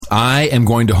I am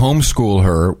going to homeschool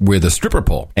her with a stripper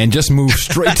pole and just move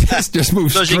straight.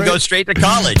 So she can go straight to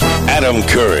college. Adam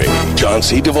Curry, John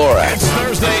C. Dvorak. It's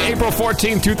Thursday, April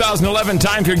 14, 2011.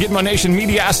 Time for your Gitmo Nation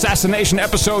Media Assassination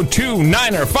Episode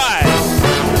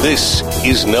 295. This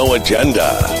is No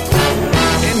Agenda.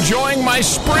 Enjoying my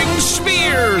spring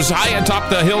spheres high atop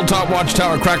the Hilltop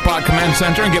Watchtower Crackpot Command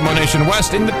Center in Gitmo Nation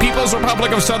West in the People's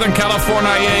Republic of Southern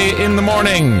California in the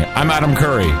morning. I'm Adam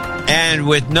Curry. And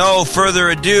with no further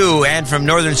ado, and from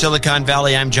Northern Silicon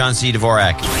Valley, I'm John C.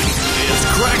 Dvorak. It's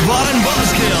Crackpot and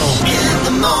Buzzkill in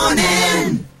the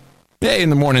morning. Hey, in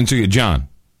the morning to you, John.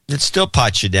 It still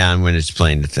pots you down when it's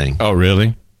playing the thing. Oh,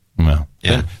 really? Well,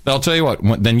 yeah. Then I'll tell you what.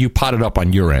 Then you pot it up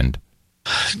on your end.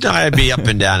 No, I'd be up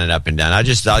and down and up and down. I'll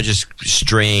just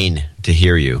strain to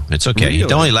hear you. It's okay. Really?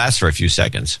 It only lasts for a few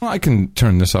seconds. Well, I can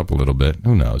turn this up a little bit.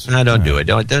 Who knows? No, don't do it.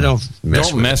 Don't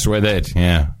mess with it.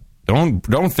 Yeah. Don't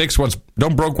broke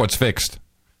what's fixed.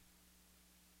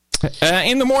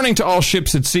 In the morning to all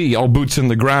ships at sea, all boots in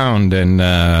the ground, and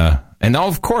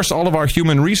of course all of our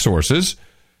human resources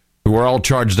who are all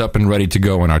charged up and ready to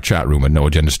go in our chat room at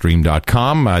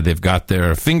noagendastream.com. They've got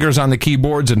their fingers on the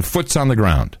keyboards and foots on the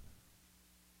ground.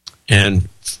 And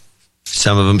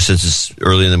some of them, since it's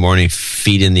early in the morning,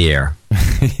 feet in the air.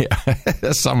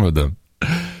 Yeah, some of them.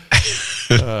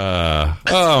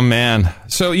 Oh, man.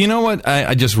 So, you know what?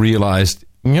 I just realized,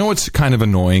 you know what's kind of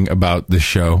annoying about this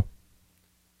show?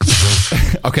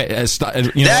 Okay.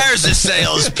 There's a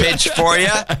sales pitch for you.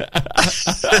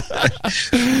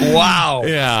 Wow.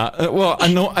 Yeah. Well,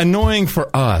 annoying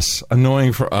for us.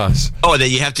 Oh, that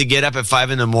you have to get up at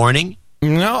 5 in the morning?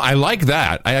 No, I like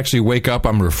that. I actually wake up,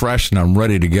 I'm refreshed, and I'm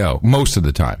ready to go most of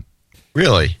the time.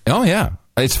 Really? Oh, yeah.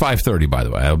 It's 5:30, by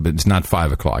the way. It's not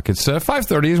 5 o'clock. It's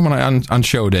 5:30 is when on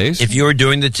show days. If you were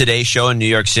doing the Today Show in New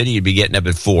York City, you'd be getting up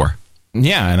at 4.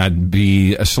 Yeah, and I'd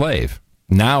be a slave.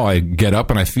 Now I get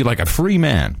up and I feel like a free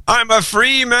man. I'm a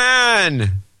free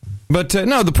man! But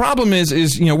no, the problem is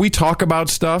we talk about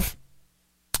stuff,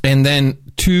 and then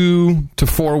 2 to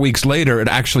 4 weeks later, it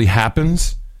actually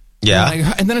happes.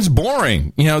 Yeah, and then it's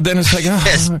boring. Then it's like,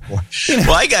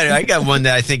 Well, I got one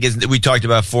that I think we talked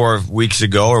about 4 weeks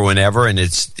ago or whenever, and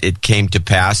it came to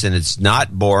pass, and it's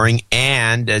not boring,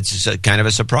 and it's kind of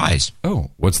a surprise. Oh,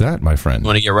 what's that, my friend? You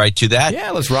want to get right to that? Yeah,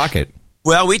 let's rock it.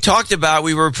 Well, we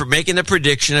were making the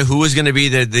prediction of who was going to be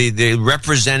the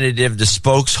representative, the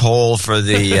spokeshole for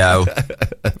the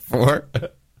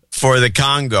for the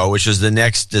Congo, which was the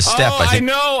next step.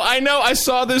 Oh, I know. I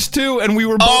saw this too, and we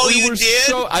were both. Oh, you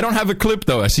did? I don't have a clip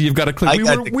though. I see you've got a clip.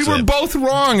 We were both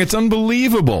wrong. It's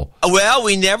unbelievable. Well,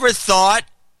 we never thought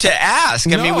to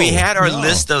ask. I mean, we had our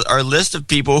list of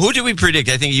people. Who did we predict?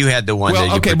 I think you had the one.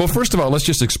 Well, okay. Well, first of all, let's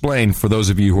just explain for those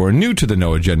of you who are new to the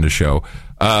No Agenda show.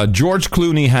 George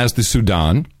Clooney has the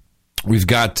Sudan. We've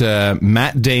got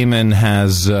Matt Damon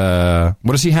has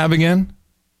what does he have again?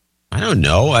 I don't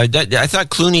know. I thought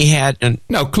Clooney had...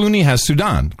 No, Clooney has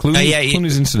Sudan.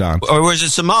 Clooney's in Sudan. Or was it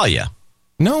Somalia?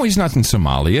 No, he's not in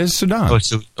Somalia. It's Sudan.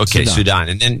 Oh, Sudan.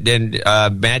 And then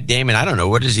Matt Damon, I don't know.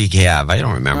 What does he have? I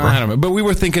don't remember. I don't know. But we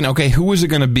were thinking, okay, who is it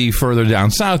going to be further down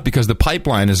south? Because the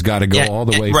pipeline has got to go all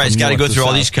the way right, it's got to go through south.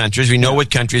 all these countries. We know what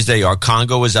countries they are.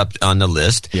 Congo was up on the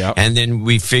list. Yeah. And then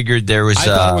we figured there was... I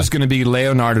thought it was going to be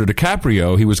Leonardo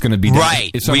DiCaprio. He was going to be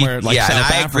somewhere like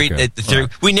South Africa. Agreed.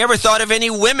 We never thought of any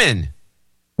women.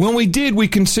 When we did, we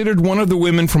considered one of the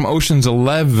women from Ocean's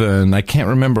 11. I can't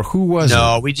remember who was it.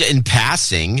 No, in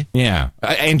passing. Yeah,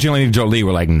 Angelina Jolie.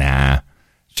 We're like, nah.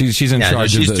 She's in charge.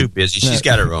 She's too busy. She's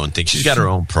got her own thing. She's got her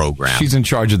own program. She's in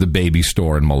charge of the baby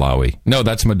store in Malawi. No,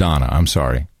 that's Madonna. I'm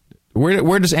sorry.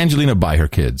 Where does Angelina buy her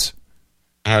kids?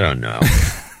 I don't know.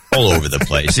 All over the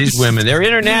place. These women, they're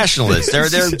internationalists. They're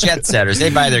jet setters. They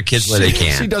buy their kids where they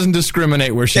can. She doesn't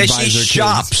discriminate where she buys her kids.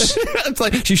 Shops. It's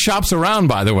like she shops around,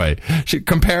 by the way.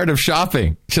 Comparative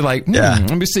shopping. She's like,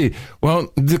 let me see.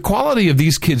 Well, the quality of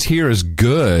these kids here is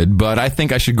good, but I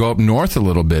think I should go up north a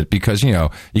little bit because, you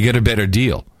get a better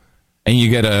deal. And you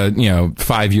get a,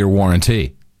 5-year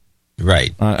warranty.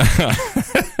 Right.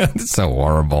 It's so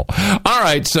horrible. All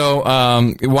right, so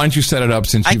why don't you set it up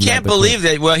since I can't believe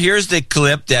that. Well, here's the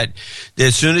clip that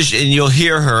as soon as and you'll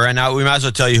hear her, and we might as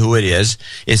well tell you who it is.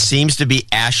 It seems to be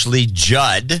Ashley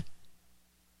Judd.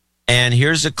 And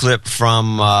here's a clip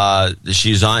from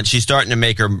she's starting to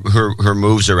make her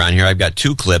moves around here. I've got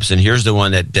 2 clips, and here's the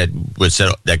one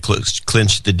that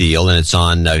clinched the deal, and it's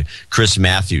on Chris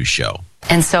Matthews' show.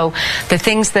 And so the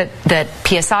things that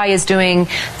PSI is doing,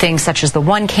 things such as the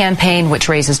One campaign, which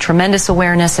raises tremendous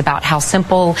awareness about how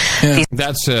simple...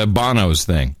 That's Bono's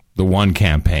thing. the one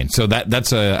campaign. So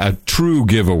that's a true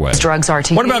giveaway. Drugs are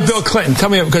to What use. about Bill Clinton? Tell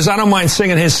me, because I don't mind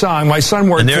singing his song. My son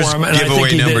worked for him, and I think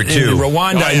he did in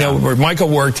Rwanda. I know where Michael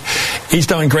worked. He's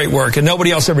done great work, and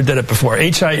nobody else ever did it before.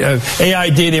 AID,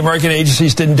 the American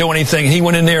agencies, didn't do anything. He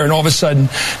went in there, and all of a sudden,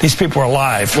 these people are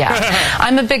alive. Yeah.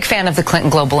 I'm a big fan of the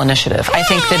Clinton Global Initiative. I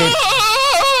think that it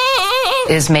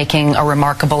is making a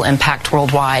remarkable impact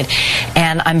worldwide.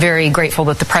 And I'm very grateful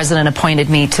that the president appointed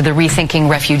me to the Rethinking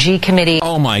Refugee Committee.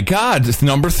 Oh, my God. It's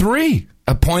number 3.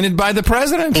 Appointed by the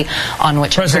president. On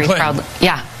which President I'm very proud.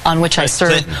 Yeah, on which I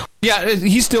serve. Yeah,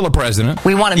 he's still a president.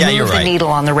 We want to move the needle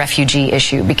on the refugee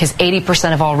issue because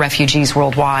 80% of all refugees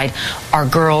worldwide are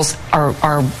girls,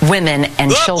 are women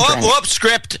and children.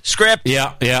 Script.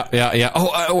 Yeah.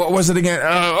 Oh, what was it again?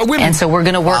 Women. And so we're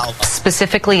going to work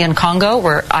specifically in Congo,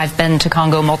 where I've been to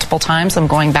Congo multiple times. I'm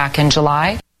going back in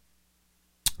July.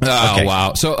 Oh, Okay.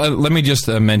 wow. So let me just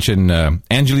mention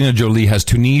Angelina Jolie has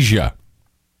Tunisia.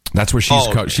 That's where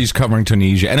she's covering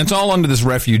Tunisia. And it's all under this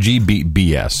refugee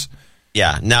BS.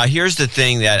 Yeah. Now here's the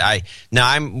thing that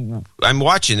I'm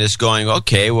watching this going,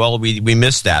 okay, well we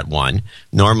missed that one.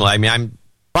 Normally, I mean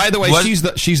By the way,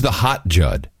 she's the hot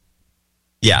Judd.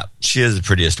 Yeah, she is the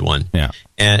prettiest one. Yeah.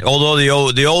 And although the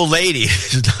old lady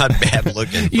is not bad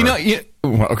looking.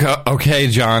 Okay,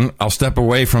 John, I'll step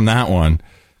away from that one.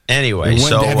 Anyway,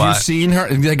 have you seen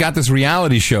her? They got this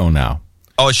reality show now.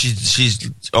 Oh, she's.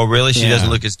 Oh, really? She doesn't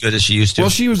look as good as she used to. Well,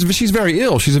 she's very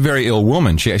ill. She's a very ill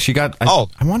woman. She got. I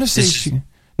want to say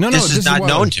this is not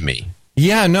known to me.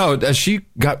 Yeah, no, she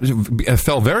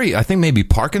fell very. I think maybe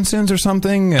Parkinson's or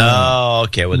something. Oh,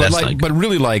 okay. Well, that's not good. But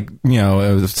really,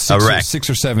 6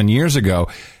 or 7 years ago.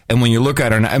 And when you look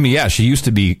at her, I mean, yeah, she used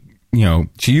to be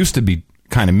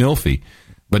kind of milfy,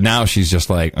 but now she's just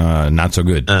not so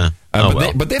good.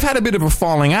 But they've had a bit of a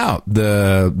falling out.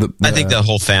 I think the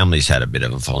whole family's had a bit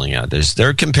of a falling out.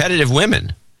 They're competitive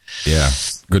women. Yeah,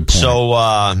 good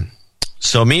point.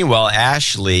 So meanwhile,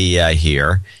 Ashley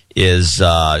here is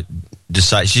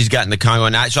she's gotten the Congo,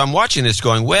 and so I'm watching this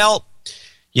going, well,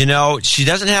 she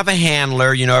doesn't have a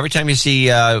handler. Every time you see, she's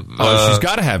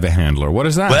got to have a handler. What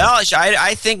is that? Well,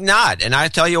 I think not, and I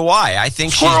tell you why. I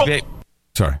think she's big.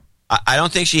 Sorry. I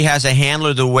don't think she has a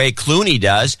handler the way Clooney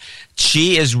does.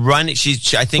 She is running. She's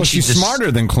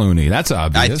smarter than Clooney. That's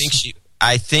obvious.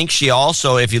 I think she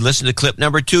also, if you listen to clip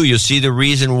number 2, you'll see the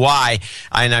reason why.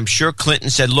 And I'm sure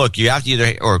Clinton said, look, you have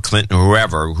to or Clinton or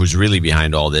whoever who's really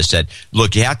behind all this said,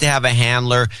 look, you have to have a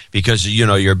handler because,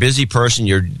 you're a busy person,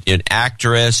 you're an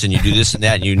actress, and you do this and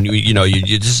that, and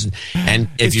you just, and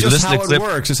if you listen to clip. It's just how it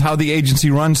works. It's how the agency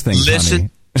runs things,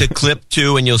 Listen to clip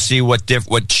 2 and you'll see what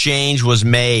change was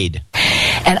made.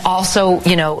 And also,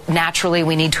 naturally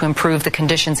we need to improve the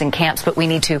conditions in camps, but we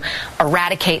need to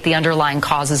eradicate the underlying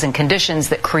causes and conditions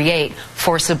that create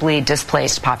forcibly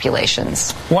displaced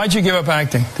populations. Why'd you give up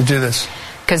acting to do this?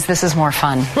 Because this is more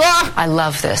fun. I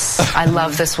love this. I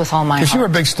love this with all my heart. Because you were a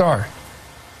big star.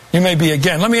 You may be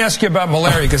again. Let me ask you about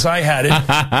malaria, because I had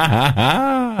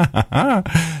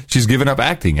it. She's given up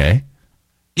acting, eh?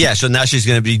 Yeah, so now she's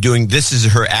going to be doing, this is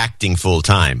her acting full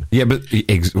time. Yeah, but,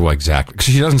 exactly.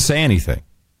 Because she doesn't say anything.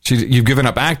 You've given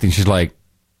up acting. She's like,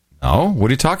 no, what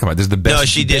are you talking about? This is the best. No,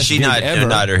 she did. She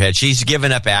nodded her head. She's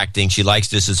given up acting. She likes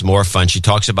this. It's more fun. She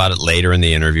talks about it later in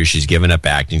the interview. She's given up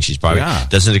acting. She's probably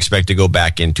doesn't expect to go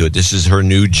back into it. This is her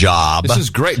new job. This is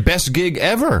great. Best gig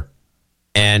ever.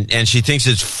 And she thinks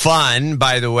it's fun,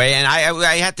 by the way. And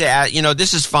I had to ask,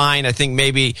 this is fine. I think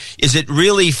maybe, is it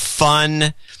really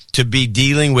fun to be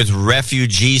dealing with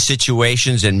refugee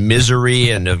situations and misery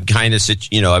and a kind of,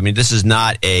 this is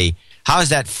not how is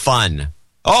that fun?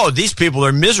 Oh, these people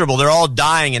are miserable. They're all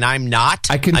dying and I'm not.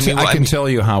 I can tell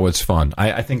you how it's fun.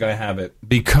 I think I have it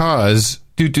because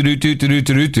the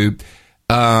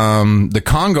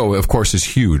Congo, of course, is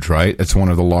huge, right? It's one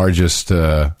of the largest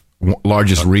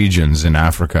regions in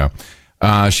Africa.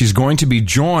 She's going to be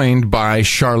joined by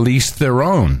Charlize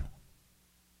Theron.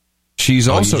 She's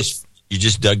also. You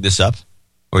just dug this up?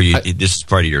 Or this is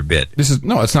part of your bit?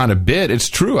 No, it's not a bit. It's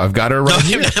true. I've got her right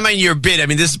here. I mean, your bit. I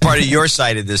mean, this is part of your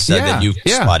side of this that you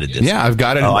spotted this. Yeah, I've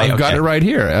got it. I've got it right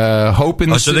here. Hope in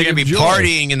the so they're going to be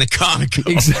partying in the Congo.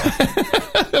 Exactly.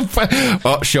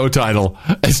 Show title.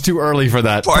 It's too early for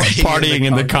that. Partying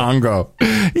in the Congo.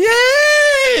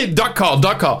 Yay! Duck call.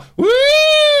 Woo!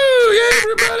 Yay,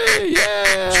 everybody!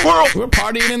 Yeah! Squirrel! We're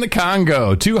partying in the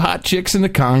Congo. 2 hot chicks in the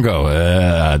Congo.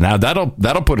 Now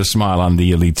that'll put a smile on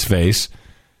the elite's face.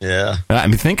 Yeah. I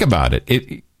mean, think about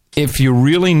it. If you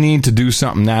really need to do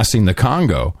something nasty in the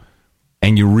Congo,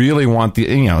 and you really want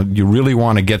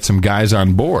to get some guys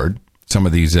on board, some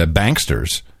of these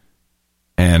banksters,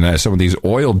 and some of these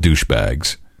oil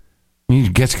douchebags, You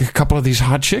get a couple of these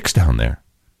hot chicks down there.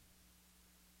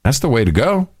 That's the way to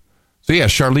go. So yeah,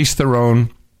 Charlize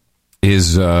Theron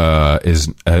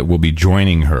will be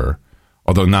joining her,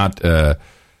 although not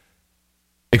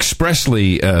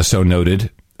expressly so noted.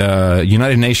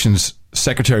 United Nations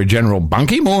Secretary General Ban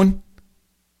Ki-moon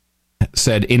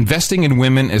said, investing in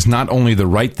women is not only the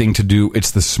right thing to do, it's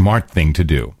the smart thing to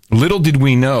do. Little did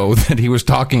we know that he was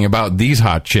talking about these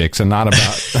hot chicks and not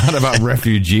about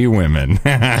refugee women.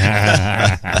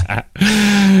 Ban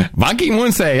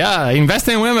Ki-moon say, invest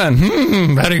in women.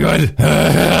 Very good.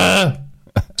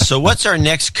 So what's our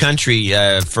next country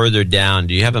further down?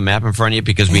 Do you have a map in front of you?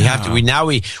 Because we have to. We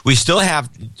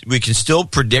can still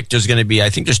predict there's going to be. I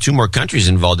think there's 2 more countries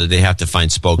involved that they have to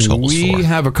find spokesholes for. We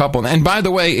have a couple, and by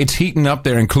the way, it's heating up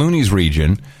there in Clooney's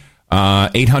region.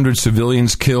 800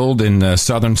 civilians killed in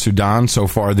southern Sudan so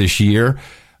far this year.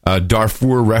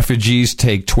 Darfur refugees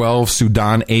take 12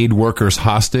 Sudan aid workers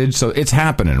hostage. So it's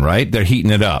happening, right? They're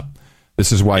heating it up.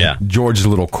 This is why George is a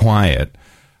little quiet.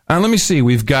 Let me see.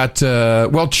 We've got,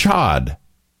 Chad.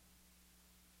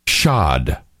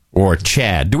 Or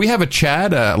Chad. Do we have a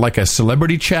Chad, like a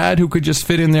celebrity Chad who could just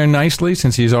fit in there nicely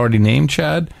since he's already named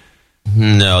Chad?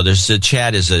 No,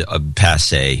 Chad is a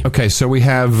passe. Okay, so we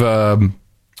have,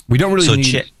 we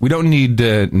don't need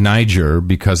Niger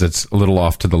because it's a little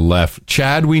off to the left.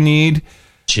 Chad we need.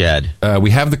 Chad.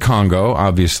 We have the Congo,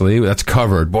 obviously. That's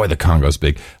covered. Boy, the Congo's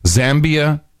big.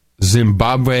 Zambia,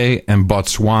 Zimbabwe, and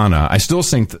Botswana. I still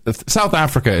think South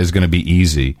Africa is going to be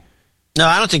easy. No,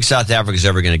 I don't think South Africa is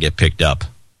ever going to get picked up.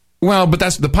 Well, but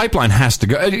the pipeline has to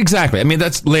go. Exactly. I mean,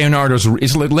 that's Leonardo's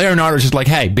just like,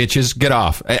 hey, bitches, get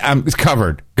off. It's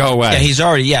covered. Go away. Yeah, he's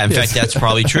already, in fact, that's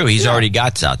probably true. He's already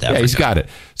got South Africa. Yeah, he's got it.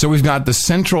 So we've got the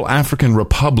Central African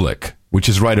Republic, which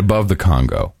is right above the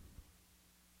Congo.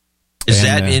 Is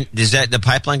that the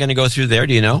pipeline going to go through there?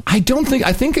 Do you know? I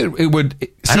think it would.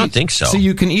 I don't think so. So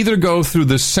you can either go through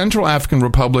the Central African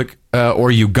Republic or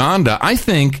Uganda. I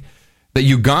think that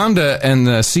Uganda and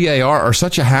the CAR are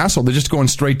such a hassle. They're just going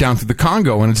straight down through the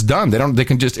Congo and it's done.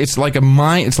 It's like a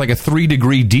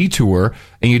 3-degree detour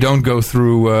and you don't go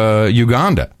through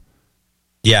Uganda.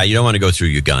 Yeah, you don't want to go through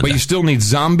Uganda. But you still need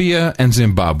Zambia and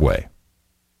Zimbabwe.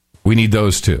 We need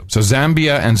those 2. So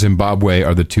Zambia and Zimbabwe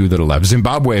are the 2 that are left.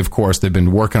 Zimbabwe, of course, they've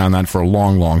been working on that for a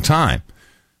long, long time.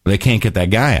 But they can't get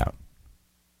that guy out.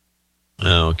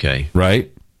 Oh, okay.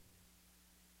 Right?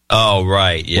 Oh,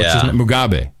 right, yeah. What's his name?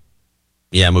 Mugabe.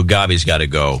 Yeah, Mugabe's got to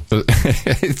go.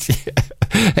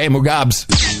 Hey,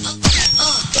 Mugabs.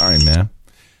 Sorry, man.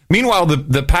 Meanwhile,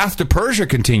 the path to Persia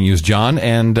continues, John.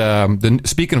 And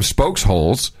speaking of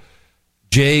spokesholes,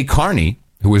 Jay Carney,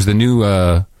 who is the new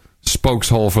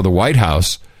spokeshole for the White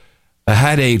House,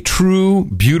 had a true,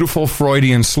 beautiful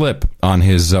Freudian slip on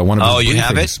his one of his briefings. You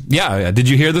have it? Yeah. Did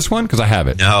you hear this one? Because I have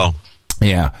it. No.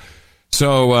 Yeah.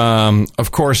 So,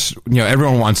 of course,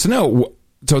 everyone wants to know.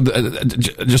 So,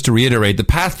 just to reiterate, the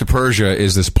path to Persia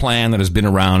is this plan that has been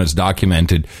around, it's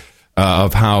documented,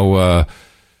 of how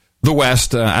the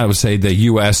West, I would say the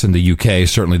U.S. and the UK,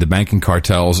 certainly the banking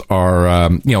cartels,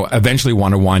 are, eventually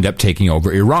want to wind up taking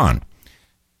over Iran.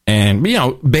 And,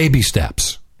 baby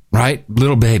steps, right?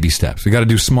 Little baby steps. We got to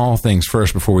do small things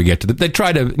first before we get to they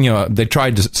tried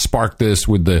to spark this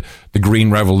with the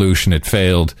Green Revolution. It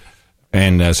failed.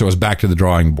 And so it was back to the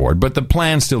drawing board. But the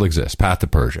plan still exists, path to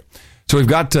Persia. So we've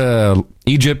got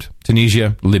Egypt,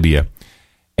 Tunisia, Libya.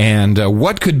 And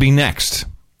what could be next?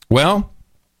 Well,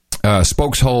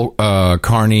 spokeshole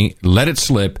Carney let it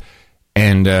slip.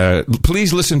 And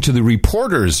please listen to the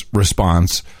reporter's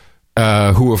response,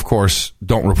 who, of course,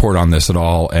 don't report on this at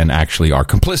all and actually are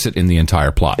complicit in the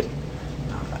entire plot.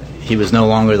 He was no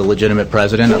longer the legitimate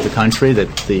president of the country,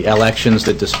 that the elections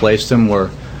that displaced him were...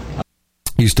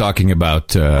 He's talking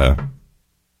about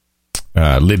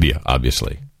Libya,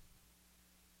 obviously.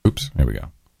 Oops, there we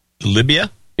go. Libya?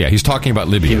 Yeah, he's talking about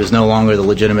Libya. He was no longer the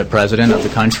legitimate president of the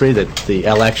country, that the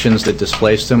elections that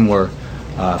displaced him were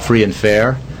free and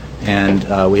fair,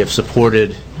 and we have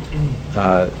supported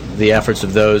the efforts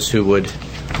of those who would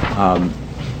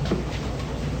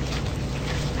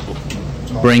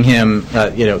bring him,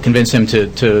 convince him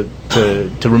to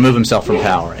remove himself from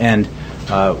power. And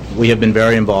we have been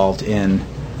very involved in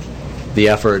the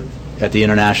effort at the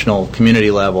international community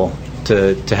level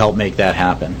to help make that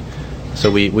happen. So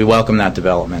we welcome that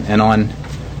development. And on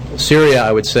Syria,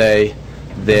 I would say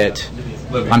that,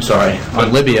 I'm sorry,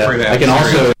 on Libya, I can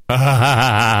also...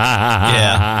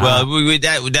 Yeah, well,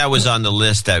 that was on the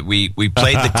list that we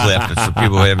played the clip. For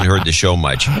people who haven't heard the show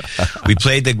much, we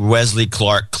played the Wesley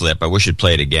Clark clip. I wish I'd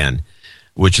play it again,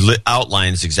 which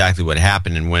outlines exactly what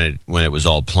happened and when it was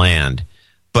all planned.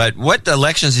 But what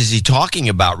elections is he talking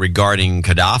about regarding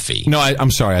Gaddafi? No,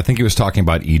 I'm sorry. I think he was talking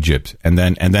about Egypt, and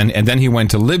then he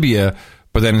went to Libya.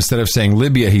 But then instead of saying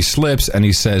Libya, he slips and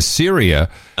he says Syria.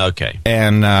 Okay.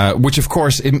 And which, of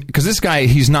course, because this guy,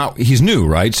 he's new,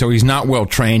 right? So he's not well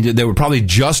trained. They were probably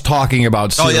just talking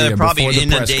about Syria. Oh, yeah, they're probably before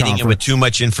the inundating him with too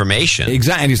much information.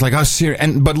 Exactly. And he's like, oh, Syria.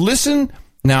 But listen,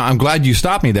 now I'm glad you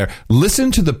stopped me there.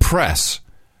 Listen to the press.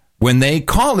 When they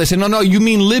call this, and no, you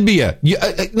mean Libya.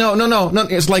 No.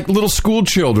 It's like little school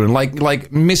children,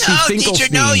 like Missy Finkelstein.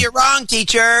 Teacher, no, you're wrong,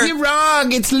 teacher. You're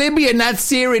wrong. It's Libya, not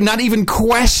Syria. Not even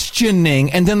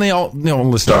questioning. And then they all,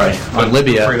 listen. Sorry, on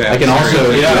Libya, I can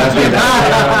also.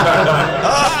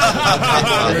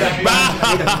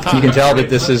 You can tell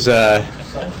that this is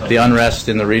the unrest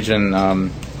in the region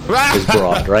is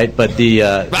broad, right? But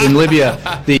in Libya,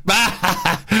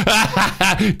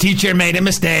 teacher made a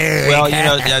mistake.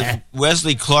 Well,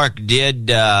 Wesley Clark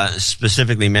did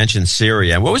specifically mention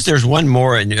Syria. There's one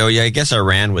more. I guess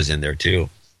Iran was in there too.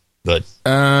 But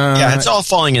it's all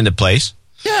falling into place.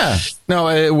 Yeah. No,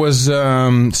 it was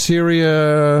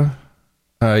Syria,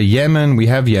 Yemen. We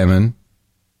have Yemen.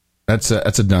 That's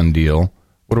a done deal.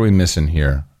 What are we missing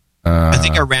here? I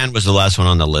think Iran was the last one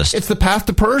on the list. It's the path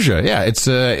to Persia. Yeah, it's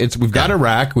we've got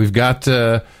Iraq, we've got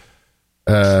the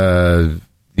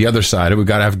other side of it, we've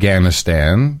got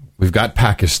Afghanistan, we've got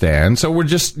Pakistan. So we're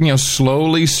just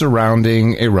slowly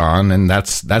surrounding Iran, and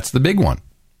that's the big one.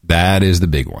 That is the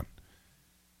big one.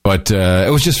 But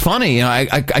it was just funny.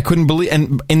 I couldn't believe.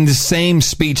 And in the same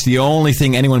speech, the only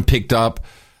thing anyone picked up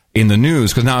in the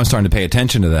news, because now I'm starting to pay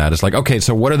attention to that, it's like, okay,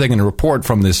 so what are they going to report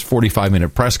from this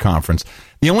 45-minute press conference?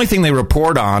 The only thing they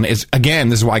report on is, again,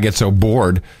 this is why I get so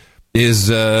bored, is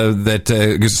that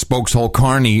Spokeshole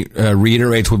Carney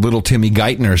reiterates what little Timmy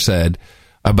Geithner said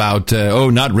about,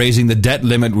 not raising the debt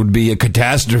limit would be a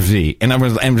catastrophe. And I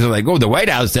was like, the White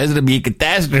House says it'll be a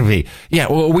catastrophe.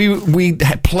 Yeah, well, we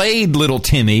had played little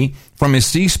Timmy from his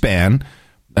C-SPAN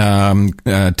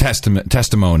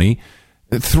testimony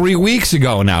 3 weeks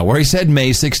ago now, where he said May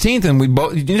 16th, and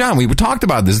we talked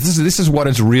about this. This is what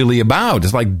it's really about.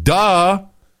 It's like, duh.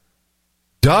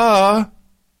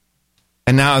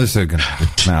 And now this is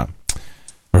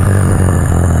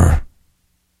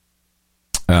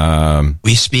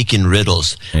we speak in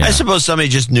riddles. Yeah. I suppose somebody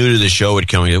just new to the show would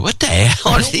come and go, what the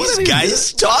hell are these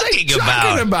guys talking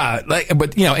about?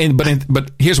 But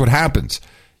here's what happens.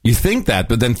 You think that,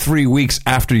 but then 3 weeks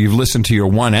after you've listened to your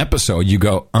one episode, you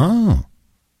go, oh,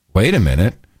 wait a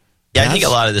minute. Yeah, I think a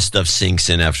lot of this stuff sinks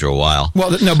in after a while.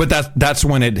 Well, no, but that's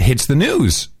when it hits the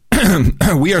news.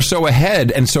 We are so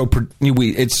ahead, and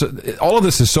all of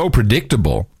this is so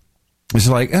predictable. It's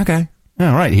like, okay,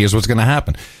 all right, here's what's going to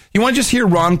happen. You want to just hear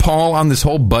Ron Paul on this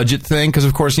whole budget thing? Because,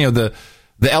 of course, the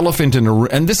elephant in the room,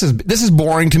 and this is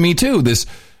boring to me, too, this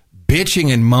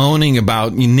bitching and moaning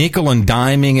about nickel and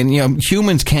diming, and,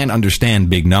 humans can't understand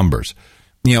big numbers.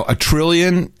 $1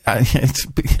 trillion,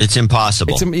 it's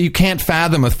impossible. You can't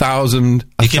fathom 1,000.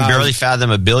 You can barely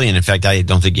fathom $1 billion. In fact, I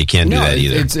don't think you can do that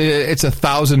either. It's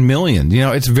 1,000 million.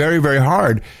 It's very, very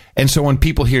hard. And so when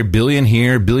people hear billion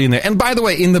here, billion there, and by the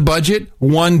way, in the budget,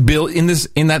 $1 billion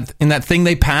in that thing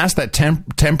they passed, that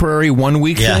temporary 1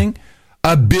 week thing,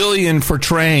 $1 billion for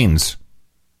trains.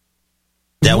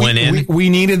 That went in.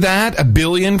 We needed that, $1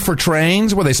 billion for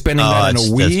trains. Were they spending that in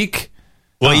a week?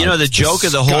 Well, the joke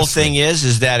of the whole thing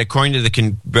is that according to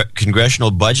the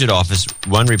Congressional Budget Office,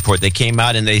 one report, they came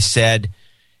out and they said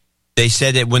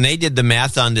that when they did the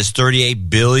math on this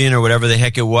 $38 billion or whatever the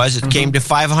heck it was, it came to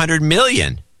 $500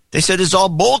 million. They said it's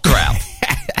all bullcrap.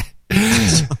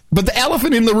 But the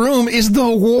elephant in the room is the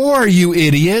war, you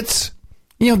idiots.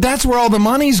 That's where all the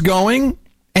money's going.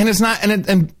 And it's not,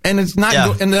 and it's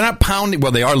not, and they're not pounding.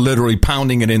 Well, they are literally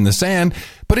pounding it in the sand,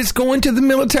 but it's going to the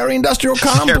military-industrial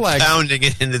complex. They're pounding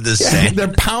it into the sand.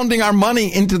 They're pounding our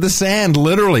money into the sand,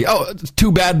 literally. Oh, it's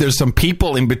too bad there's some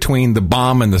people in between the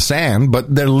bomb and the sand,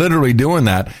 but they're literally doing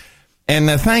that. And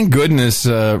thank goodness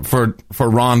for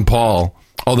Ron Paul.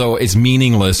 Although it's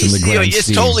meaningless in the grand scheme.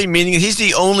 It's totally meaningless. He's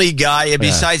the only guy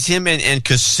besides him and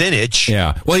Kucinich.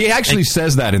 Yeah. Well, he actually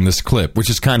says that in this clip, which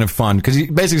is kind of fun because he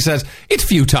basically says it's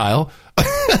futile.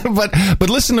 but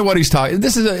listen to what he's talking.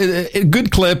 This is a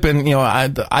good clip, and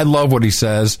I love what he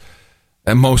says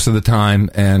most of the time.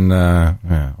 And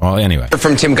well, anyway,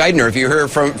 from Tim Geithner, if you hear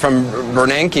from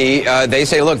Bernanke, they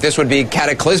say, look, this would be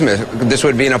cataclysmic. This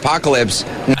would be an apocalypse.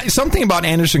 Something about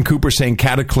Anderson Cooper saying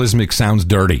cataclysmic sounds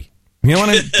dirty. You know what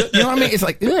I mean? It's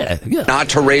like, yeah. Not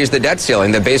to raise the debt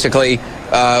ceiling, that basically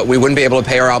we wouldn't be able to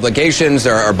pay our obligations,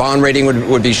 our bond rating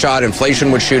would be shot,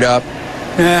 inflation would shoot up.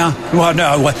 Yeah, well,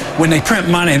 no. When they print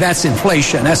money, that's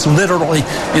inflation. That's literally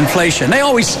inflation. They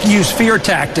always use fear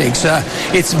tactics.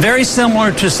 It's very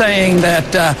similar to saying that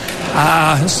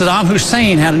Saddam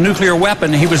Hussein had a nuclear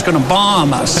weapon and he was going to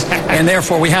bomb us, and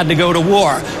therefore we had to go to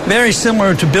war. Very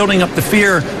similar to building up the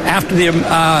fear after the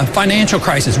financial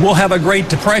crisis. We'll have a Great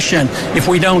Depression if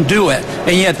we don't do it.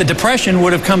 And yet the Depression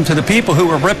would have come to the people who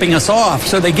were ripping us off.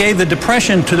 So they gave the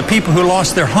Depression to the people who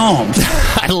lost their homes.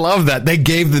 I love that. They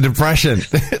gave the Depression.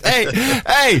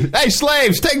 hey,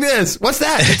 slaves, take this. What's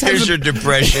that? Here's your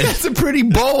Depression. It's a pretty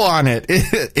bow on it.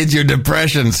 It's your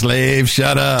Depression, slave.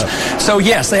 Shut up. So,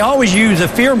 yes, they always use a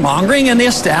fear-mongering, and the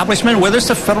establishment, whether it's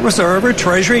the Federal Reserve or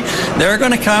Treasury, they're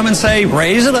going to come and say,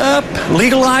 raise it up,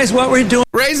 legalize what we're doing.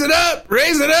 Raise it up,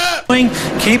 raise it up.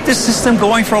 Keep the system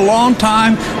going for a long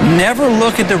time. Never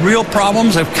look at the real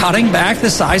problems of cutting back the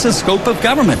size and scope of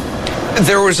government.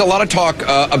 There was a lot of talk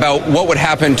about what would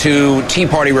happen to Tea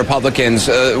Party Republicans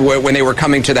when they were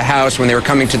coming to the House, when they were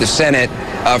coming to the Senate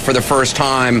for the first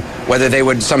time, whether they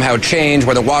would somehow change,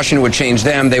 whether Washington would change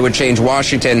them, they would change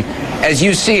Washington. As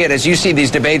you see it, as you see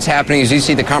these debates happening, as you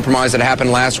see the compromise that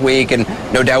happened last week and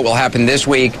no doubt will happen this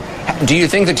week, do you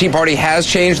think the Tea Party has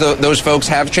changed? Those folks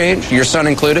have changed, your son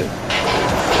included?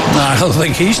 I don't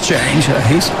think he's changed.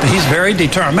 He's very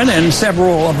determined, and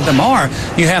several of them are.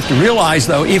 You have to realize,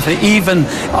 though, if even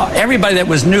everybody that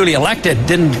was newly elected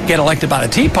didn't get elected by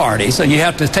the Tea Party, so you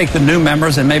have to take the new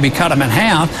members and maybe cut them in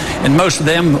half, and most of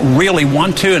them really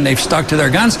want to, and they've stuck to their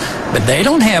guns, but they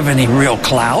don't have any real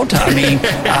clout. I mean,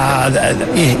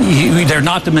 they're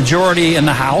not the majority in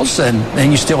the House, and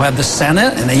then you still have the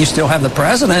Senate, and then you still have the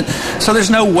president, so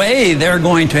there's no way they're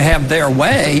going to have their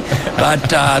way,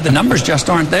 but the numbers just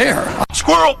aren't there.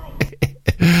 Squirrel.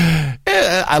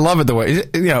 I love it the way,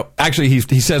 actually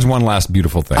he says one last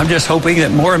beautiful thing. I'm just hoping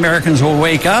that more Americans will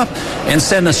wake up and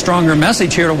send a stronger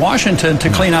message here to Washington to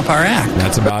clean up our act.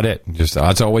 That's about it.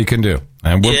 That's all we can do.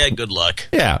 And good luck.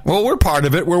 Yeah, well, we're part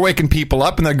of it. We're waking people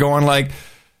up and they're going like,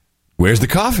 where's the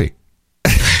coffee?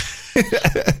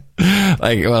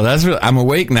 I'm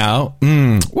awake now.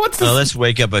 What's this? Well, let's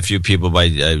wake up a few people by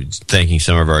thanking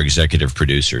some of our executive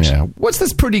producers. Yeah. What's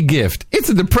this pretty gift? It's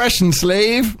a Depression,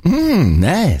 slave.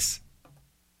 Nice.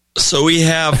 So we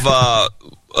have a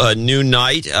new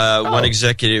night, one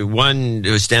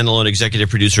standalone executive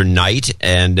producer night,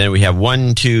 and then we have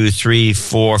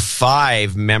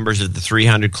 5 members of the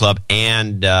 300 Club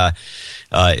and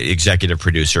executive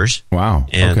producers. Wow.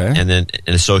 And, okay. And then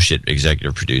an associate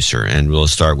executive producer. And we'll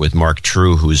start with Mark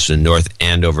True, who's in North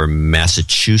Andover,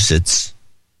 Massachusetts.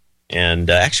 And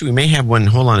actually, we may have one.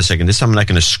 Hold on a second. This time I'm not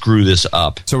going to screw this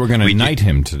up. So we're going to knight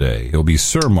him today. He'll be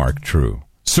Sir Mark True.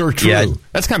 Sir True. Yeah,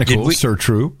 that's kind of cool. Sir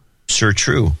True. Sir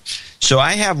True. So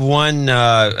I have one.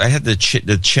 I have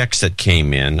the checks that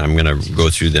came in. I'm going to go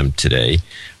through them today,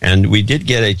 and we did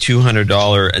get a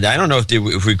 $200. I don't know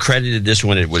if we credited this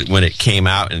when it came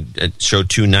out and it showed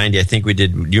 $290. I think we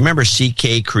did. Do you remember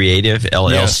CK Creative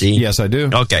LLC? Yes, I do.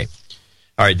 Okay.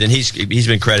 All right, then he's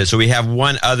been credited. So we have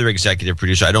one other executive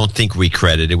producer. I don't think we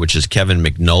credited, which is Kevin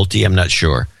McNulty. I'm not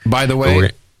sure. By the way,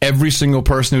 every single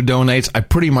person who donates, I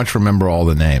pretty much remember all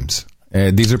the names.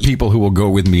 These are people who will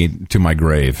go with me to my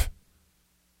grave.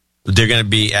 They're going to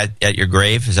be at your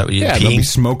grave? Is that what you're they'll be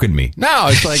smoking me. No,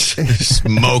 it's like...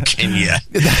 smoking you.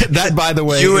 That, by the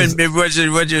way... Was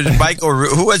it Michael...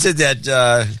 Who was it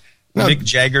that... Mick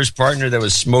Jagger's partner that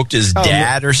was smoked his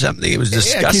dad or something? It was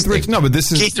disgusting. But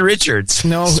this is... Keith Richards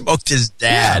smoked his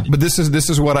dad. Yeah, but this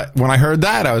is what when I heard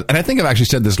that, and I think I've actually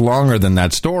said this longer than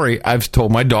that story, I've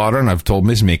told my daughter and I've told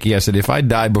Miss Mickey, I said, if I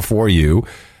die before you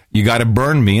got to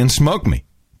burn me and smoke me.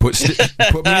 Put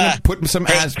some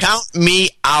count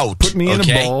me out. Put me in a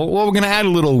bowl. Well, we're going to add a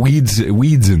little weeds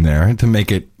in there to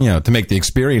make it, to make the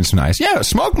experience nice. Yeah,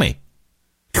 smoke me.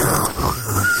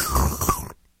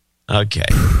 Okay.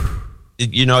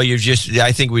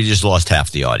 I think we just lost half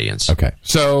the audience. Okay.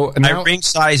 So now, my ring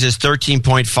size is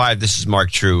 13.5. This is Mark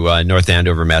True, North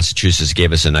Andover, Massachusetts.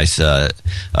 Gave us a nice, he's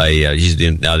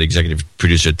now the executive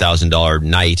producer at $1,000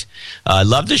 night.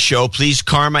 Love the show. Please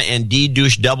karma and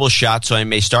D-douche double shot so I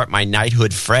may start my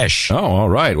knighthood fresh. Oh, all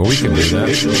right. Well, we can do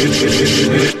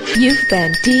that. You've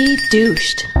been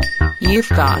D-douched. You've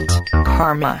got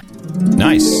karma.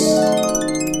 Nice.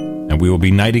 And we will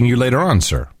be knighting you later on,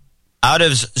 sir. Out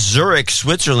of Zurich,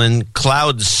 Switzerland,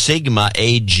 Cloud Sigma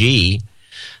AG.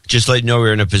 Just let you know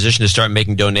we're in a position to start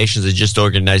making donations. I just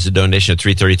organized a donation of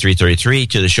 $333.33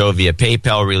 to the show via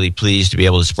PayPal. Really pleased to be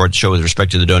able to support the show with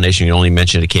respect to the donation. You only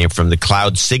mentioned it came from the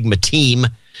Cloud Sigma team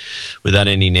without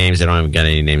any names. I don't even got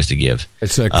any names to give.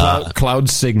 It's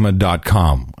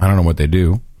cloudsigma.com. I don't know what they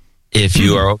do. If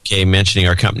you are okay mentioning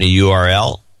our company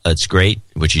URL, That's great,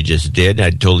 which you just did. I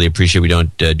totally appreciate we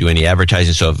don't do any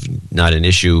advertising, so if not an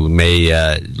issue,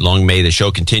 long may the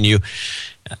show continue.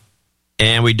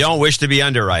 And we don't wish to be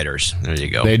underwriters. There you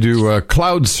go. They do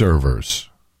cloud servers.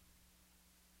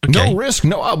 Okay. No risk,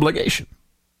 no obligation.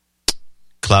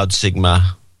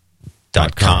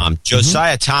 CloudSigma.com.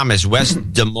 Josiah Thomas,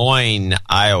 West Des Moines,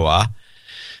 Iowa,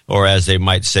 or as they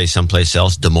might say someplace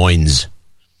else, Des Moines.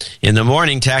 In the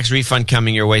morning, tax refund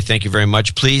coming your way. Thank you very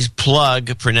much. Please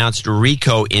plug, pronounced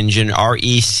Rico Engine,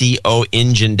 RECO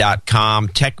engine.com.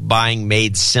 Tech buying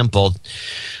made simple,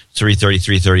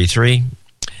 33333.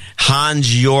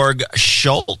 Hans-Jörg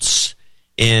Schultz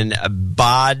in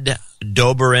Bad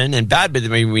Doberan, and Bad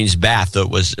means bath, though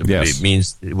it was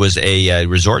a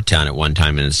resort town at one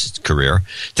time in his career.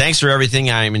 Thanks for everything.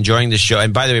 I'm enjoying the show.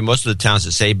 And by the way, most of the towns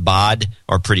that say Bad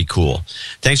are pretty cool.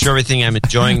 Thanks for everything. I'm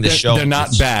enjoying the show. They're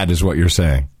not bad, is what you're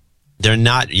saying. They're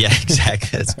not. Yeah, exactly.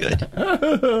 That's good.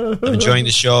 I'm enjoying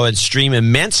the show and stream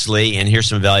immensely. And here's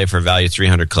some value for Value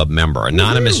 300 Club member.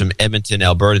 Anonymous from Edmonton,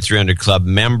 Alberta, 300 Club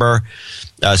member.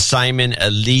 Simon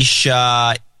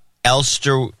Alicia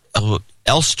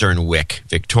Elsternwick,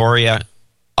 Victoria,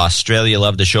 Australia.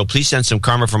 Love the show. Please send some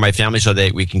karma for my family so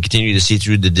that we can continue to see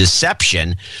through the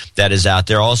deception that is out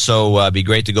there. Also, be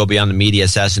great to go beyond the media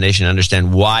assassination and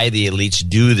understand why the elites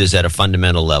do this at a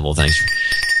fundamental level. Thanks.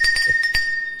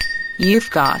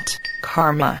 You've got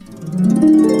karma.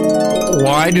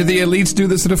 Why do the elites do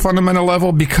this at a fundamental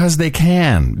level? Because they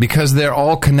can. Because they're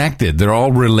all connected. They're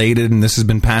all related, and this has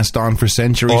been passed on for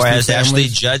centuries. Or as Ashley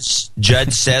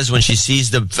Judd says when she sees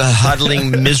the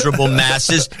huddling, miserable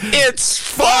masses, it's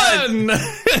fun!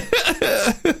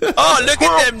 Oh, look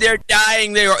at them. They're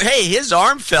dying. Hey, his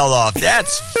arm fell off.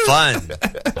 That's fun.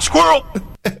 Squirrel!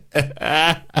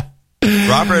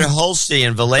 Robert Hulsey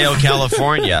in Vallejo,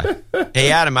 California.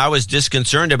 Hey, Adam, I was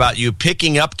disconcerted about you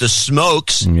picking up the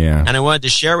smokes, and I wanted to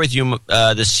share with you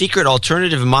the secret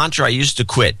alternative mantra I used to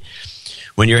quit.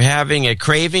 When you're having a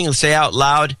craving, say out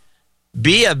loud,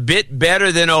 be a bit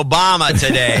better than Obama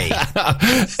today.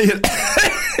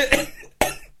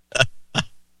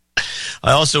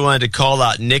 I also wanted to call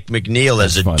out Nick McNeil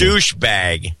as a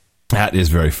douchebag. That is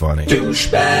very funny.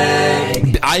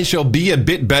 Douchebag. I shall be a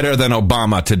bit better than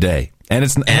Obama today. And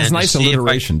it has nice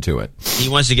alliteration to it. He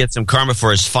wants to get some karma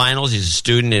for his finals. He's a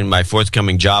student in my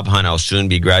forthcoming job hunt. I'll soon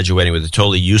be graduating with a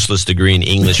totally useless degree in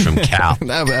English from Cal.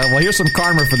 Well, here's some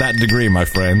karma for that degree, my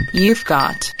friend. You've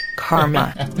got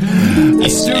karma.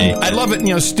 I love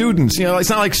it. Students. It's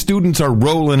not like students are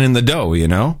rolling in the dough,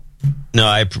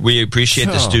 No, we appreciate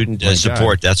the student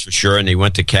support, that's for sure. And he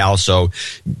went to Cal, so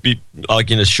I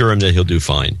can assure him that he'll do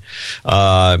fine.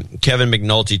 Kevin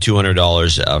McNulty,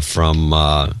 $200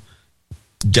 from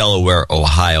Delaware,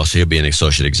 Ohio, so he'll be an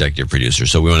associate executive producer.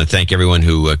 So we want to thank everyone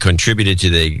who contributed to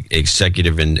the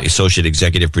executive and associate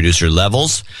executive producer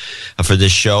levels for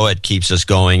this show. It keeps us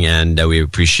going, and we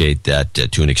appreciate that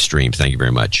to an extreme. Thank you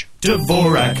very much.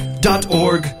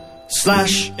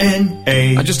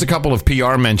 Dvorak.org/NA. Just a couple of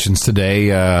PR mentions today.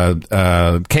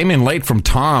 Came in late from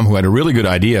Tom, who had a really good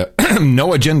idea.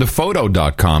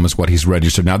 NoAgendaPhoto.com is what he's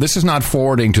registered. Now, this is not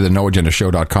forwarding to the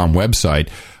NoAgendaShow.com website.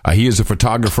 He is a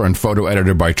photographer and photo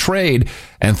editor by trade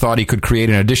and thought he could create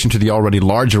an addition to the already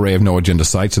large array of No Agenda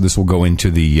sites. So this will go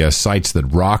into the sites that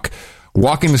rock.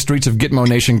 Walking the streets of Gitmo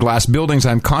Nation glass buildings,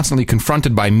 I'm constantly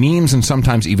confronted by memes and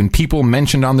sometimes even people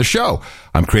mentioned on the show.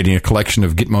 I'm creating a collection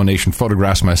of Gitmo Nation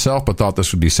photographs myself, but thought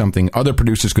this would be something other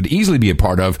producers could easily be a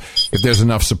part of. If there's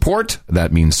enough support,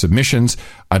 that means submissions,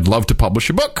 I'd love to publish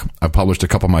a book. I've published a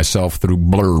couple myself through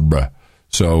Blurb.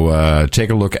 So take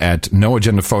a look at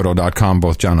noagendaphoto.com.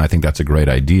 Both John and I think that's a great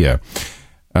idea.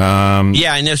 And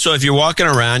so if you're walking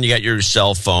around, you got your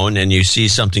cell phone, and you see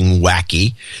something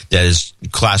wacky that is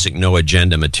classic No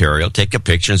Agenda material, take a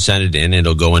picture and send it in.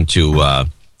 It'll go into on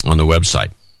the website.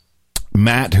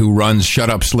 Matt, who runs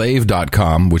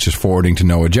shutupslave.com, which is forwarding to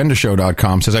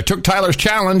noagendashow.com, says, I took Tyler's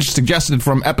challenge suggested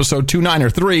from episode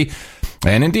 293,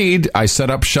 and indeed, I set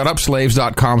up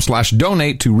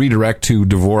shutupslaves.com/donate to redirect to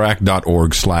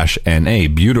dvorak.org/NA.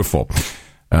 Beautiful.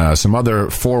 Some other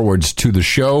forwards to the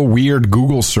show,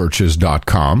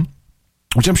 weirdgooglesearches.com,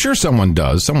 which I'm sure someone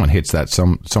does. Someone hits that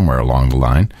somewhere along the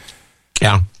line.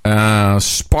 Yeah.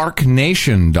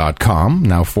 Sparknation.com,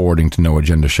 now forwarding to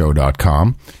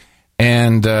noagendashow.com.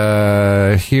 And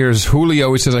here's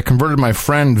Julio. He says, I converted my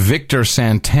friend Victor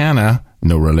Santana,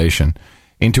 no relation,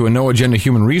 into a No Agenda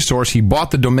human resource. He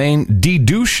bought the domain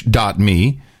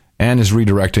ddouche.me and is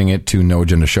redirecting it to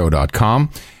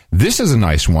noagendashow.com. This is a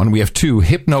nice one. We have two,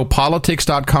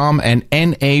 hypnopolitics.com and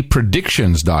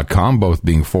napredictions.com, both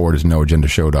being forwarded to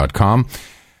noagendashow.com.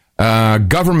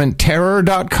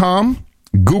 Governmentterror.com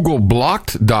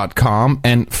googleblocked.com,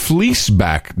 and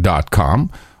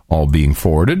fleeceback.com, all being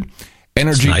forwarded.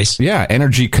 Energy, nice. Yeah,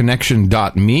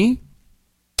 energyconnection.me.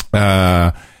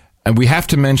 And we have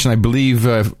to mention, I believe,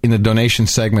 in the donation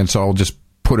segment, so I'll just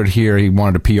put it here. He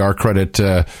wanted a PR credit.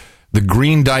 The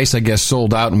green dice, I guess,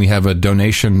 sold out, and we have a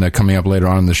donation coming up later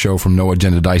on in the show from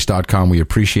noagendadice.com. We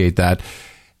appreciate that.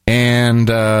 And,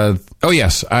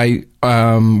 yes, I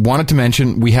wanted to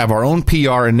mention we have our own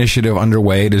PR initiative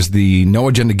underway. It is the No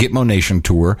Agenda Gitmo Nation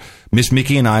Tour. Miss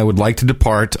Mickey and I would like to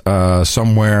depart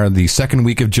somewhere the second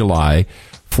week of July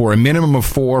for a minimum of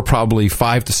 4, probably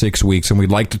 5 to 6 weeks, and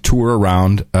we'd like to tour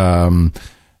around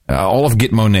all of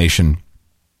Gitmo Nation,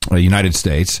 United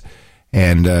States,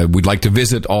 and we'd like to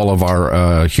visit all of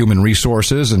our human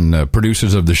resources and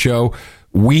producers of the show.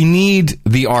 We need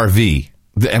the RV.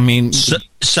 I mean,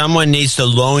 someone needs to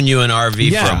loan you an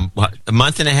RV for a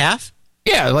month and a half?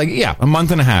 Yeah, a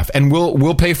month and a half, and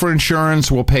we'll pay for insurance,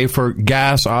 we'll pay for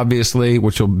gas, obviously,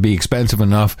 which will be expensive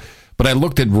enough. But I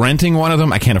looked at renting one of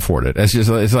them. I can't afford it.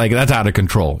 It's like that's out of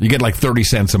control. You get like 30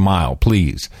 cents a mile,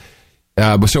 please.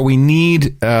 So we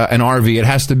need an RV. It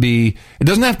has to be. It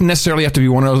doesn't have to necessarily have to be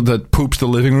one of those that poops the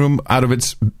living room out of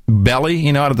its belly,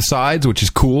 out of the sides, which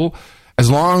is cool. As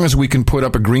long as we can put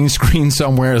up a green screen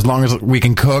somewhere, as long as we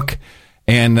can cook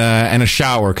and a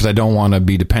shower, because I don't want to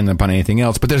be dependent upon anything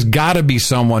else. But there's got to be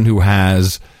someone who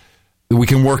we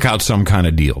can work out some kind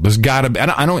of deal. There's got to be.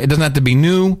 I don't. It doesn't have to be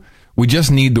new. We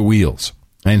just need the wheels,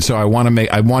 and so I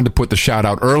wanted to put the shout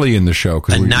out early in the show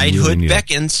because a knighthood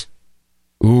beckons.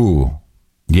 Ooh,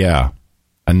 yeah,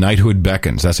 a knighthood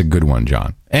beckons. That's a good one,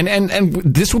 John. And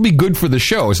this will be good for the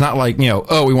show. It's not like we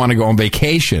want to go on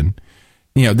vacation.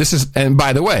 This is, and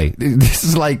by the way, this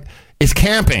is like it's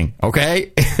camping.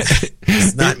 Okay,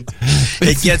 it's not.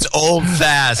 It gets old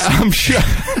fast.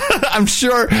 I'm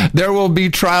sure there will be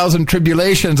trials and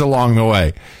tribulations along the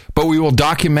way. But we will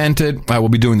document it. We'll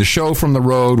be doing the show from the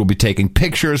road. We'll be taking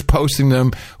pictures, posting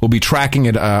them. We'll be tracking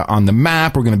it on the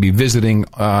map. We're going to be visiting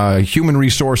human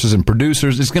resources and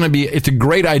producers. It's a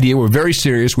great idea. We're very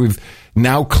serious. We've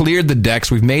now cleared the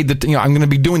decks. We've made I'm going to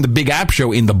be doing the big app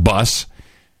show in the bus.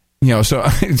 So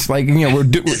it's like we're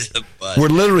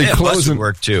literally closing.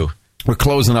 Work too. We're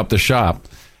closing up the shop.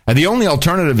 And the only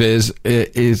alternative is.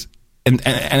 And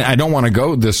I don't want to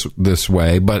go this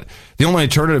way, but the only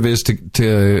alternative is to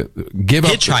give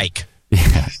up hitchhike.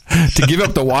 To give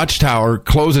up the watchtower,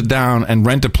 close it down, and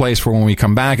rent a place for when we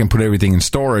come back and put everything in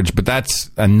storage. But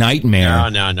that's a nightmare.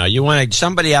 No. You want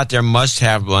somebody out there must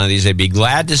have one of these. They'd be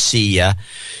glad to see you.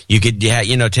 You could,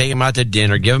 take them out to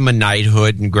dinner, give them a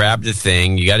knighthood, and grab the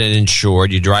thing. You got it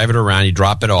insured. You drive it around. You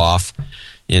drop it off.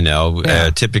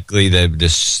 Typically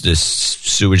this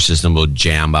sewage system will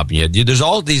jam up. There's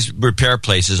all these repair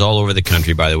places all over the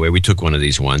country, by the way. We took one of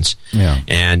these once. Yeah.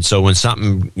 And so when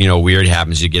something, weird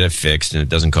happens, you get it fixed, and it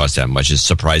doesn't cost that much. It's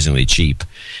surprisingly cheap.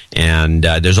 And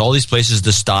there's all these places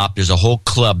to stop. There's a whole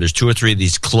club. There's 2 or 3 of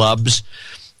these clubs.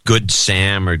 Good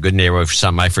Sam or Good Neighbor or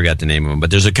something. I forgot the name of them.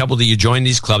 But there's a couple that you join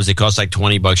these clubs. They cost like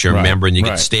 $20. You're a member, and you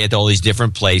get to stay at all these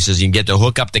different places. You can get to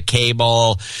hook up the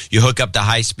cable. You hook up the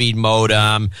high-speed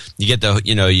modem. You get the,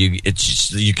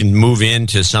 you can move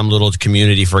into some little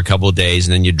community for a couple of days,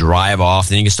 and then you drive off.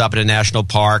 Then you can stop at a national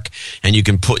park, and you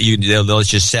can they'll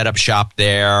just set up shop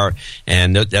there,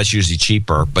 and that's usually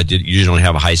cheaper. But you usually don't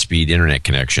have a high-speed internet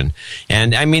connection.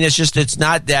 And I mean, it's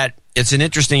not that. It's an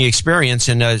interesting experience,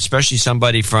 and especially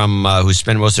somebody from who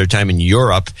spent most of their time in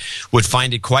Europe would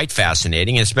find it quite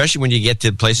fascinating, and especially when you get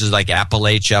to places like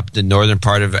Appalachia, up the northern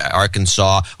part of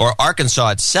Arkansas, or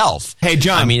Arkansas itself. Hey,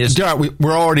 John,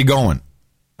 we're already going.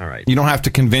 All right. You don't have to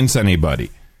convince anybody.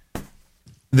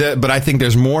 But I think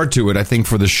there's more to it. I think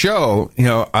for the show,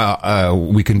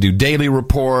 we can do daily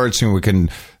reports, and we can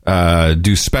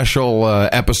do special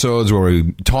episodes where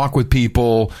we talk with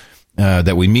people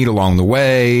that we meet along the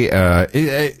way.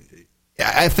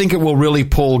 I think it will really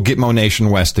pull Gitmo Nation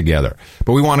West together.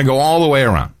 But we want to go all the way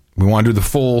around. We want to do the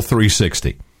full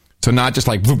 360. So not just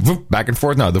like back and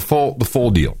forth. No, the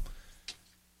full deal.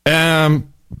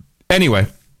 Anyway,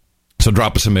 so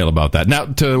drop us a mail about that. Now,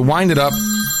 to wind it up.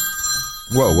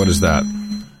 Whoa, what is that?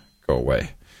 Go away.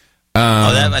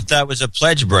 I thought it was a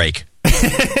pledge break.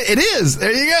 It is.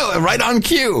 There you go. Right on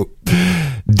cue.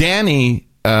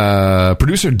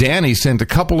 Producer Danny sent a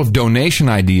couple of donation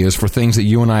ideas for things that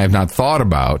you and I have not thought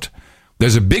about.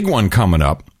 There's a big one coming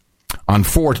up on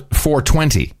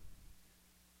 420.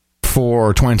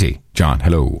 420. John,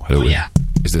 hello. Oh, yeah.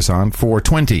 Is this on?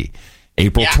 420.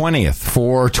 April 20th.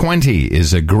 420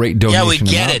 is a great donation.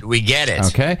 Yeah, we get it.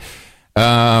 Okay.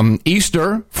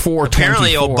 Easter, 424.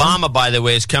 Apparently Obama, by the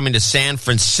way, is coming to San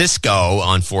Francisco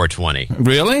on 420.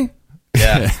 Really?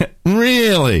 Yeah.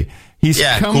 Really? He's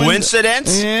coming.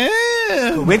 Coincidence?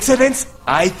 Yeah. Coincidence?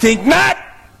 I think not.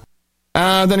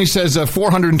 Then he says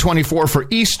 424 for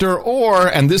Easter,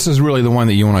 and this is really the one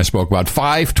that you and I spoke about,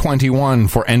 521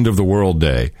 for End of the World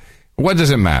Day. What does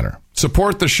it matter?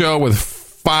 Support the show with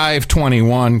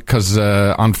 521, because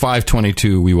on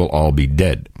 522 we will all be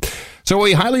dead. So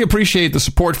we highly appreciate the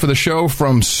support for the show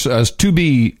from to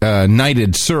be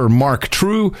knighted Sir Mark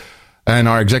True, and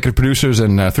our executive producers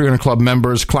and 300 Club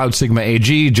members, Cloud Sigma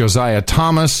AG, Josiah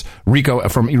Thomas, Rico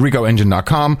from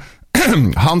RicoEngine.com,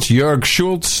 Hans-Jörg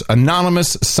Schultz,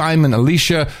 Anonymous, Simon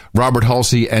Alicia, Robert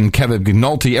Halsey, and Kevin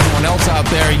Gnulty. Everyone else out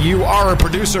there, you are a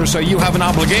producer, so you have an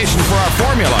obligation for our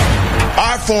formula.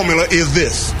 Our formula is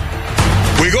this.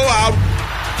 We go out,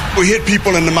 we hit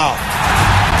people in the mouth.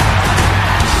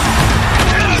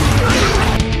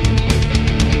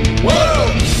 Whoa!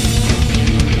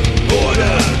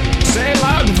 Order! Say it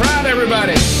loud and proud,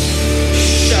 everybody.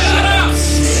 Shut up,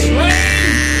 slave!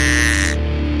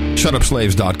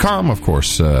 ShutUpSlaves.com, of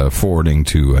course, forwarding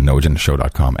to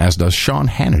NoAgendaShow.com, as does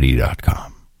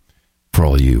SeanHannity.com. For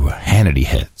all you Hannity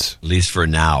heads. At least for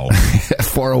now.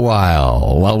 For a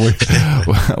while. While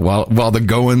the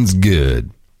going's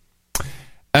good.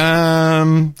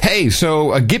 Hey,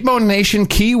 so Gitmo Nation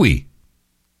Kiwi.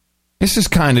 This is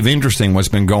kind of interesting what's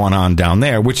been going on down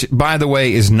there, which, by the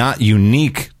way, is not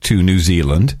unique to New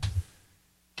Zealand.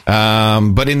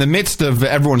 But in the midst of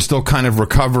everyone still kind of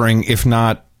recovering, if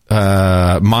not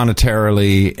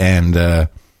monetarily and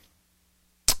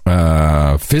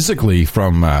physically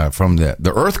from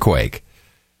the earthquake,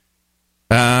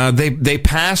 they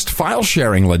passed file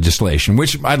sharing legislation,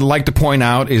 which I'd like to point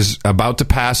out is about to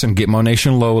pass in Gitmo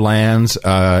Nation lowlands,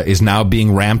 is now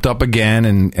being ramped up again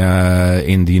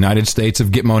in the United States of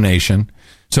Gitmo Nation.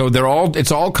 So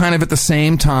it's all kind of at the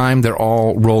same time. They're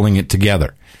all rolling it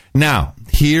together. Now,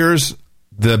 here's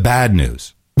the bad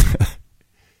news.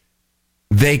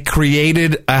 They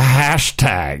created a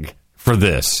hashtag for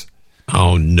this.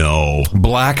 Oh, no.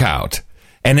 Blackout.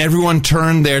 And everyone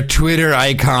turned their Twitter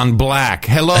icon black.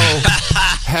 Hello.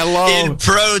 Hello. In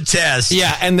protest.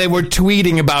 Yeah, and they were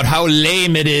tweeting about how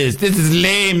lame it is. This is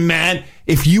lame, man.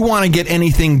 If you want to get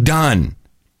anything done,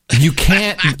 you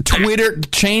can't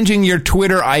changing your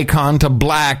Twitter icon to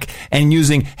black and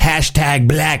using hashtag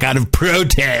black out of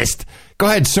protest. Go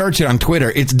ahead, search it on Twitter.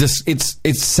 It's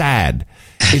sad.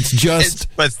 It's just it's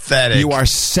pathetic. You are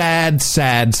sad,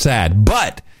 sad, sad.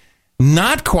 But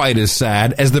not quite as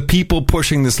sad as the people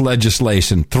pushing this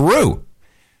legislation through.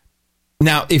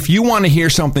 Now, if you want to hear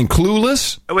something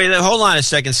clueless... Wait, hold on a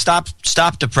second. Stop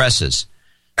the presses.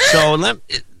 So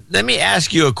let me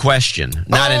ask you a question.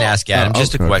 Not an Ask Adam,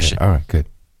 just a question. Okay. All right, good.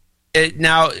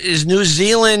 Now, is New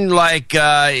Zealand like...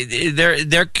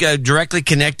 they're directly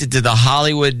connected to the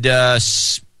Hollywood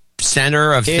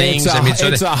center of things?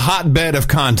 It's a hotbed of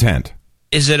content.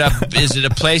 Is it a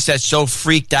place that's so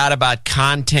freaked out about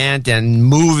content and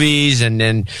movies and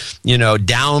then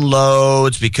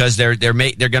downloads because they're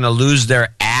going to lose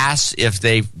their ass if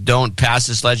they don't pass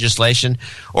this legislation,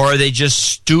 or are they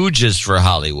just stooges for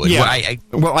Hollywood? Yeah. I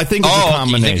think it's a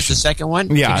combination. You think it's the second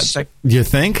one? Yeah. You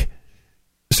think?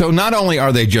 So not only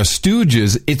are they just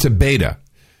stooges, it's a beta.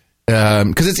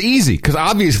 Because it's easy. Because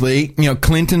obviously,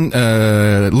 Clinton,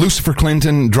 Lucifer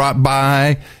Clinton dropped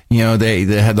by. They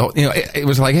had it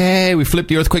was like, hey, we flipped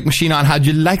the earthquake machine on. How'd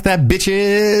you like that,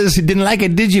 bitches? You didn't like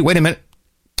it, did you? Wait a minute.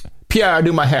 Pierre,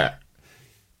 do my hair.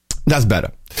 That's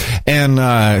better.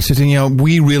 And said,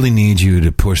 we really need you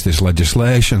to push this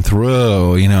legislation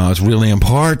through. It's really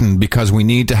important because we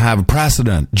need to have a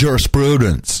precedent,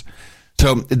 jurisprudence.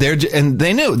 So they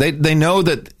know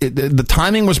that the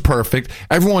timing was perfect.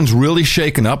 Everyone's really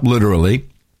shaken up, literally.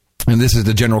 And this is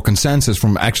the general consensus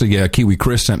from actually Kiwi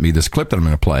Chris sent me this clip that I'm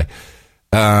going to play.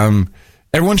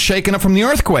 Everyone's shaken up from the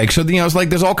earthquake. So, it's like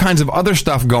there's all kinds of other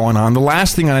stuff going on. The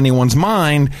last thing on anyone's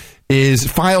mind is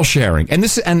file sharing. And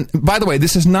by the way,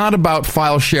 this is not about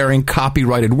file sharing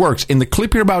copyrighted works. In the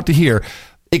clip you're about to hear,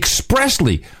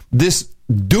 expressly, this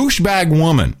douchebag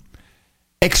woman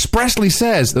expressly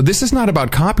says that this is not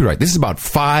about copyright. This is about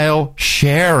file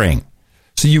sharing.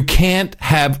 So you can't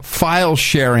have file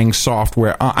sharing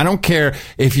software. I don't care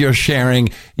if you're sharing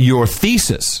your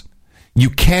thesis.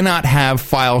 You cannot have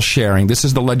file sharing. This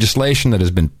is the legislation that has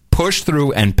been pushed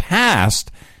through and passed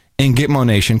in Gitmo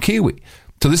Nation Kiwi.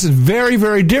 So this is very,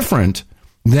 very different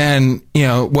than,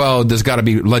 there's got to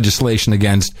be legislation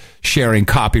against sharing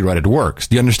copyrighted works.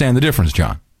 Do you understand the difference,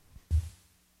 John?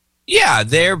 Yeah,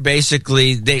 they're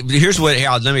basically let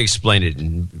me explain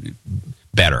it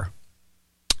better.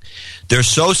 They're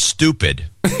so stupid.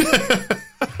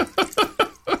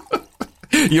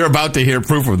 You're about to hear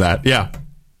proof of that. Yeah.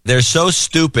 They're so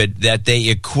stupid that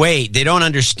they don't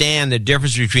understand the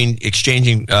difference between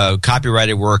exchanging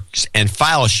copyrighted works and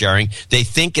file sharing. They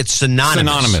think it's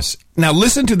synonymous. Now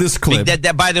listen to this clip.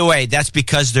 By the way, that's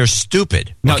because they're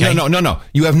stupid. No.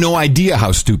 You have no idea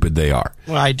how stupid they are.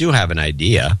 Well, I do have an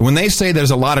idea. When they say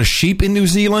there's a lot of sheep in New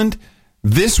Zealand,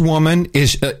 this woman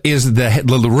is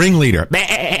the ringleader.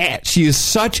 She is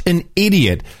such an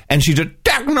idiot, and she's a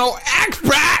techno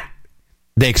expert.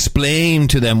 They explain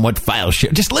to them what file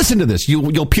share. Just listen to this.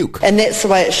 You'll puke. And that's the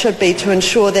way it should be, to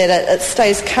ensure that it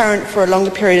stays current for a longer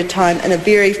period of time in a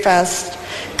very fast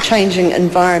changing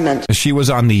environment. She was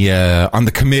on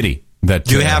the committee. That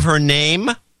do you have her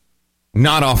name?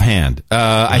 Not offhand.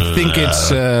 I think it's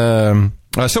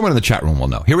someone in the chat room will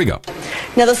know. Here we go.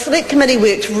 Now, the Select Committee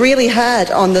worked really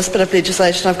hard on this bit of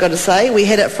legislation, I've got to say. We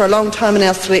had it for a long time in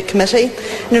our Select Committee.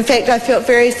 And in fact, I felt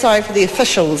very sorry for the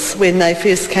officials when they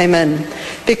first came in.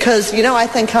 Because, I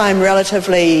think I'm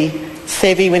relatively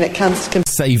savvy when it comes to...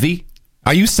 Savvy?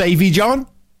 Are you savvy, John?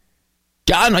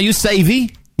 John, are you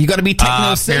savvy? You got to be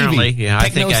techno-savvy. Apparently, yeah. I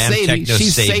think I am techno-savvy.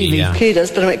 She's savvy. Yeah. Computers,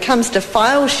 but when it comes to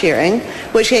file sharing,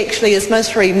 which actually is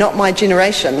most probably not my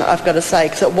generation, I've got to say,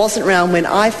 because it wasn't around when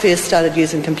I first started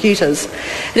using computers.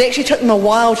 It actually took them a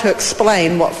while to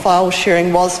explain what file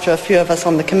sharing was to a few of us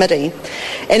on the committee.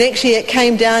 And actually it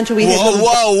came down to...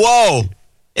 Whoa.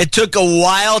 It took a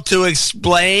while to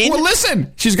explain. Well,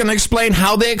 listen. She's going to explain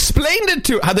how they explained it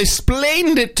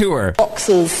to her.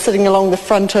 Boxes sitting along the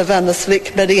front of the Select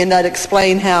Committee, and they'd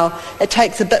explain how it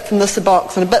takes a bit from this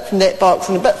box and a bit from that box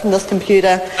and a bit from this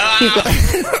computer.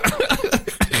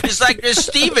 It's like the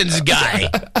Stevens guy.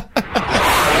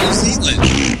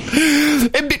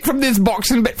 A bit from this box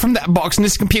and a bit from that box and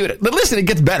this computer. But listen, it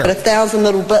gets better. 1,000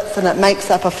 little bits, and it makes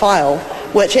up a file,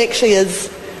 which actually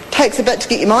takes a bit to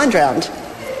get your mind round.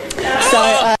 So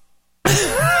I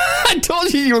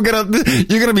told you you're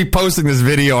gonna be posting this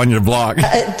video on your blog.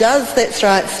 It does, that's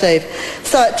right, Steve.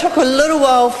 So it took a little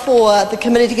while for the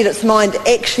committee to get its mind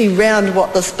actually round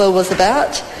what this bill was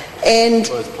about, and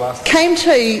came to,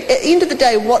 at the end of the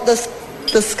day, what this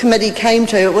committee came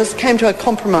to a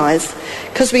compromise,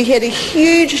 because we had a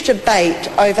huge debate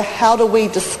over how do we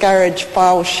discourage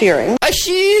file sharing. A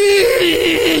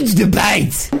huge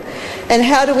debate. And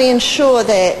how do we ensure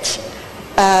that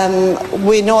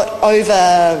we're not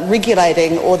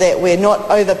over-regulating, or that we're not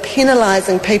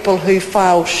over-penalising people who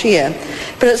file share.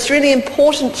 But it's really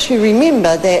important to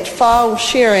remember that file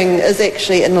sharing is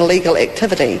actually an illegal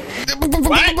activity.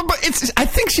 I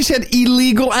think she said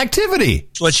illegal activity.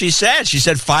 That's what she said. She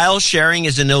said file sharing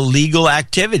is an illegal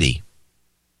activity.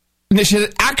 And she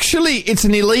said, actually, it's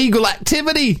an illegal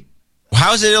activity.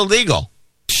 How is it illegal?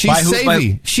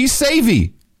 She's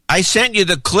savvy. I sent you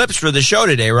the clips for the show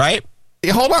today, right?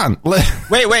 Hold on.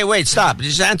 Wait. Stop.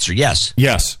 Just answer. Yes.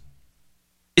 Yes.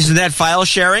 Isn't that file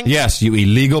sharing? Yes, you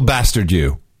illegal bastard,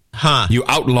 you. Huh. You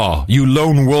outlaw. You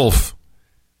lone wolf.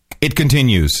 It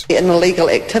continues. An illegal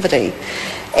activity.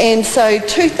 And so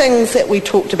two things that we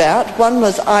talked about. One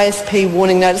was ISP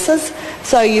warning notices.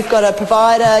 So you've got a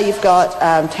provider, you've got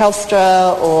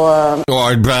Telstra or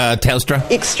Telstra.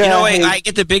 Extra. I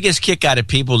get the biggest kick out of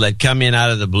people that come in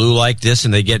out of the blue like this,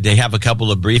 and they have a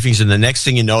couple of briefings, and the next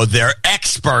thing you know, they're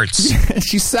experts.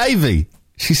 She's savvy.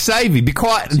 Be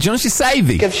quiet. John, she's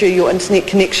savvy. Gives you your internet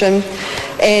connection,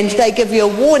 and they give you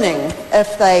a warning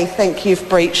if they think you've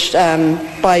breached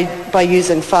by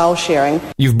using file sharing.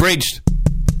 You've breached.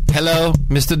 Hello,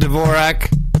 Mr.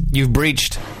 Dvorak. You've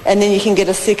breached. And then you can get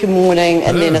a second warning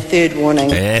and then a third warning.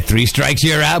 3 strikes,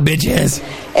 you're out, bitches.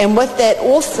 And with that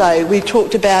also, we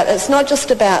talked about, it's not just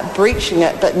about breaching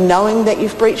it, but knowing that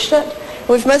you've breached it.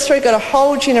 We've mostly got a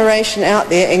whole generation out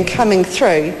there and coming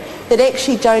through that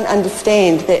actually don't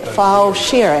understand that file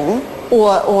sharing,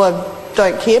 or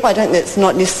don't care, but I think that's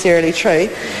not necessarily true,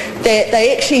 that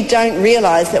they actually don't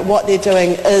realise that what they're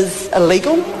doing is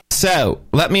illegal. So,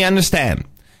 let me understand.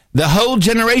 The whole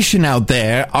generation out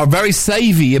there are very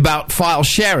savvy about file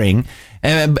sharing,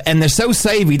 and they're so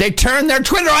savvy, they turn their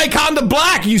Twitter icon to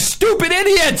black, you stupid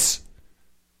idiots!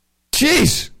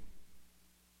 Jeez.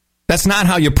 That's not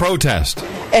how you protest.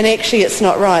 And actually it's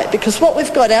not right, because what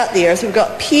we've got out there is we've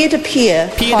got peer-to-peer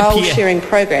file sharing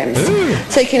programs. Ooh.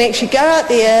 So you can actually go out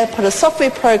there, put a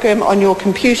software program on your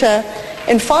computer,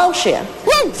 and file share.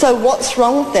 So what's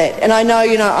wrong with that? And I know,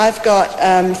 I've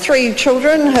got 3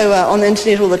 children who are on the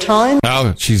internet all the time.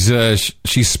 Oh, she's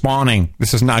spawning.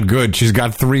 This is not good. She's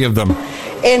got 3 of them.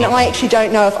 And I actually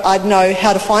don't know if I'd know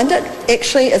how to find it,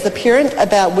 actually, as a parent,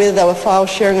 about whether they were file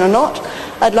sharing or not.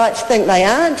 I'd like to think they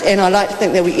aren't, and I'd like to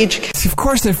think that we educate. Of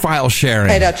course they're file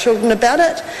sharing. Our children about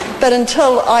it. But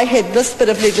until I had this bit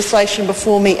of legislation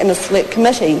before me in a select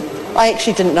committee, I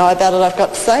actually didn't know about it, I've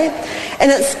got to say.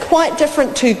 And it's quite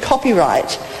different to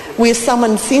copyright, where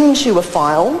someone sends you a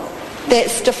file.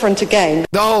 That's different again.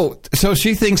 Oh, so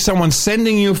she thinks someone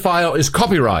sending you a file is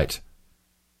copyright.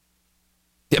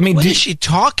 I mean, what is she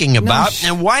talking about?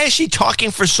 And why is she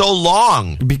talking for so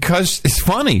long? Because it's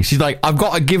funny. She's like, I've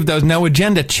got to give those no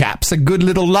agenda chaps a good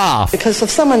little laugh. Because if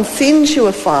someone sends you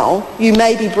a file, you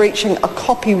may be breaching a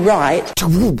copyright.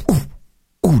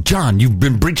 Oh, John, you've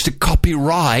been breached a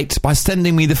copyright by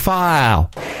sending me the file.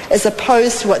 As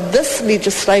opposed to what this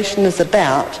legislation is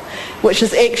about, which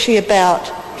is actually about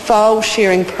file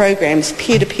sharing programs,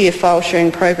 peer-to-peer file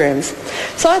sharing programs.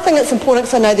 So I think it's important,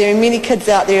 because I know there are many kids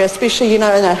out there, especially, in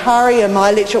Ohari and my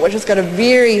electorate, which has got a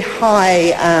very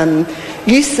high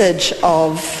usage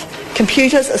of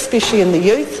computers, especially in the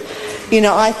youth.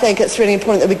 I think it's really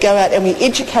important that we go out and we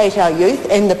educate our youth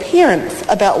and the parents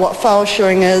about what file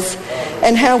sharing is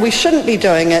and how we shouldn't be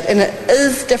doing it. And it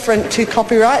is different to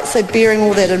copyright, so bearing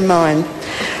all that in mind.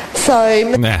 So...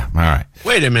 Yeah, all right.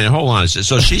 Wait a minute, hold on.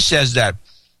 So she says that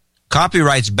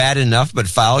copyright's bad enough, but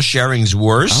file sharing's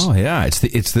worse? Oh, yeah. It's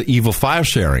the evil file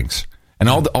sharings. And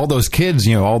all those kids,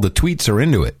 all the tweets are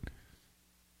into it.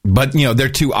 But, they're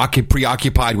too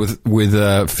preoccupied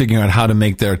with figuring out how to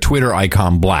make their Twitter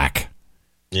icon black.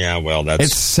 Yeah, well, that's...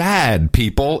 It's sad,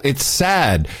 people. It's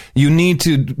sad. You need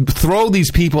to throw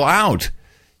these people out.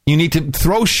 You need to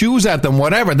throw shoes at them,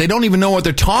 whatever. They don't even know what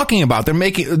they're talking about.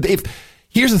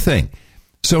 Here's the thing.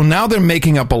 So now they're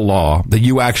making up a law that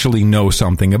you actually know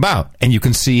something about, and you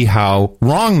can see how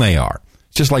wrong they are.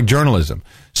 It's just like journalism.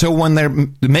 So when they're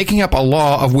making up a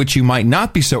law of which you might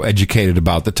not be so educated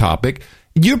about the topic,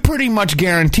 you're pretty much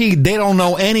guaranteed they don't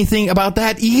know anything about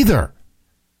that either.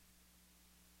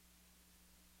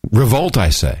 Revolt,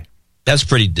 I say. That's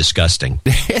pretty disgusting.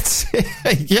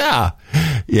 Yeah.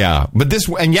 But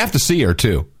and you have to see her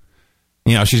too.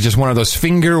 She's just one of those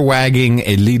finger-wagging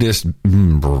elitist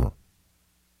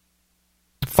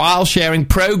file-sharing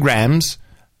programs.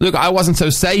 Look, I wasn't so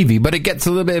savvy, but it gets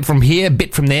a little bit from here,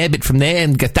 bit from there,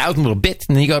 and get 1,000 little bits,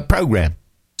 and then you got a program.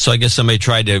 So I guess somebody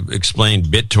tried to explain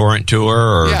BitTorrent to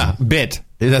her? Or? Yeah, bit.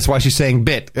 That's why she's saying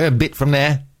bit. A bit from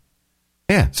there.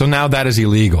 Yeah, so now that is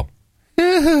illegal.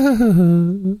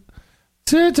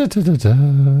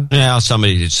 Yeah,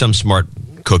 some smart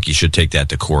cookie should take that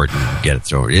to court and get it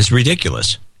thrown. It's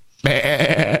ridiculous.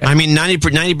 I mean,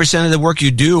 90% of the work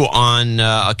you do on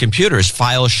a computer is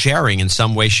file sharing in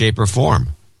some way, shape, or form.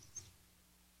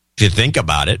 If you think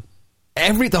about it.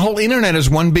 The whole internet is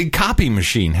one big copy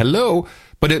machine. Hello?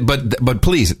 But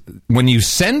please, when you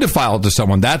send a file to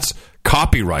someone, that's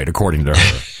copyright, according to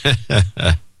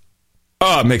her.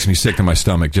 Oh, it makes me sick to my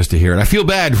stomach just to hear it. I feel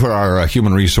bad for our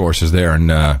human resources there in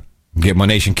Gitmo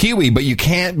Nation Kiwi, but you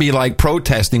can't be like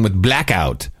protesting with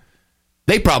blackout.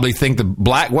 They probably think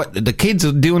the kids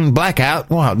are doing blackout.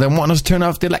 Wow, they want us to turn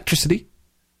off the electricity.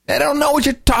 They don't know what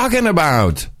you're talking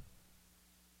about.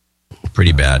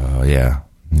 Pretty bad. Oh, yeah.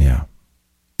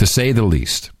 To say the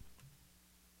least.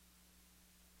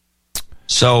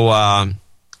 So, I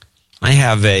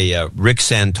have a Rick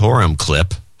Santorum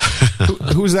clip.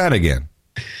 Who's that again?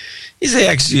 He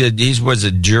was a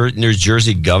New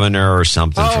Jersey governor or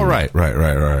something. Oh, right.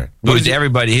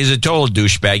 Everybody, he's a total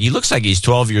douchebag. He looks like he's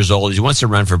 12 years old. He wants to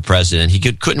run for president. He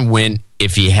couldn't win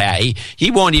if he had. He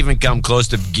won't even come close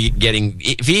to getting.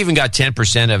 If he even got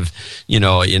 10% of,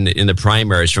 in the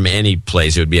primaries from any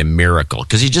place, it would be a miracle.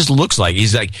 Because he just looks like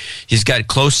he's got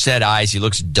close set eyes. He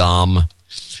looks dumb,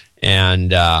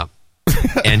 and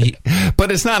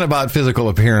but it's not about physical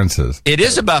appearances. It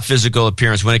is about physical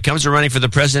appearance. When it comes to running for the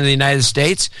president of the United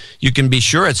States, you can be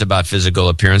sure it's about physical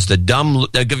appearance.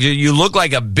 You look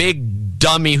like a big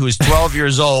dummy who's 12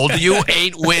 years old. You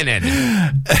ain't winning.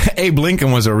 Abe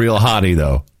Lincoln was a real hottie,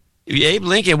 though. Abe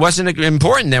Lincoln wasn't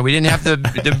important then. We didn't have the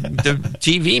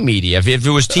TV media. If it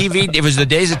was TV, if it was the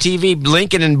days of TV,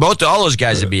 Lincoln and all those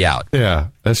guys would be out. Yeah,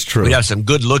 that's true. We'd have some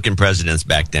good-looking presidents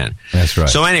back then. That's right.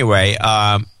 So anyway,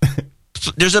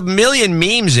 there's a million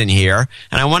memes in here,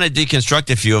 and I want to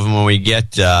deconstruct a few of them when we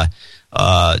get to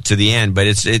the end. But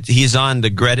he's on the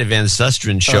Greta Van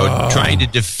Susteren show trying to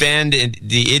defend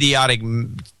the idiotic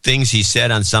things he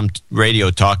said on some radio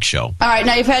talk show. All right,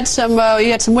 now you had some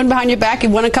wind behind your back.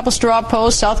 You've won a couple straw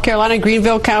polls: South Carolina,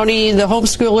 Greenville County, the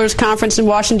Homeschoolers Conference in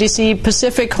Washington, D.C.,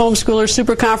 Pacific Homeschoolers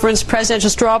Super Conference, presidential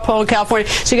straw poll in California.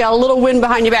 So you got a little wind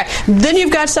behind your back. Then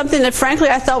you've got something that, frankly,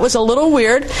 I thought was a little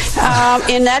weird,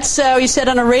 and that's you said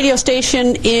on a radio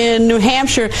station in New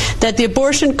Hampshire that the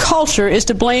abortion culture is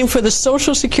to blame for the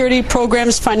Social Security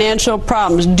program's financial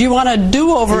problems. Do you want a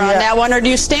do-over on that one, or do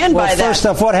you stand by that? First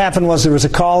off, what happened was there was a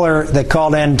caller that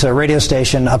called in to a radio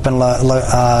station up in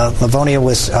Livonia,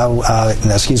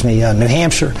 New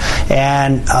Hampshire,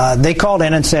 and they called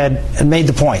in and made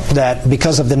the point that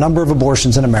because of the number of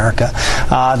abortions in America,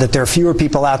 that there are fewer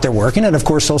people out there working, and of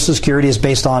course Social Security is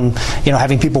based on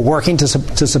having people working to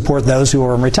support those who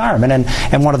are in retirement,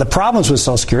 and one of the problems with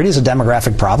Social Security is a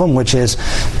demographic problem, which is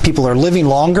people are living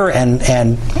longer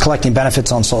and collecting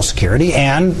benefits on Social Security,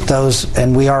 and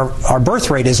our birth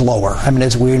rate is lower. I mean,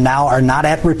 we now are not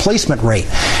at replacement rate,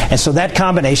 and so that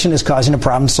combination is causing a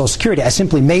problem with Social Security. I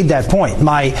simply made that point.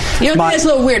 It's a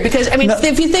little weird because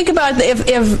if you think about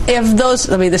if those,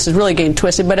 this is really getting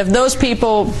twisted, but if those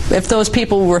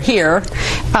people were here,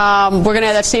 we're going to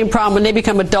have that same problem when they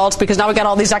become adults because now we got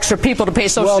all these extra people to pay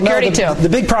Social Security to. The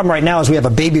big problem right now is we have a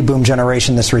baby boom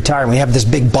generation that's retiring. We have this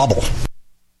big bubble.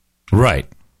 Right.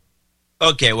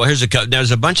 Okay. Well,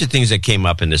 there's a bunch of things that came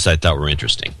up in this I thought were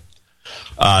interesting.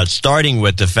 Starting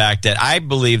with the fact that I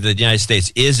believe that the United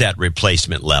States is at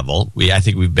replacement level. I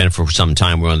think we've been for some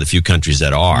time. We're one of the few countries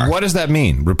that are. What does that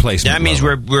mean, replacement That means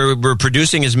level? we're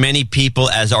producing as many people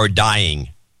as are dying.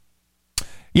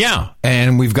 Yeah,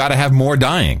 and we've got to have more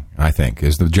dying, I think,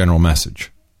 is the general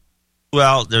message.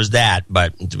 Well, there's that,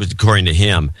 but according to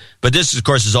him. But this, of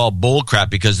course, is all bullcrap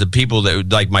because the people that,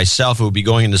 like myself, who will be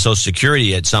going into Social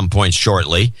Security at some point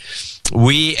shortly,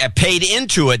 we paid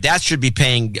into it. That should be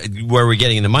paying where we're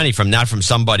getting the money from, not from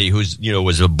somebody who's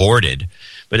was aborted.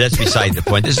 But that's beside the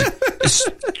point. This is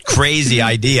a crazy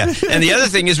idea. And the other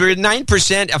thing is we're at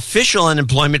 9% official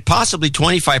unemployment, possibly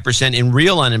 25% in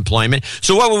real unemployment.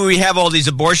 So what would we have all these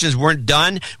abortions weren't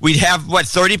done? We'd have,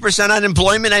 30%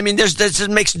 unemployment? I mean, it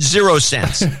makes zero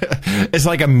sense. It's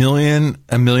like a million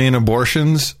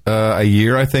abortions a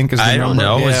year, I think. I don't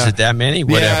know. Yeah. Is it that many?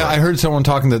 Whatever. Yeah, I heard someone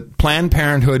talking that Planned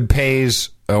Parenthood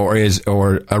pays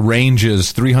or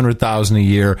arranges 300,000 a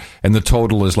year, and the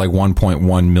total is like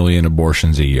 1.1 million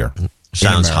abortions a year.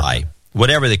 Sounds high.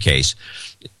 Whatever the case,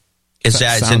 it's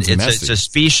a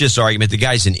specious argument. The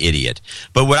guy's an idiot.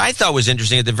 But what I thought was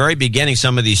interesting at the very beginning,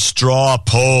 some of these straw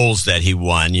polls that he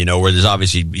won, where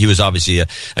he was obviously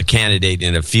a candidate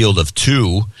in a field of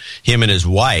two, him and his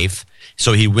wife.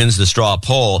 So he wins the straw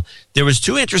poll. There was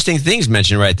two interesting things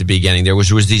mentioned right at the beginning. There was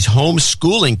these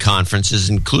homeschooling conferences,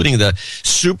 including the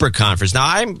super conference. Now,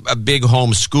 I'm a big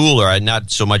homeschooler, not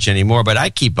so much anymore, but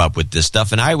I keep up with this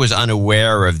stuff, and I was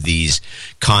unaware of these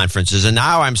conferences. And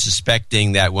now I'm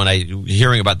suspecting that when I'm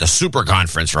hearing about the super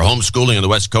conference for homeschooling on the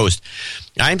West Coast,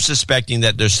 I'm suspecting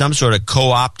that there's some sort of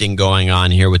co-opting going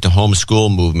on here with the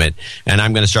homeschool movement, and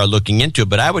I'm going to start looking into it.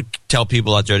 But I would tell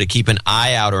people out there to keep an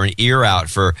eye out or an ear out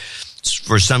for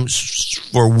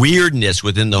weirdness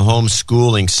within the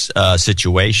homeschooling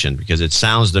situation, because it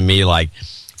sounds to me like,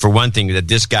 for one thing, that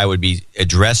this guy would be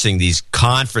addressing these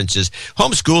conferences.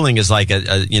 Homeschooling is like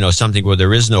something where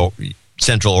there is no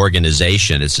central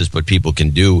organization. It's just what people can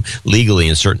do legally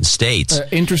in certain states.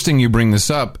 Interesting you bring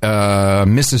this up.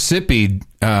 Mississippi,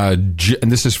 and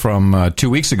this is from 2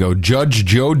 weeks ago, Judge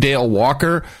Joe Dale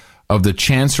Walker of the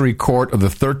Chancery Court of the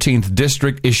 13th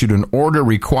District issued an order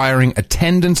requiring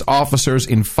attendance officers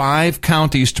in 5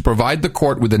 counties to provide the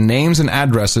court with the names and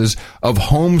addresses of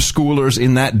homeschoolers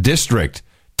in that district.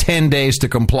 10 days to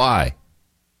comply.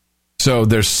 So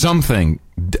there's something.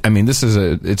 I mean, it's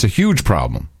a huge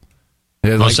problem.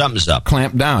 Something's up.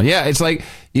 Clamp down. Yeah, it's like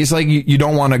you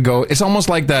don't want to go. It's almost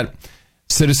like that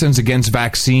Citizens Against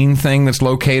Vaccine thing that's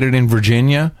located in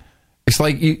Virginia. It's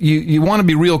like you want to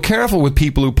be real careful with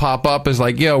people who pop up as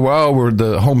like, we're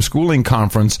the homeschooling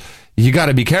conference. You got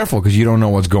to be careful because you don't know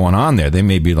what's going on there. They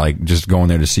may be like just going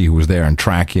there to see who was there and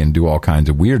track you and do all kinds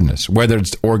of weirdness, whether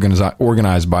it's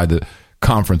organized by the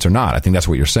conference or not. I think that's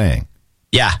what you're saying.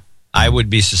 Yeah, I would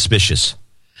be suspicious.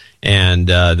 And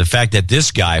the fact that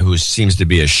this guy, who seems to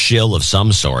be a shill of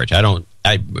some sort,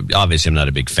 obviously I'm not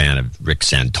a big fan of Rick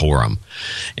Santorum,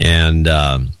 and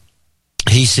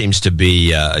he seems to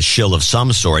be a shill of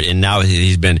some sort, and now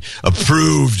he's been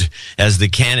approved as the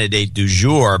candidate du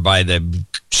jour by the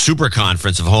super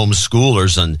conference of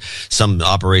homeschoolers on some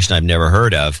operation I've never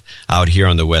heard of out here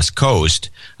on the West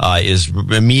Coast. Is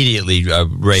immediately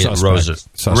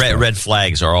red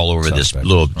flags are all over this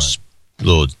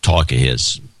little talk of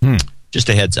his. Just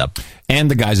a heads up.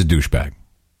 And the guy's a douchebag.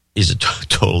 He's a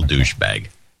total douchebag.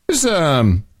 There's,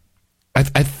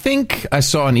 I think I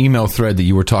saw an email thread that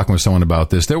you were talking with someone about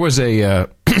this. There was a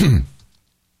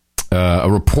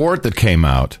report that came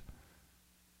out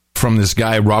from this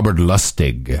guy, Robert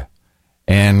Lustig.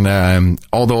 And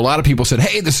although a lot of people said,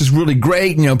 hey, this is really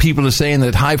great, people are saying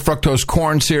that high fructose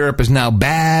corn syrup is now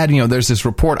bad. There's this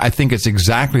report. I think it's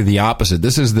exactly the opposite.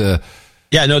 This is the...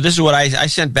 Yeah, no, this is what I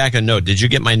sent back a note. Did you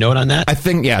get my note on that? I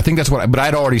think that's what... But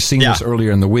I'd already seen this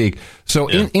earlier in the week. So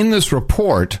in this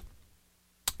report,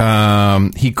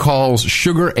 he calls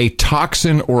sugar a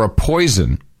toxin or a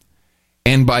poison.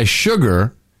 And by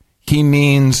sugar... he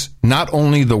means not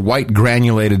only the white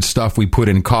granulated stuff we put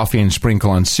in coffee and sprinkle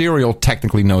on cereal,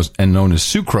 technically known as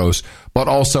sucrose, but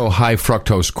also high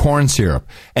fructose corn syrup.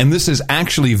 And this is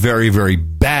actually very, very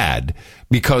bad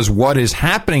because what is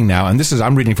happening now, and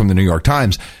I'm reading from the New York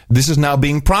Times, this is now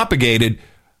being propagated.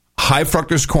 High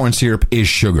fructose corn syrup is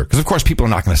sugar. Because, of course, people are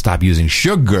not going to stop using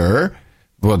sugar.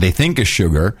 Well, they think is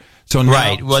sugar. So now,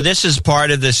 right. Well, this is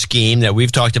part of the scheme that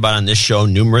we've talked about on this show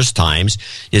numerous times,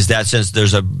 is that since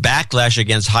there's a backlash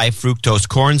against high fructose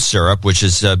corn syrup, which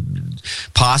is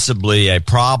possibly a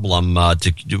problem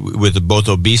with both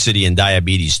obesity and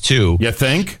diabetes too. You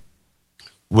think?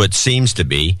 What seems to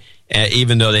be.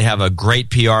 Even though they have a great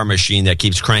PR machine that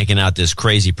keeps cranking out this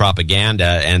crazy propaganda,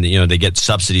 and they get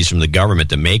subsidies from the government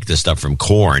to make this stuff from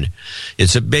corn,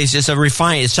 it's something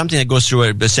that goes through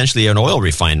essentially an oil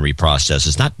refinery process.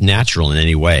 It's not natural in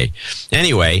any way.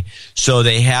 Anyway, so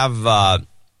they have.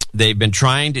 They've been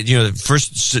trying to,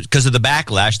 first because of the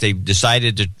backlash,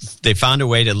 they found a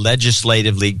way to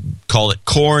legislatively call it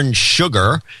corn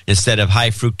sugar instead of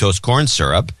high fructose corn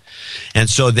syrup. And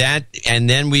so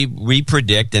then we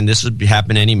predict, and this will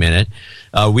happen any minute,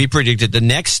 we predict that the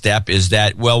next step is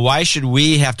that, well, why should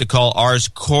we have to call ours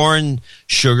corn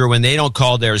sugar when they don't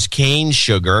call theirs cane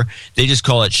sugar? They just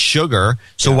call it sugar.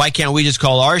 So why can't we just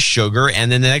call ours sugar?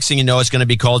 And then the next thing you know, it's going to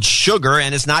be called sugar,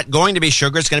 and it's not going to be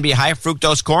sugar. It's going to be high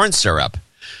fructose corn syrup.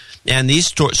 And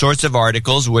these sorts of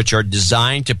articles, which are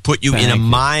designed to put you in a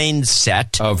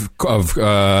mindset of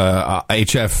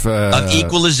HF of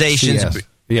equalizations. CS.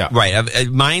 Yeah. Right. A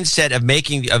mindset of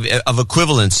making of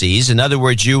equivalencies. In other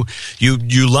words, you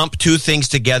lump two things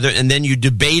together and then you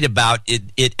debate about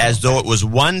it as though it was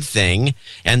one thing,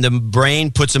 and the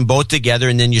brain puts them both together,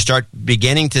 and then you start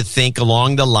beginning to think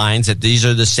along the lines that these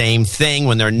are the same thing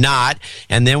when they're not.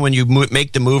 And then when you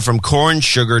make the move from corn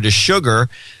sugar to sugar,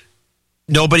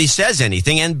 nobody says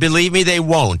anything, and believe me, they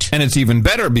won't. And it's even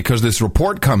better because this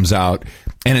report comes out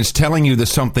and it's telling you that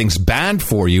something's bad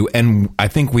for you. And I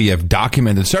think we have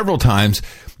documented several times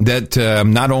that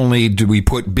not only do we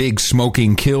put big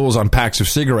smoking kills on packs of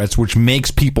cigarettes, which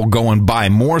makes people go and buy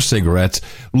more cigarettes,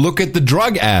 look at the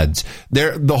drug ads.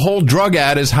 The whole drug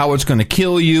ad is how it's going to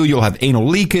kill you. You'll have anal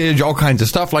leakage, all kinds of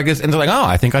stuff like this. And they're like, oh,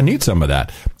 I think I need some of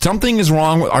that. Something is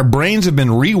wrong. Our brains have been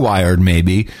rewired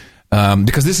maybe.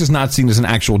 Because this is not seen as an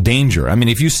actual danger. I mean,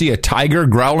 if you see a tiger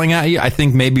growling at you, I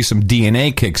think maybe some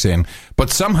DNA kicks in. But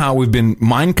somehow we've been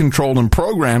mind-controlled and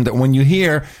programmed that when you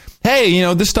hear,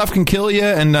 hey, this stuff can kill you,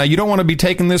 and you don't want to be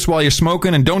taking this while you're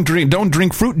smoking, and don't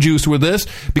drink fruit juice with this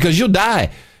because you'll die.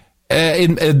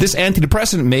 This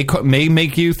antidepressant may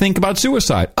make you think about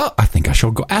suicide. Oh, I think I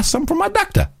shall go ask some from my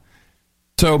doctor.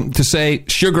 So to say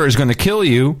sugar is going to kill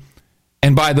you,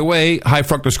 and by the way, high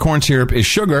fructose corn syrup is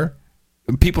sugar,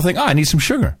 people think, I need some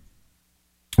sugar,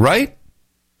 right?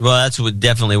 Well, that's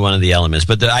definitely one of the elements.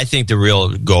 But I think the real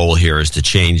goal here is to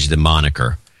change the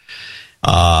moniker.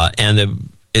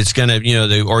 It's going to,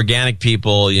 the organic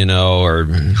people, or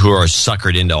who are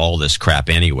suckered into all this crap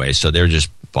anyway. So they're just,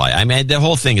 the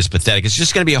whole thing is pathetic. It's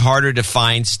just going to be harder to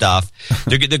find stuff.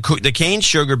 The cane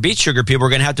sugar, beet sugar people are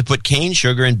going to have to put cane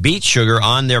sugar and beet sugar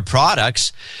on their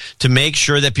products to make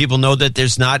sure that people know that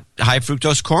there's not high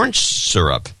fructose corn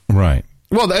syrup. Right.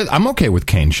 Well, I'm okay with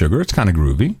cane sugar. It's kind of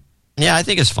groovy. Yeah, I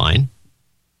think it's fine.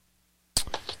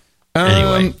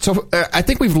 Anyway. So I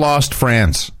think we've lost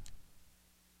France.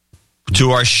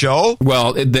 To our show?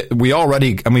 Well, we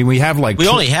have We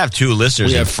only have 2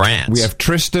 listeners in France. We have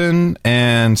Tristan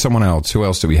and someone else. Who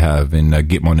else do we have in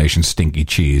Gitmo Nation Stinky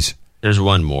Cheese? There's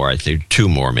one more. I think 2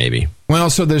 more maybe. Well,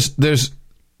 so there's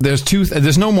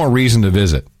no more reason to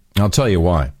visit. I'll tell you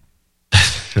why.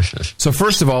 So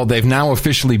first of all, they've now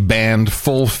officially banned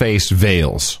full-face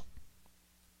veils,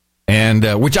 and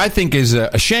which I think is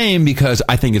a shame because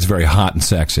I think it's very hot and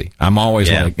sexy. I'm always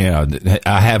I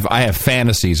have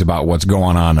fantasies about what's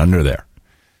going on under there.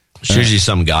 It's usually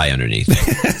some guy underneath,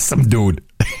 some dude.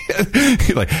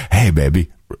 Like, hey,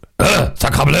 baby, oh,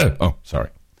 sorry.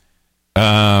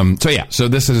 So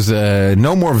this is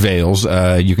no more veils.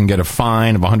 You can get a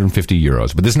fine of 150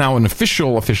 euros. But this is now an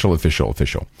official.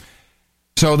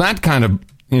 So that kind of,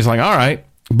 he's like, all right.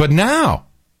 But now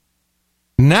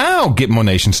Gitmo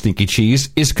Nation Stinky Cheese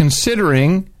is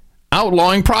considering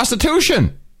outlawing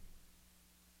prostitution.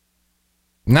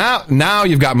 Now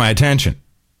you've got my attention.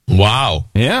 Wow.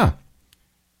 Yeah.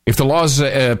 If the laws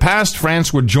passed,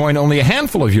 France would join only a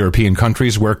handful of European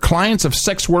countries where clients of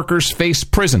sex workers face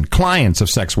prison. Clients of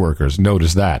sex workers.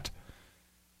 Notice that.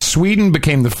 Sweden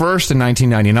became the first in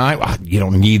 1999. You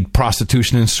don't need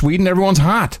prostitution in Sweden. Everyone's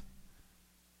hot.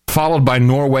 Followed by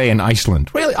Norway and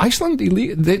Iceland. Really? Iceland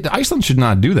should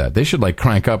not do that. They should,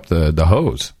 crank up the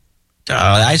hose.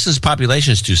 Iceland's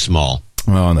population is too small.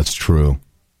 Oh, that's true.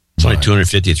 It's only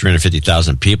 250,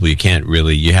 350,000 people. You can't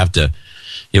really, you have to,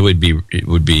 it would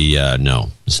be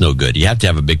no, it's no good. You have to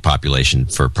have a big population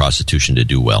for prostitution to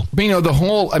do well. But,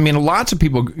 lots of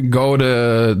people go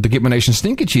to the Gitmo Nation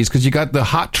Stinky Cheese because you got the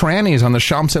hot trannies on the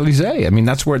Champs-Elysees.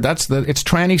 It's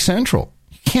tranny central.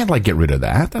 You can't, get rid of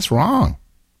that. That's wrong.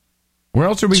 Where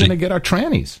else are we going to get our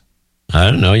trannies? I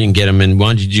don't know. You can get them in,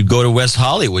 why did you go to West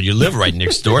Hollywood? You live right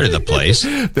next door to the place.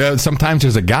 Sometimes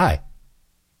there's a guy.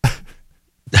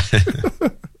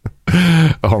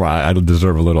 All right, I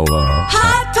deserve a little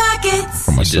Hot Pockets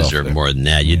for myself. You deserve more than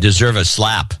that. You deserve a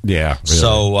slap. Yeah. Really.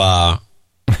 So, well,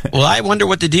 I wonder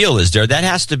what the deal is there. That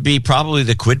has to be probably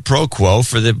the quid pro quo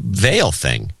for the veil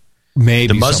thing. Maybe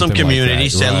the Muslim community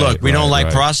said, "Look, we don't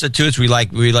like prostitutes. We'd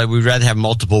rather have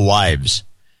multiple wives."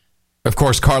 Of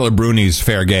course, Carla Bruni's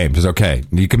fair game is okay.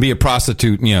 You can be a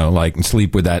prostitute, and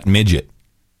sleep with that midget.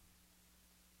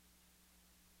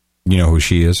 You know who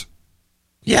she is?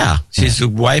 Yeah, she's the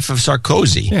wife of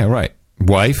Sarkozy. Yeah, right.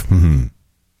 Wife? Mm-hmm.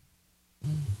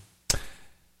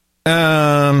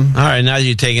 All right, now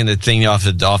you're taking the thing off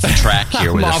the track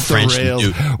here with the French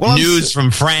news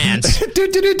from France.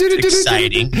 It's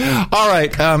exciting. All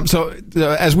right, so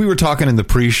as we were talking in the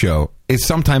pre-show, it's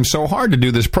sometimes so hard to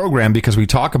do this program because we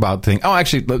talk about things. Oh,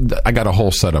 actually, I got a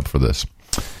whole setup for this.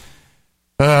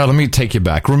 Let me take you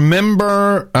back.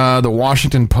 Remember the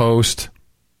Washington Post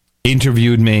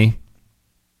interviewed me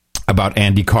about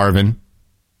Andy Carvin?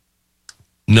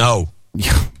 No.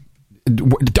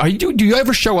 Do you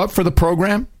ever show up for the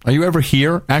program? Are you ever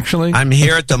here, actually? I'm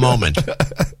here at the moment.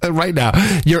 Right now.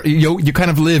 You kind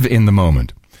of live in the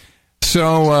moment.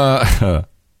 So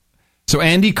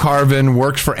Andy Carvin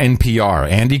works for NPR.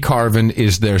 Andy Carvin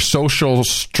is their social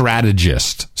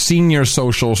strategist,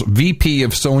 VP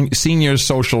of Senior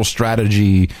Social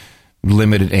Strategy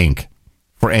Limited, Inc.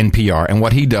 for NPR. And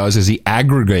what he does is he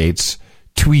aggregates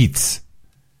tweets,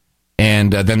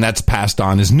 and then that's passed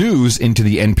on as news into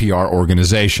the NPR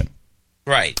organization.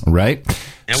 Right.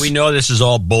 And we know this is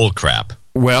all bull crap.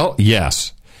 Well,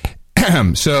 yes.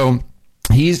 So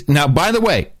now, by the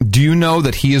way, do you know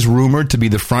that he is rumored to be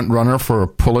the front runner for a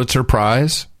Pulitzer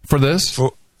Prize for this?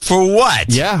 For what?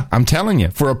 Yeah, I'm telling you,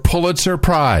 for a Pulitzer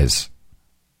Prize.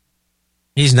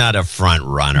 He's not a front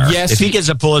runner. Yes, if he gets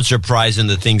a Pulitzer Prize, then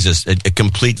the thing's a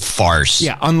complete farce.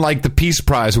 Yeah, unlike the Peace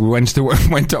Prize we went to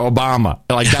Obama.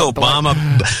 Like that,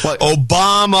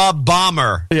 Obama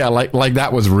bomber. Yeah, like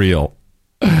that was real.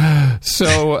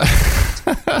 So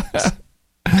that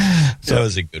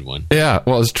was a good one. Yeah,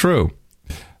 well, it's true.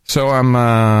 So I'm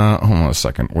hold on a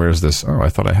second. Where's this? Oh, I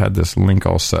thought I had this link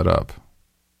all set up.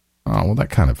 Oh, well, that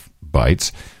kind of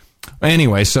bites.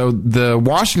 Anyway, so the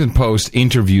Washington Post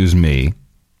interviews me.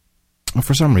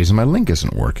 For some reason, my link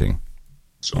isn't working.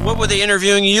 So what were they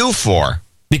interviewing you for?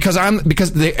 Because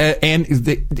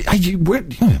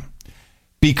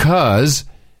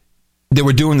they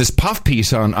were doing this puff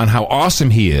piece on how awesome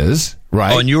he is,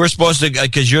 right? Oh, and you were supposed to,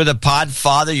 because you're the pod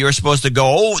father, you're supposed to go,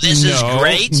 oh, this is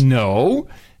great? No.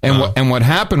 And what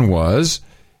happened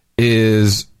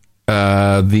is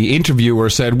the interviewer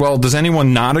said, well, does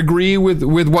anyone not agree with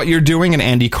what you're doing? And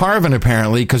Andy Carvin,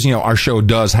 apparently, because, our show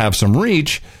does have some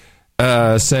reach,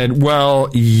 said, well,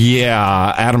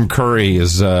 yeah, Adam Curry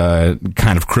is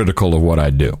kind of critical of what I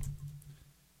do.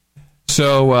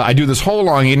 So I do this whole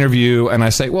long interview, and I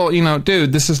say, well,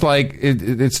 dude, this is like,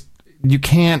 it's you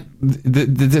can't,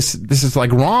 this is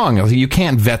like wrong. You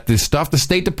can't vet this stuff. The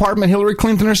State Department, Hillary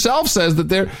Clinton herself says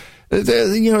that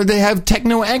they have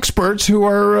techno experts who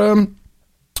are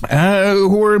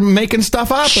making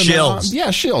stuff up. Shills.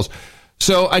 Shills.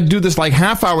 So I do this like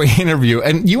half-hour interview,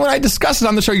 and you and I discussed it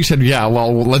on the show. You said, yeah,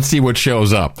 well, let's see what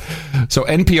shows up. So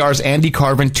NPR's Andy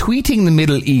Carvin tweeting the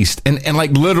Middle East, and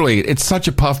like literally, it's such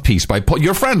a puff piece by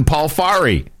your friend Paul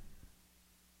Fari.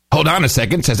 Hold on a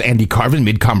second, says Andy Carvin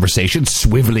mid-conversation,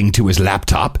 swiveling to his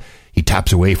laptop. He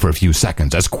taps away for a few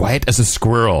seconds, as quiet as a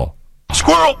squirrel.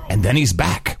 Squirrel! And then he's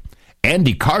back.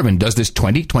 Andy Carvin does this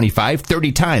 20, 25,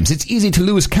 30 times. It's easy to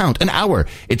lose count. An hour.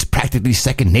 It's practically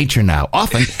second nature now.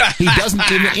 Often, he doesn't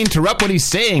even interrupt what he's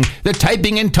saying. The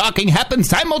typing and talking happen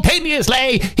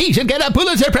simultaneously. He should get a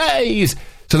Pulitzer Prize.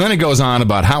 So then it goes on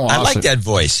about how awesome. I like that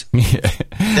voice.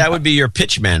 That would be your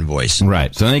pitchman voice.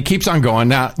 Right. So then he keeps on going.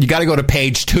 Now, you got to go to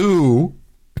page 2.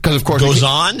 Because, of course... Goes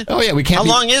on? Oh, yeah. We can't.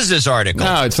 How long is this article?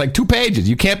 No, it's like 2 pages.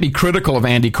 You can't be critical of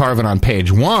Andy Carvin on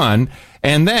page 1.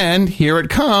 And then, here it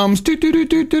comes.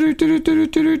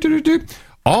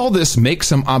 All this makes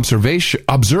some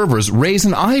observers raise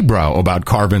an eyebrow about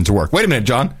Carvin's work. Wait a minute,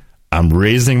 John. I'm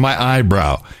raising my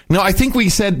eyebrow. No, I think we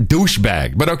said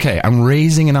douchebag. But okay, I'm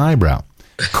raising an eyebrow.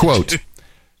 Quote,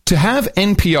 to have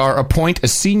NPR appoint a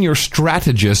senior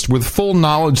strategist with full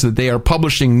knowledge that they are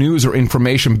publishing news or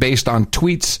information based on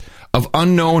tweets of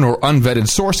unknown or unvetted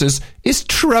sources is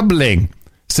troubling,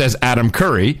 says Adam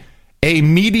Curry, a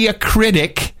media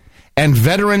critic and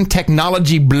veteran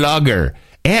technology blogger,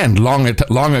 and long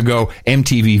ago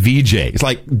MTV VJ. It's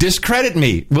like, discredit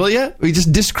me, will you? You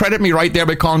just discredit me right there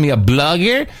by calling me a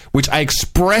blogger, which I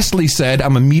expressly said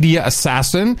I'm a media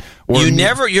assassin.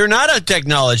 You're not a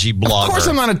technology blogger. Of course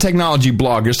I'm not a technology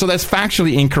blogger, so that's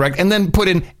factually incorrect. And then put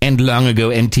in, and long ago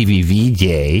MTV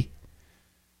VJ.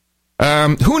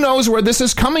 Who knows where this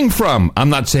is coming from? I'm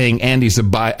not saying Andy's a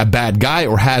bad guy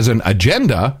or has an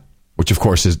agenda, which of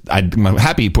course is, I'm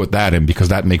happy you put that in because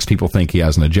that makes people think he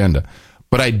has an agenda.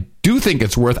 But I do think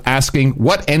it's worth asking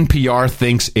what NPR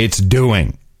thinks it's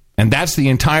doing. And that's the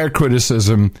entire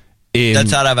criticism in...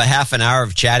 That's out of a half an hour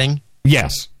of chatting?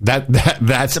 Yes.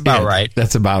 That's about right.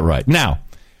 That's about right. Now,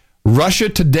 Russia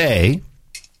Today,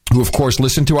 who of course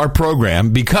listened to our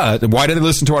program because... Why did they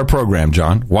listen to our program,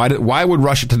 John? Why would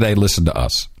Russia Today listen to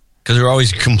us? Because they're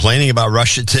always complaining about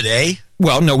Russia Today?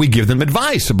 Well, no, we give them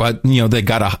advice about, they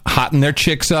got to hotten their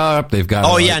chicks up. They've got.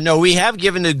 Oh, yeah. No, we have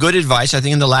given the good advice. I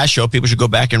think in the last show, people should go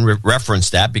back and reference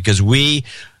that because we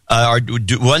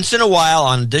once in a while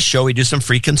on this show, we do some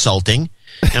free consulting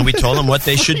and we told them what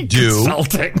they should do.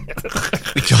 Consulting.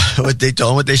 We told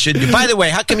them what they should do. By the way,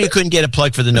 how come you couldn't get a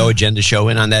plug for the No Agenda show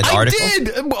in on that article? I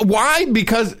did. Why?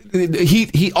 Because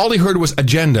he all he heard was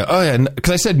agenda. Oh, yeah.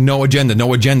 Because I said no agenda,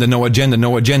 no agenda, no agenda,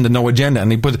 no agenda, no agenda.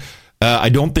 And he put... I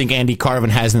don't think Andy Carvin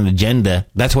has an agenda.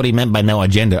 That's what he meant by no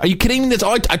agenda. Are you kidding me? That's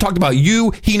all I talked about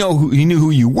you. He knew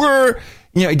who you were.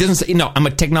 He doesn't say, no, I'm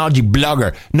a technology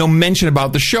blogger. No mention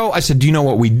about the show. I said, do you know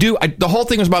what we do? The whole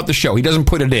thing was about the show. He doesn't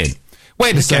put it in.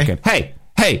 Wait a second. Hey,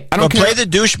 I don't care. Play the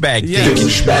douchebag thing.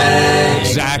 Douchebag.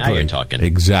 Exactly. Now you're talking.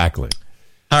 Exactly.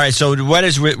 All right, so what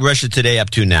is Russia Today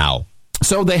up to now?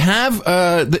 So they have,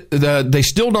 they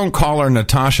still don't call her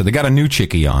Natasha. They got a new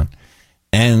chickie on.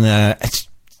 And it's...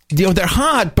 they're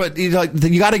hot, but you got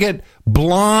to get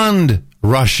blonde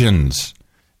Russians.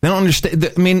 They don't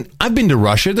understand. I mean, I've been to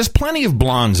Russia. There's plenty of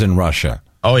blondes in Russia.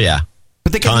 Oh, yeah.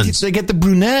 But they get the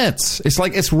brunettes. It's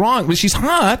like, it's wrong. But she's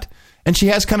hot, and she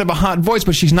has kind of a hot voice,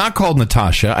 but she's not called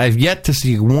Natasha. I've yet to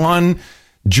see one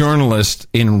journalist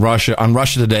in Russia, on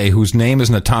Russia Today, whose name is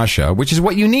Natasha, which is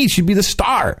what you need. She'd be the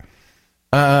star.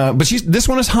 But this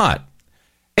one is hot.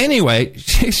 Anyway,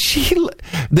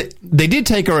 they did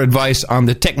take our advice on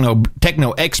the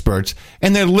techno experts,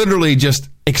 and they're literally just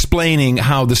explaining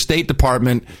how the State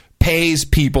Department pays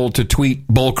people to tweet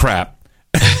bullcrap.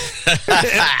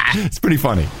 It's pretty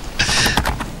funny.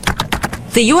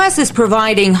 The U.S. is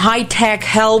providing high-tech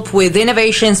help with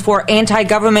innovations for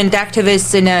anti-government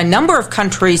activists in a number of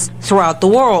countries throughout the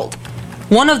world.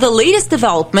 One of the latest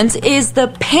developments is the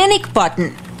panic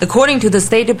button. According to the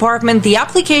State Department, the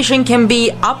application can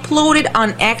be uploaded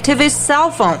on activists'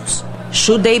 cell phones.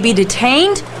 Should they be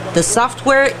detained, the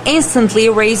software instantly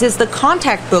erases the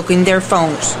contact book in their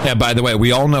phones. Yeah, by the way,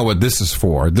 we all know what this is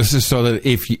for. This is so that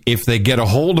if they get a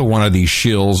hold of one of these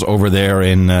shills over there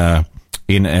in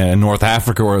North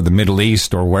Africa or the Middle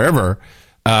East or wherever,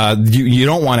 you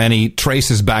don't want any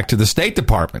traces back to the State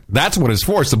Department. That's what it's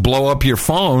for. It's to blow up your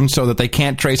phone so that they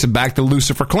can't trace it back to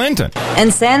Lucifer Clinton.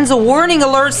 And sends a warning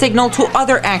alert signal to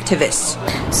other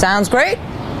activists. Sounds great.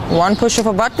 One push of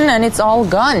a button and it's all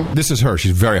gone. This is her.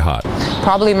 She's very hot.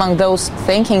 Probably among those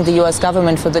thanking the U.S.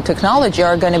 government for the technology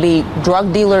are going to be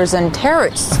drug dealers and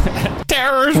terrorists.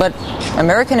 Terrorists! But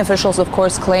American officials, of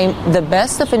course, claim the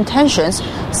best of intentions,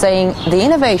 saying the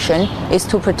innovation is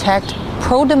to protect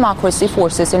pro-democracy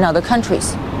forces in other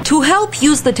countries. To help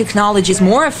use the technologies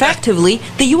more effectively,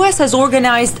 the U.S. has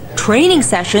organized training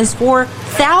sessions for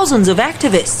thousands of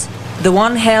activists. The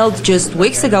one held just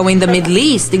weeks ago in the Middle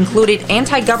East included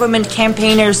anti-government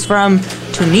campaigners from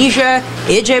Tunisia,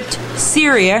 Egypt,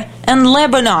 Syria, and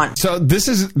Lebanon. So this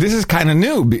is kind of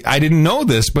new. I didn't know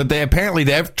this, but they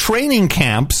have training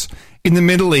camps in the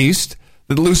Middle East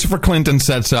that Lucifer Clinton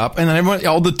sets up, and then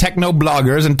all the techno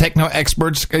bloggers and techno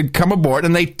experts come aboard,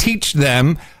 and they teach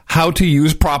them how to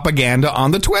use propaganda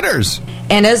on the Twitters.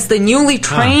 And as the newly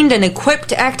trained and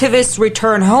equipped activists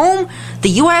return home, the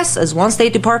U.S., as one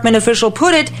State Department official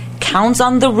put it, counts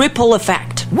on the ripple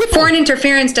effect. Foreign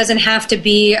interference doesn't have to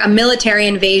be a military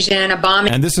invasion, a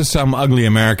bombing. And this is some ugly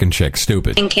American chick,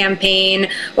 stupid. Campaign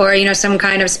or, some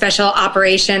kind of special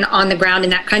operation on the ground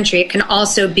in that country. It can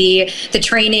also be the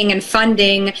training and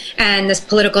funding and this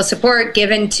political support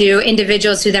given to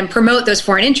individuals who then promote those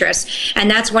foreign interests. And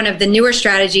that's one of the newer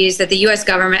strategies that the U.S.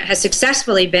 government has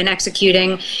successfully been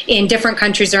executing in different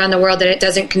countries around the world that it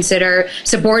doesn't consider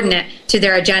subordinate to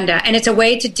their agenda. And it's a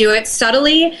way to do it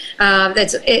subtly.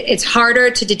 It's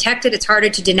harder to detect it, it's harder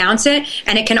to denounce it,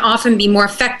 and it can often be more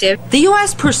effective. The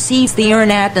U.S. perceives the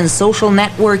internet and social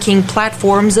networking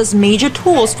platforms as major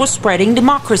tools for spreading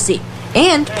democracy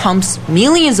and pumps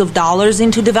millions of dollars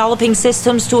into developing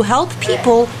systems to help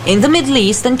people in the Middle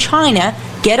East and China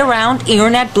get around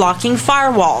internet blocking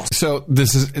firewalls. So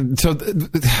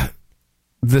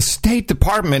the State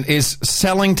Department is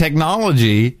selling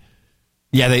technology.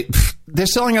 Yeah, they're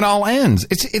selling at all ends.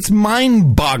 It's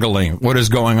mind-boggling what is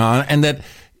going on, and that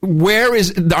where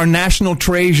is our national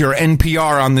treasure,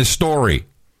 NPR, on this story?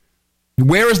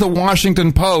 Where is the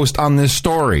Washington Post on this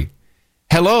story?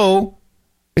 Hello?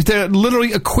 If they're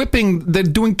literally they're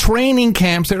doing training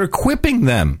camps, they're equipping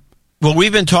them. Well,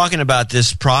 we've been talking about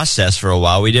this process for a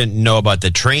while. We didn't know about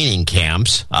the training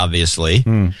camps, obviously,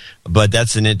 but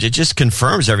it just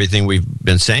confirms everything we've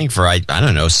been saying for, I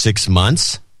don't know, 6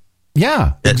 months.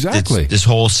 Yeah, exactly. This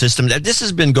whole system. This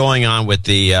has been going on with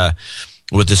the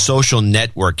social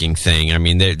networking thing. I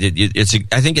mean,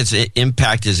 I think its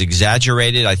impact is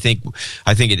exaggerated. I think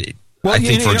it. Well,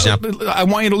 for example, I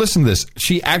want you to listen to this.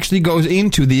 She actually goes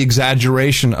into the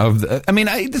exaggeration of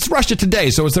it's Russia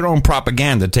Today, so it's their own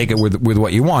propaganda. Take it with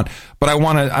what you want. But I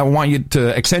want you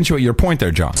to accentuate your point there,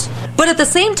 John. But at the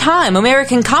same time,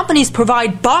 American companies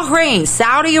provide Bahrain,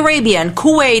 Saudi Arabia, and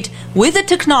Kuwait with the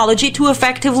technology to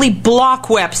effectively block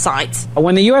websites.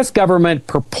 When the U.S. government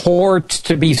purports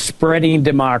to be spreading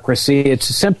democracy, it's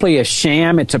simply a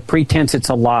sham, it's a pretense, it's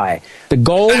a lie. The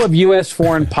goal of U.S.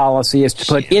 foreign policy is to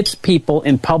put its people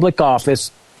in public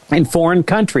office in foreign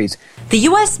countries. The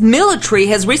U.S. military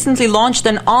has recently launched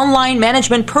an online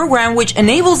management program which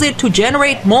enables it to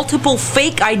generate multiple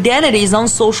fake identities on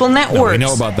social networks. We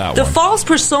know about that The one. false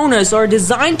personas are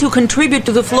designed to contribute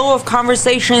to the flow of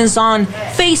conversations on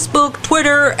Facebook,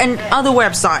 Twitter, and other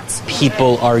websites.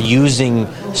 People are using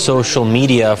social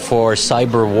media for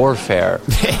cyber warfare.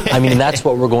 I mean, that's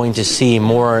what we're going to see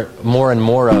more and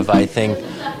more of, I think.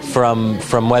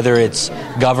 From whether it's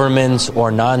governments or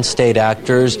non-state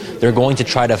actors, they're going to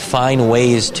try to find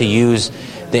ways to use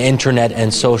the internet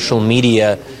and social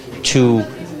media to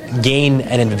gain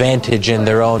an advantage in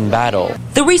their own battle.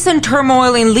 The recent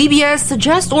turmoil in Libya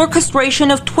suggests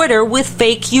orchestration of Twitter with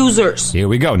fake users. Here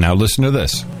we go. Now listen to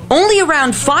this. Only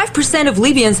around 5% of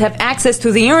Libyans have access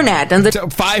to the internet. And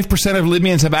 5% of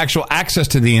Libyans have actual access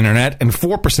to the internet, and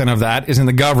 4% of that is in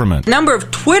the government. The number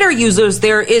of Twitter users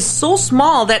there is so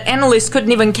small that analysts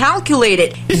couldn't even calculate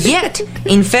it. Yet,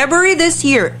 in February this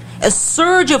year, a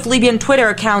surge of Libyan Twitter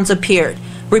accounts appeared,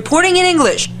 reporting in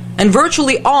English, and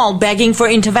virtually all begging for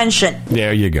intervention.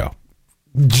 There you go.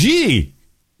 Gee,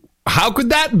 how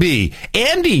could that be?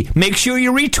 Andy, make sure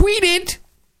you retweet it.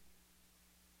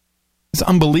 It's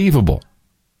unbelievable.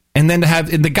 And then to have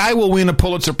the guy will win a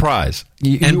Pulitzer Prize.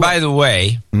 By the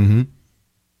way,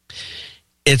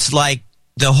 it's like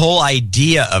the whole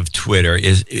idea of Twitter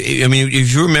is, I mean,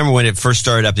 if you remember when it first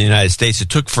started up in the United States, it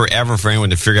took forever for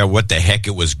anyone to figure out what the heck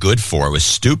it was good for. It was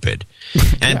stupid.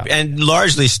 And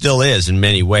largely still is in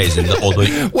many ways. In the old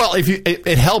well,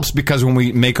 it helps because when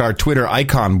we make our Twitter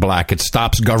icon black, it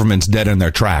stops governments dead in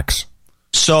their tracks.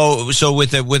 So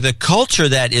with a culture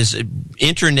that is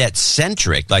internet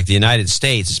centric, like the United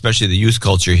States, especially the youth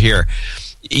culture here,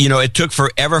 it took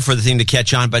forever for the thing to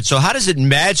catch on. But so how does it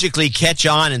magically catch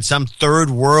on in some third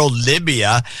world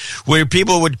Libya where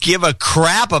people would give a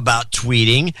crap about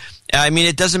tweeting? I mean,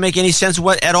 it doesn't make any sense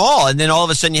at all. And then all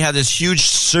of a sudden you have this huge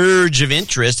surge of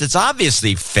interest. It's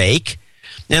obviously fake.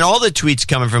 And all the tweets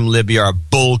coming from Libya are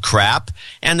bull crap.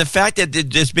 And the fact that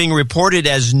it's being reported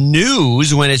as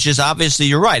news when it's just obviously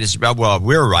you're right. Well,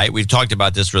 we're right. We've talked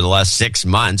about this for the last 6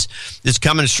 months. It's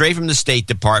coming straight from the State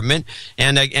Department.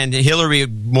 And Hillary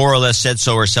more or less said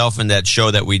so herself in that show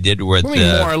that we did with... more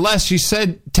or less, she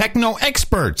said techno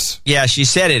experts. Yeah, she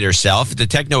said it herself. The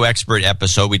techno expert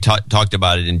episode, we talked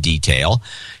about it in detail.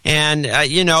 And,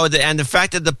 and the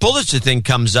fact that the Pulitzer thing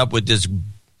comes up with this...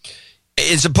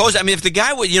 It's supposed. I mean, if the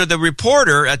guy would, the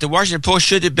reporter at the Washington Post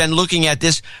should have been looking at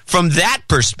this from that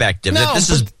perspective. That this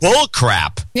is bull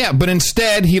crap. Yeah, but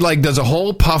instead he does a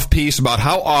whole puff piece about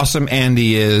how awesome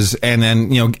Andy is, and then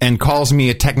and calls me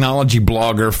a technology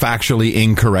blogger, factually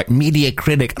incorrect, media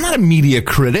critic. I'm not a media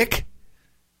critic.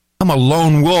 I'm a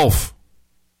lone wolf.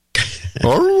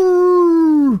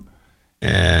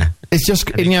 Yeah, it's just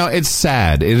it's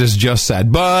sad. It is just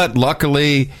sad. But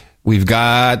luckily, we've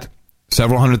got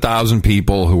several 100,000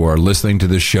 people who are listening to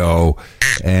this show,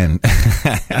 and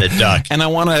the duck. And I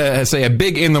want to say a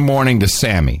big in the morning to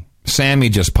Sammy. Sammy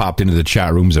just popped into the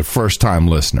chat room as a first-time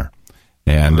listener,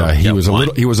 and he was a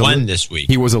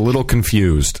little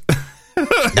confused.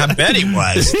 I bet he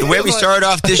was. The way we started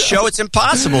off this show, it's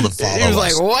impossible to follow. He was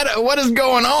like, "What is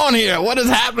going on here? What is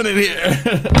happening here?"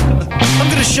 I'm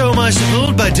going to show my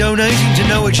support by donating to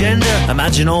No Agenda.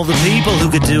 Imagine all the people who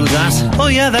could do that. Oh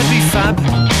yeah, that'd be fab.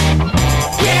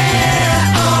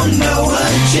 Yeah, on No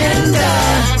Agenda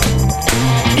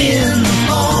in the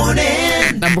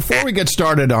morning. Now, before we get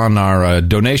started on our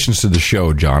donations to the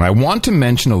show, John, I want to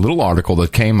mention a little article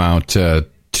that came out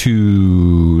yesterday,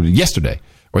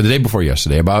 or the day before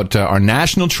yesterday, about our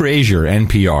national treasure,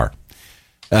 NPR.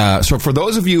 So for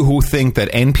those of you who think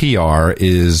that NPR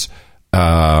is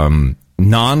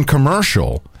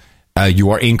non-commercial, you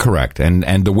are incorrect.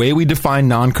 And the way we define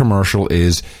non-commercial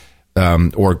is,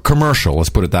 or commercial, let's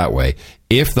put it that way.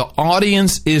 If the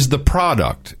audience is the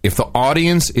product, if the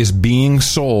audience is being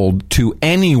sold to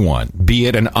anyone, be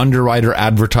it an underwriter,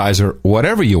 advertiser,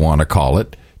 whatever you want to call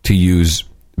it, to use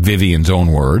Vivian's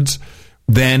own words,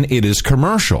 then it is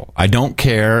commercial. I don't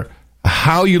care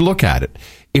how you look at it.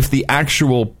 If the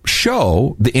actual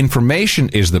show, the information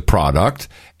is the product,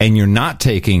 and you're not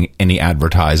taking any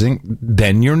advertising,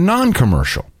 then you're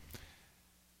non-commercial.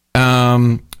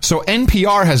 So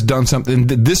NPR has done something.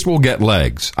 This will get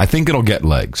legs. I think it'll get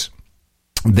legs.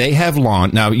 They have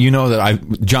launched. Now, you know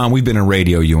that John, we've been in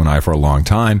radio, you and I, for a long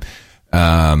time.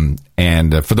 And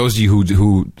for those of you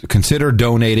who consider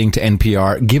donating to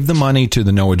NPR, give the money to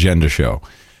the No Agenda show.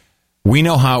 We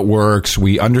know how it works.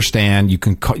 We understand. You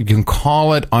can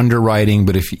call it underwriting,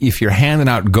 but if you're handing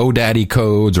out GoDaddy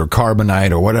codes or Carbonite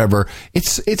or whatever,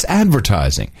 it's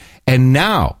advertising. And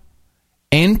now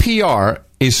NPR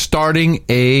is starting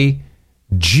a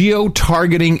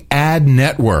geo-targeting ad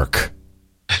network.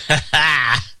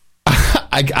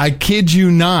 I kid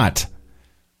you not.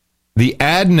 The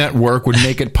ad network would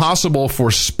make it possible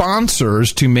for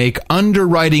sponsors to make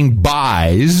underwriting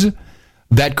buys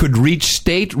that could reach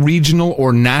state, regional,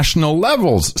 or national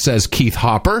levels, says Keith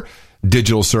Hopper,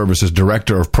 Digital Services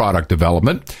Director of Product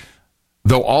Development.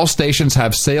 Though all stations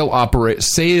have sales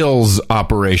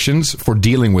operations for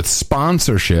dealing with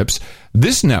sponsorships,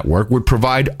 this network would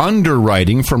provide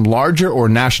underwriting from larger or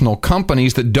national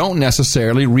companies that don't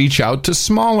necessarily reach out to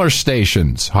smaller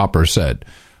stations, Hopper said.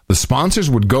 The sponsors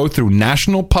would go through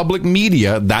national public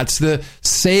media, that's the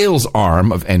sales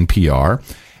arm of NPR,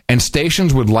 and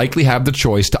stations would likely have the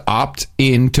choice to opt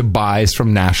in to buys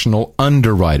from national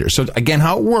underwriters. So again,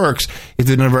 how it works is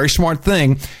they're doing a very smart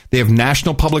thing. They have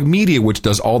national public media, which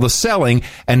does all the selling,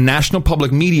 and national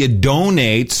public media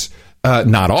donates,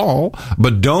 not all,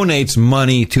 but donates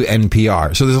money to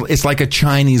NPR. So it's like a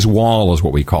Chinese wall is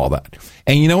what we call that.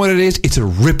 And you know what it is? It's a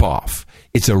ripoff.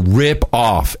 It's a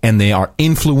rip-off, and they are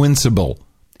influenceable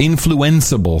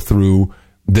through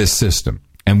this system.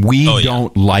 And we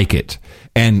don't like it.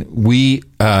 And we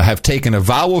have taken a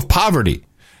vow of poverty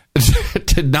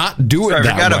to not do it that way.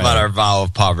 I forgot about our vow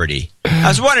of poverty. I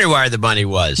was wondering where the money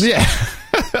was. Yeah.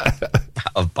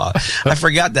 I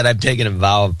forgot that I've taken a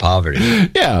vow of poverty.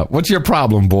 Yeah. What's your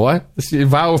problem, boy? It's your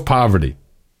vow of poverty.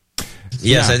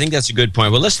 Yes, I think that's a good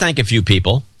point. Well, let's thank a few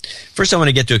people. First, I want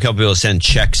to get to a couple people who send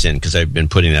checks in because I've been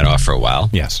putting that off for a while.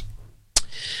 Yes.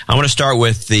 I want to start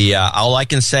with the, all I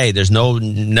can say, there's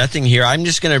nothing here. I'm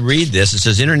just going to read this. It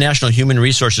says International Human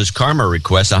Resources Karma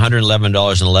Request,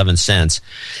 $111.11.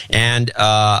 And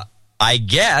I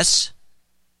guess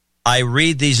I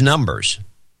read these numbers.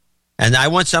 And I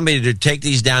want somebody to take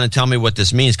these down and tell me what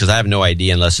this means because I have no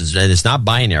idea unless it's not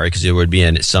binary because there would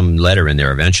be some letter in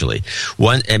there eventually.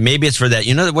 And maybe it's for that.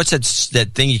 You know what's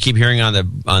that thing you keep hearing on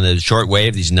the short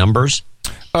wave? These numbers.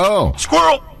 Oh.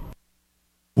 Squirrel.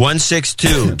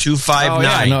 162-259. Oh,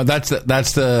 yeah. No, that's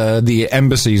the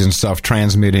embassies and stuff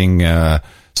transmitting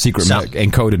secret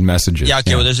encoded messages. Yeah,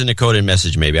 okay, well, there's an encoded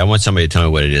message maybe. I want somebody to tell me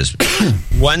what it is.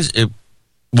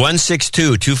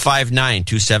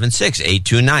 162-259-276,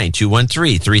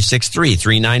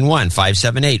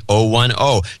 829-213-363-391,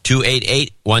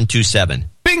 578-010-288-127.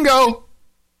 Bingo!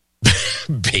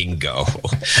 Bingo.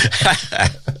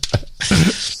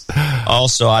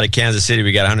 Also, out of Kansas City,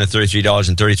 we got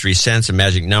 $133.33, a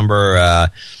magic number.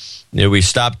 We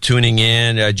stopped tuning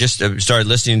in. Just started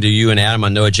listening to you and Adam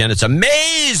on No Agenda. It's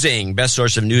amazing. Best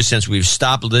source of news since we've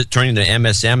stopped turning to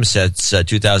MSM since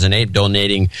 2008,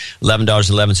 donating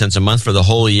 $11.11 a month for the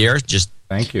whole year. Just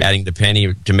thank you. Adding the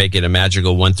penny to make it a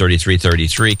magical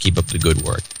 $133.33. Keep up the good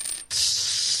work.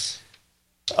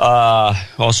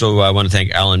 Also, I want to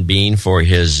thank Alan Bean for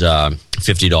his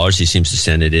 $50. He seems to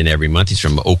send it in every month. He's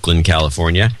from Oakland,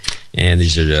 California, and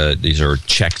these are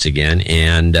checks again.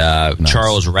 And nice.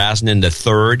 Charles Rasnan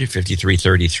III,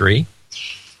 $53.33,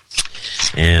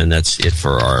 and that's it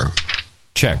for our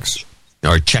checks.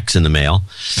 Our checks in the mail.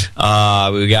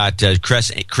 We got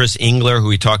Chris Engler, who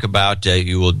we talk about.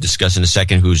 You will discuss in a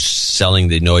second. Who's selling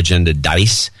the No Agenda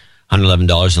dice?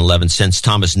 $111.11.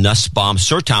 Thomas Nussbaum,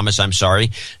 Sir Thomas, I'm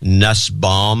sorry,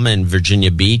 Nussbaum in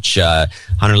Virginia Beach,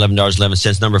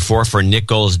 $111.11. Number 4 for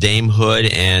Nichols Damehood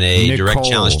and a direct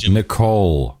challenge to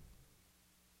Nichols.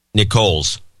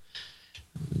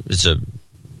 It's a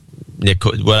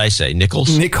nickel. What I say,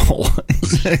 Nichols? Nickel.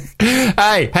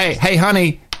 hey,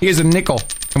 honey, here's a nickel.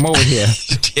 Come over here.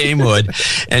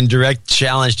 Damehood and direct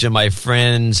challenge to my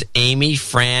friends Amy,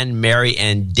 Fran, Mary,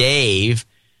 and Dave.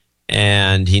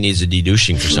 And he needs a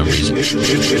de-douching for some reason.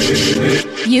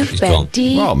 You've been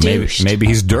de-douched. Well, maybe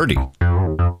he's dirty.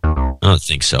 I don't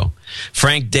think so.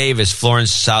 Frank Davis,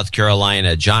 Florence, South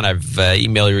Carolina. John, I've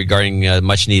emailed you regarding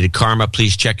much-needed karma.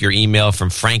 Please check your email from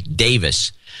Frank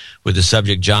Davis with the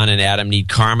subject, John and Adam need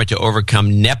karma to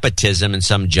overcome nepotism in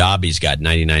some job he's got,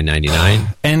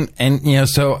 $99.99. And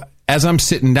so as I'm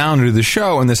sitting down to do the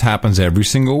show, and this happens every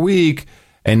single week,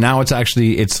 and now it's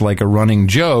like a running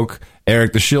joke,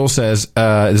 Eric the Shill says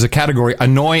there's a category,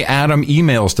 annoy Adam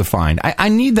emails to find. I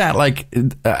need that like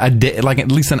a day, like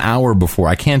at least an hour before.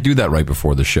 I can't do that right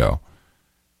before the show.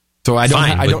 So I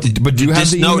don't. But do you have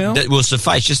the email? That will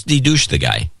suffice. Just de-douche the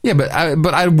guy. Yeah, but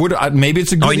I would. Maybe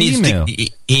it's a good email.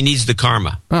 He needs the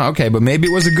karma. Oh, okay, but maybe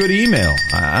it was a good email.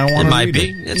 I don't want to read it.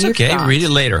 It might be. It's okay. Read it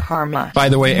later. Karma. By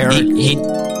the way, Eric,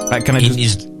 can I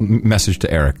just message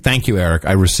to Eric? Thank you, Eric.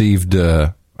 I received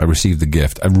the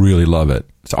gift. I really love it.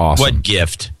 It's awesome. What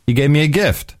gift? He gave me a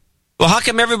gift. Well, how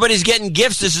come everybody's getting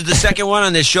gifts? This is the second one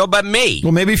on this show but me.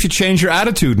 Well, maybe if you change your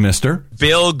attitude, mister.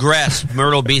 Bill Gress,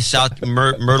 Myrtle Beach,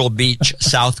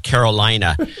 South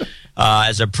Carolina.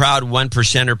 As a proud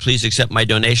 1%er, please accept my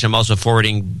donation. I'm also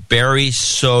forwarding Barry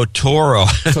Sotero.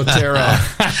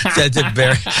 to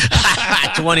Barry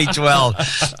 2012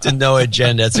 to No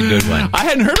Agenda. That's a good one. I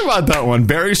hadn't heard about that one.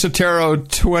 Barry Sotero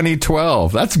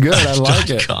 2012. That's good. I like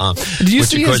it.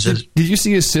 Did you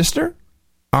see his sister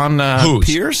on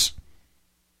Pierce?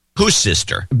 Whose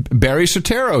sister? Barry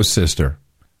Sotero's sister.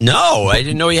 No, I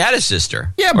didn't know he had a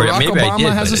sister. Yeah, Barack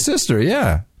Obama has a sister.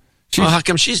 Yeah. How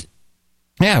come she's...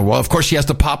 Yeah, well, of course she has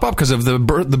to pop up because of the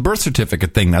birth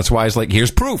certificate thing. That's why it's like,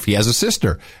 here's proof. He has a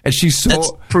sister. And she's so...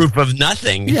 That's proof of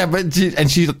nothing. Yeah, but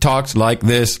she talks like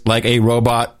this, like a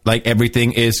robot, like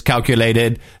everything is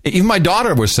calculated. Even my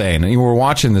daughter was saying, and we were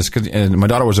watching this, and my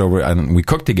daughter was over, and we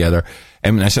cooked together,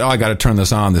 and I said, I got to turn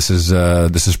this on. This is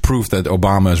proof that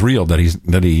Obama is real,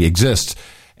 that he exists.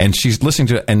 And she's listening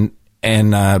to it,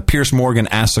 and Pierce Morgan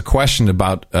asks a question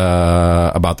about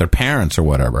their parents or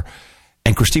whatever.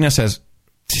 And Christina says...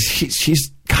 She's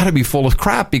got to be full of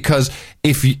crap, because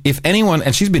if anyone,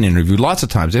 and she's been interviewed lots of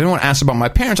times, if anyone asks about my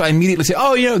parents, I immediately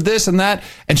say, this and that,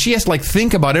 and she has to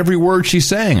think about every word she's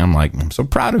saying. I'm like, I'm so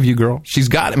proud of you, girl. She's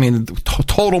got,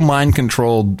 total mind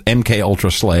controlled MK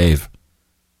Ultra slave.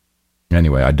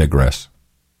 Anyway, I digress.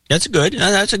 That's good.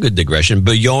 That's a good digression.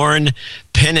 Bjorn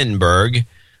Pennenberg,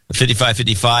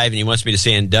 5555, and he wants me to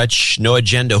say in Dutch, No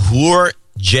Agenda, hoor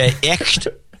je echt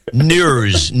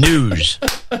news.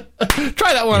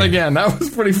 Try that one again. That was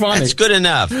pretty funny. That's good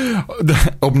enough.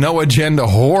 Op No Agenda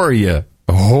hoor je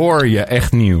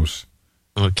echt nieuws.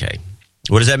 Okay.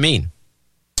 What does that mean?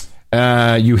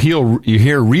 You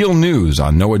hear real news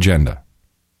on No Agenda.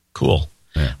 Cool.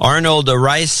 Yeah. Arnold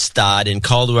Reistad in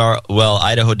Caldwell,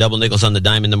 Idaho, double nickels on the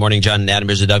dime in the morning. John and Adam,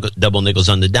 here's a double nickels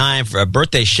on the dime for a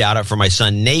birthday shout out for my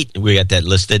son Nate. We got that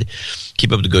listed.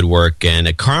 Keep up the good work, and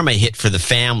a karma hit for the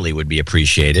family would be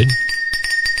appreciated.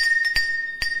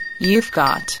 You've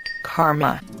got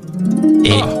karma.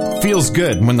 Feels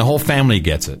good when the whole family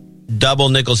gets it. Double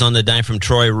nickels on the dime from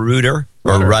Troy Rudder.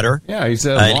 Yeah, he's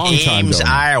a long time Ames,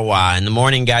 donor. Iowa. In the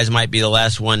morning, guys, might be the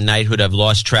last one. Knighthood, I've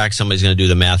lost track. Somebody's going to do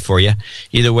the math for you.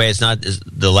 Either way, it's not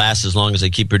the last as long as they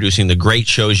keep producing the great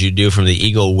shows you do from the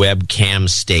Eagle Webcam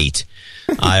State,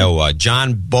 Iowa.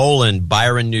 John Boland,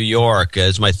 Byron, New York.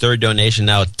 It's my third donation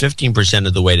now, 15%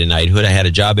 of the way to Knighthood. I had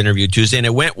a job interview Tuesday, and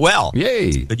it went well.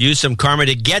 Yay. Could use some karma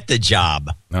to get the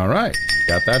job. All right.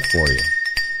 Got that for you.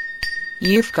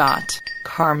 You've got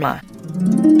karma.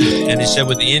 And he said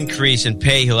with the increase in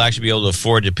pay, he'll actually be able to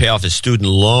afford to pay off his student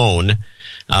loan,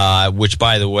 which,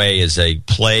 by the way, is a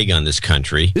plague on this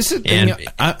country.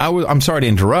 I'm sorry to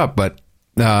interrupt, but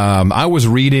I was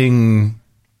reading,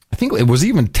 I think it was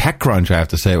even TechCrunch, I have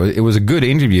to say. It was a good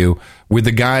interview with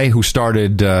the guy who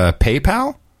started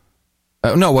PayPal.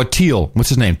 Thiel. What's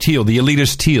his name? Thiel, the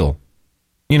elitist Thiel.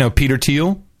 You know, Peter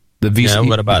Thiel? The VC. Yeah,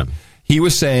 what about him? He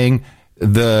was saying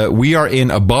we are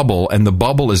in a bubble, and the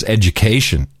bubble is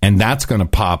education, and that's going to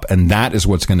pop, and that is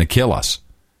what's going to kill us.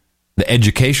 The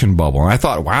education bubble. And I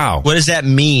thought, wow. What does that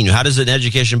mean? How does an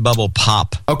education bubble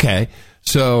pop? Okay,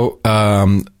 so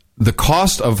the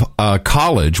cost of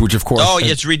college, which of course... Oh,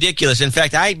 it's ridiculous. In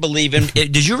fact, I believe in...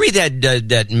 Did you read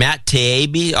that Matt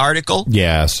Taibbi article?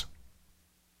 Yes.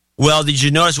 Well, did you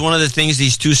notice one of the things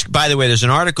these two... By the way, there's an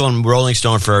article in Rolling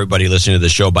Stone for everybody listening to the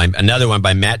show, another one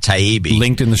by Matt Taibbi.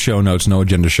 Linked in the show notes,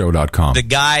 noagendashow.com. The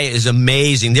guy is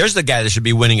amazing. There's the guy that should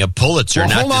be winning a Pulitzer.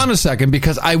 Well, hold on a second,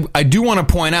 because I do want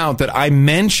to point out that I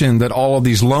mentioned that all of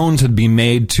these loans had been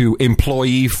made to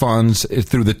employee funds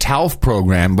through the TALF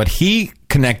program, but he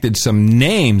connected some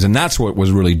names, and that's what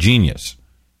was really genius.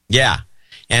 Yeah.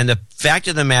 And the fact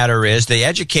of the matter is the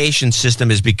education system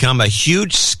has become a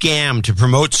huge scam to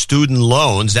promote student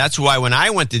loans. That's why when I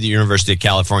went to the University of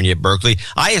California at Berkeley,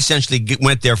 I essentially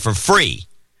went there for free.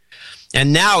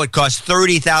 And now it costs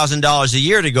 $30,000 a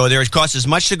year to go there. It costs as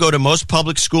much to go to most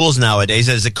public schools nowadays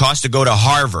as it costs to go to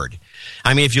Harvard.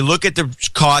 I mean, if you look at the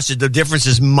cost, the difference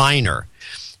is minor.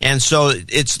 And so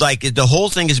it's like the whole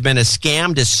thing has been a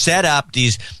scam to set up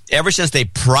these, ever since they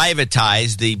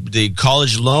privatized the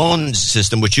college loan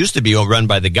system, which used to be run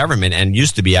by the government and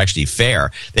used to be actually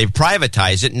fair. They've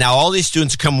privatized it. Now all these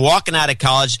students come walking out of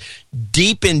college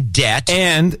deep in debt.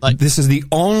 And this is the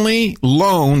only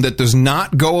loan that does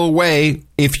not go away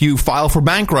if you file for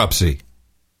bankruptcy.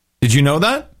 Did you know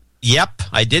that? Yep,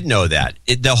 I did know that.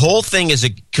 The whole thing is a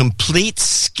complete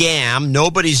scam.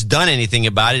 Nobody's done anything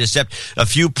about it except a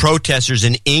few protesters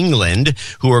in England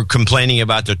who are complaining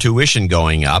about their tuition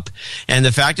going up. And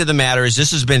the fact of the matter is this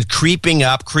has been creeping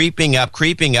up.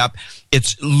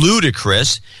 It's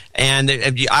ludicrous. And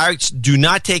I do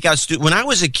not take out students. When I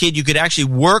was a kid, you could actually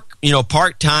work,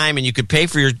 part-time, and you could pay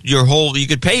for you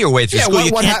could pay your way through school.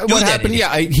 What happened?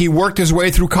 Yeah, he worked his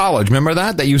way through college. Remember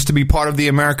that? That used to be part of the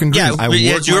American dream.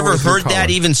 Yeah, had you ever heard that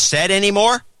even said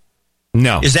anymore?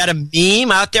 No. Is that a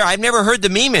meme out there? I've never heard the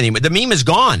meme anymore. The meme is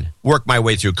gone. Work my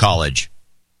way through college.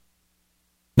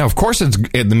 Now, of course, it's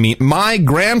the meme. My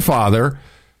grandfather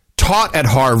taught at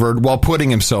Harvard while putting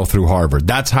himself through Harvard.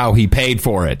 That's how he paid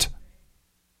for it.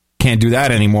 Can't do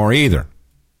that anymore either.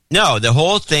 No, the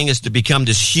whole thing is to become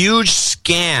this huge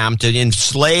scam to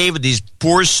enslave these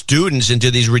poor students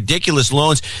into these ridiculous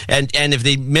loans. And if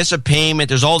they miss a payment,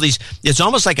 there's all these, it's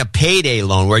almost like a payday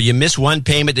loan where you miss one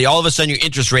payment, all of a sudden your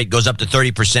interest rate goes up to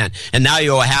 30%, and now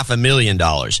you owe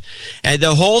 $500,000. And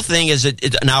the whole thing is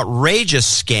it's an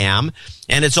outrageous scam.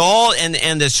 And it's all,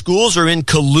 and the schools are in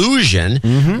collusion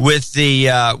with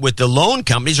the loan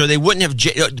companies, or they wouldn't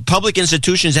have, public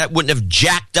institutions that wouldn't have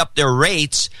jacked up their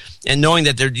rates, and knowing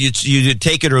that you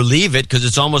take it or leave it, because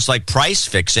it's almost like price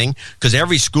fixing, because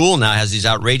every school now has these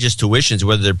outrageous tuitions,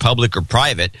 whether they're public or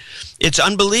private. It's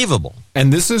unbelievable.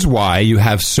 And this is why you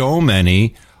have so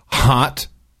many hot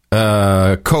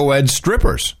co-ed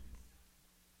strippers.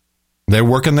 They're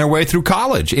working their way through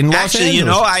college in Los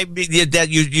Angeles.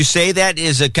 Actually, you say that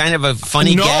is a kind of a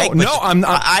funny gag. No, I'm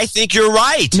not. I think you're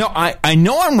right. No, I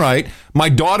know I'm right. My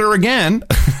daughter again,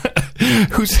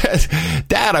 who says,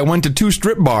 "Dad, I went to 2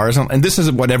 strip bars," and this is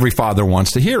what every father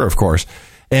wants to hear, of course.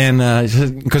 And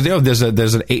because you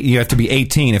have to be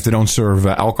 18 if they don't serve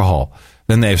alcohol.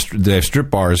 Then they have strip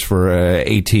bars for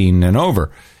 18 and over.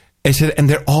 I said, and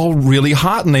they're all really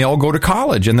hot, and they all go to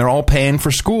college, and they're all paying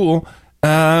for school.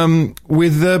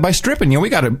 By stripping. We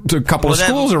got a couple of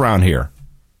schools around here.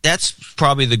 That's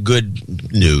probably the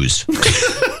good news.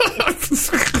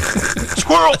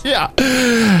 Squirrel. Yeah.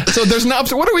 So there's an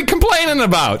upset. What are we complaining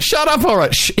about? Shut up, all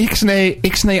right.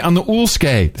 Ixnay on the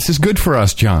Ulske. This is good for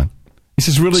us, John. This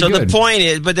is really good.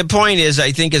 The point is,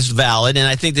 I think is valid, and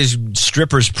I think these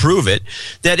strippers prove it,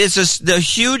 that it's the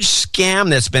huge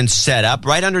scam that's been set up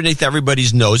right underneath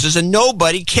everybody's noses, and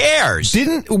nobody cares.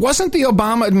 Wasn't the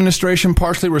Obama administration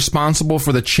partially responsible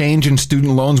for the change in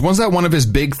student loans? Wasn't that one of his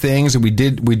big things that we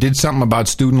did something about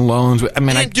student loans? I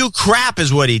mean, he didn't do crap,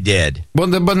 is what he did.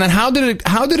 Well, but then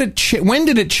when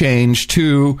did it change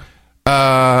to?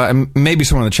 And maybe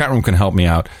someone in the chat room can help me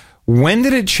out. When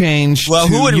did it change? Well,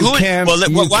 why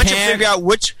don't you figure out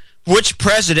which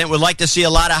president would like to see a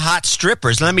lot of hot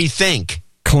strippers? Let me think.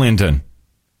 Clinton.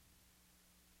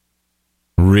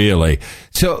 Really?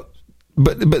 So,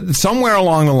 but somewhere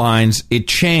along the lines, it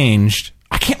changed.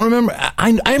 I can't remember.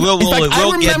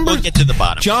 We'll get to the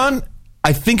bottom. John,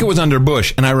 I think it was under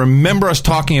Bush, and I remember us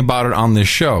talking about it on this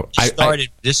show.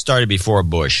 This started before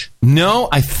Bush. No,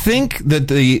 I think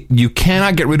that you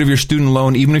cannot get rid of your student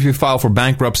loan even if you file for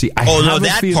bankruptcy.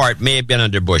 That part may have been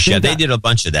under Bush. Yeah, they did a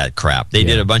bunch of that crap. They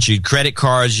did a bunch of credit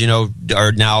cards,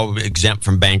 are now exempt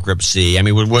from bankruptcy. I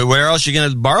mean, where else are you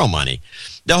going to borrow money?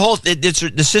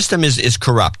 The system is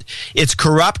corrupt. It's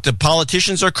corrupt. The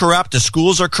politicians are corrupt. The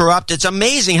schools are corrupt. It's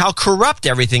amazing how corrupt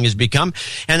everything has become.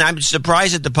 And I'm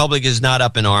surprised that the public is not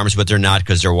up in arms, but they're not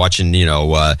because they're watching,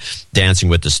 Dancing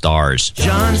with the Stars.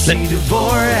 John C.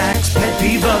 Dvorak's pet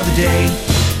peeve of the day.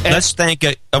 Let's thank,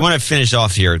 I want to finish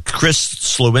off here. Chris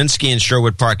Slewinski in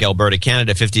Sherwood Park, Alberta,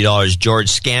 Canada, $50. George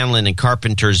Scanlon in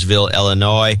Carpentersville,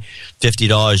 Illinois,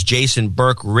 $50. Jason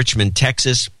Burke, Richmond,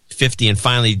 Texas, $50. And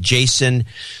finally, Jason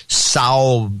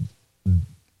Sao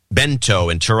Bento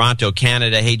in Toronto,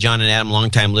 Canada. Hey, John and Adam,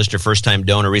 longtime listener, first-time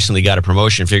donor, recently got a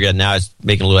promotion. Figured out now it's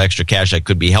making a little extra cash. I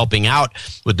could be helping out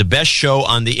with the best show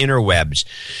on the interwebs.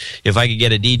 If I could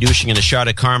get a de-douching and a shot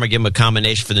of karma, give him a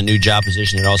combination for the new job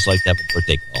position. I'd also like to have a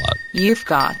birthday call-out. You've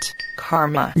got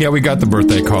karma. Yeah, we got the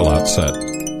birthday call-out set.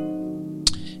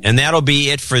 And that'll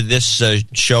be it for this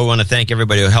show. I want to thank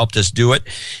everybody who helped us do it,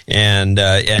 and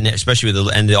especially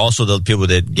also the people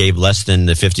that gave less than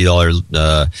the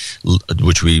 $50,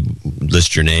 which we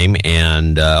list your name,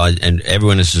 and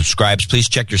everyone who subscribes. Please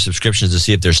check your subscriptions to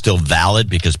see if they're still valid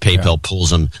because PayPal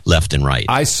pulls them left and right.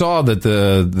 I saw that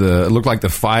it looked like the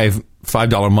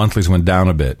 $5 monthlies went down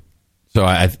a bit. So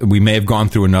we may have gone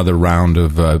through another round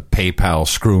of PayPal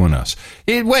screwing us.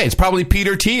 It's probably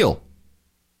Peter Thiel.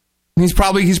 He's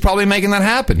probably making that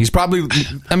happen. He's probably,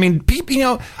 I mean,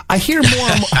 people, I hear more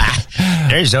and more.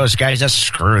 There's those guys, just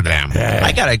screw them. Yeah.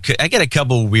 I got a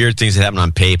couple weird things that happen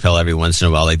on PayPal every once in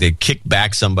a while. Like they kick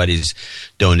back somebody's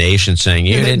donation saying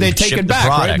they take it back,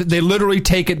 right? They literally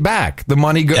take it back. The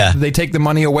money they take the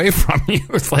money away from you.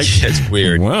 It's like it's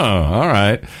weird. Whoa, all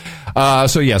right.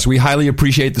 So yes, we highly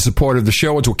appreciate the support of the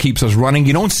show. It's what keeps us running.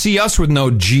 You don't see us with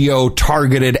no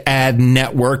geo-targeted ad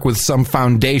network with some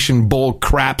foundation bull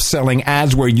crap selling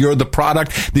ads where you're the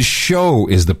product. The show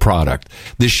is the product.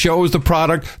 The show is the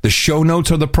product. The show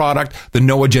notes are the product. The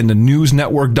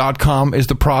NoAgendaNewsNetwork.com is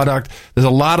the product. There's a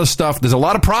lot of stuff. There's a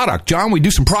lot of product. John, we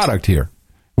do some product here.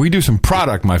 We do some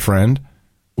product, my friend.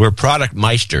 We're product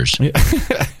meisters.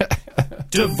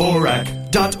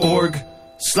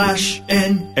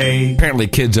 Dvorak.org/NA. Apparently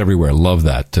kids everywhere love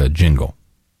that jingle.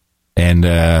 And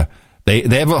they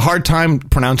have a hard time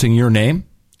pronouncing your name,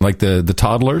 like the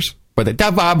toddlers. But they,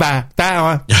 that's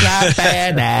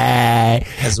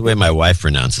the way my wife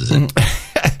pronounces it.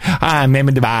 I'm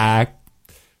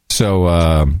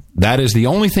So that is the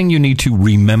only thing you need to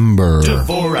remember.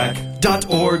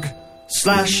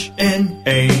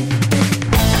 Dvorak.org/NA.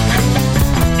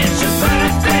 It's your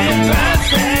birthday.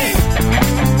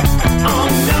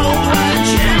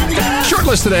 Short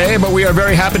list today, but we are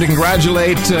very happy to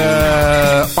congratulate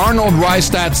Arnold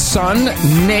Rystad's son,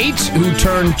 Nate, who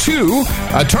turns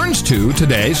two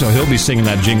today, so he'll be singing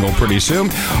that jingle pretty soon.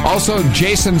 Also,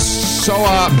 Jason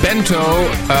Soa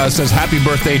Bento says happy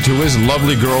birthday to his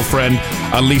lovely girlfriend,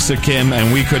 Lisa Kim,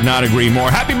 and we could not agree more.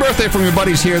 Happy birthday from your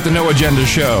buddies here at the No Agenda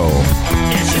Show.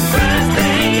 It's your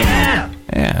birthday, yeah!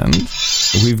 And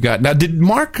we've got... Now, did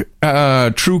Mark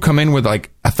True come in with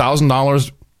like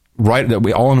 $1,000 right that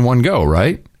we all in one go,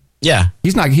 right? Yeah.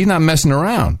 He's not messing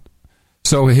around.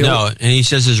 So and he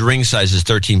says his ring size is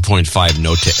 13.5.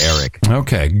 Note to Eric.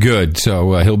 Okay, good.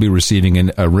 So he'll be receiving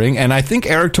a ring, and I think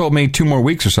Eric told me 2 more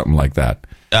weeks or something like that.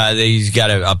 He's got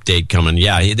an update coming.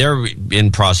 Yeah, they're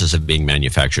in process of being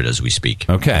manufactured as we speak.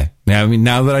 Okay. Now,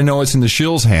 now that I know it's in the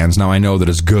shill's hands, now I know that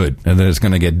it's good and that it's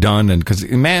going to get done. And because,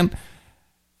 man,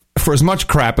 for as much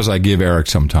crap as I give Eric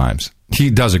sometimes,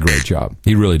 he does a great job.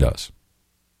 He really does.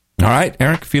 All right,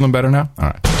 Eric, feeling better now? All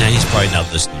right. Yeah, he's probably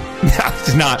not listening.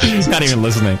 He's not even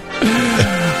listening.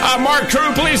 Mark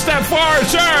True, please step forward,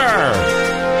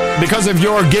 sir. Because of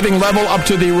your giving level up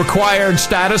to the required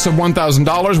status of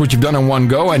 $1,000, which you've done in one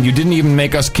go, and you didn't even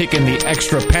make us kick in the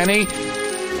extra penny,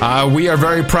 we are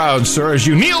very proud, sir, as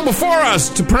you kneel before us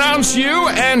to pronounce you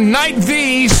and knight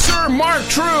thee, Sir Mark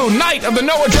True, Knight of the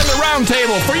No Agenda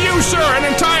Roundtable. For you, sir, an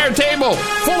entire table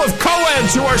full of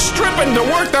co-eds who are stripping to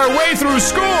work their way through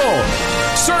school.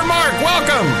 Sir Mark,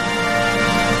 welcome.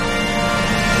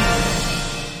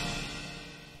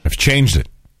 I've changed it.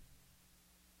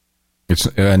 It's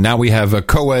now we have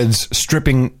co-eds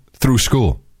stripping through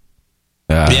school.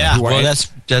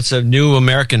 That's a new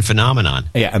American phenomenon.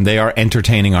 Yeah, and they are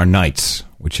entertaining our knights,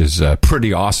 which is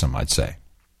pretty awesome, I'd say.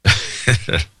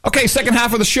 Okay, second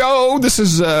half of the show. This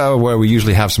is where we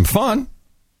usually have some fun.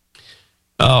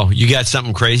 Oh, you got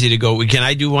something crazy to go? Can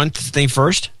I do one thing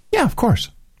first? Yeah, of course.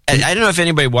 I don't know if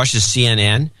anybody watches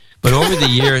CNN, but over the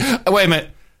years... Wait a minute.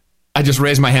 I just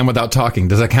raised my hand without talking.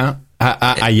 Does that count?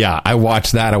 I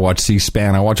watch that. I watch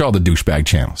C-SPAN. I watch all the douchebag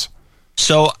channels.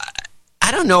 So... I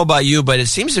don't know about you, but it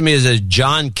seems to me as if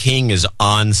John King is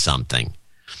on something.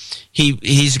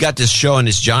 He's got this show in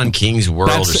this John King's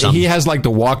world or something. He has like the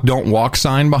walk, don't walk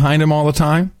sign behind him all the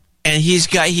time. And he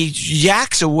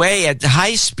yaks away at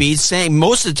high speed, saying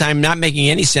most of the time not making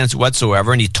any sense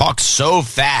whatsoever, and he talks so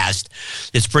fast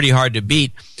it's pretty hard to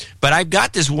beat. But I've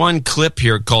got this one clip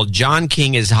here called "John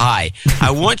King is High." I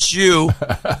want you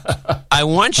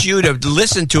to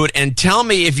listen to it and tell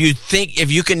me if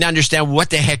you can understand what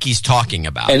the heck he's talking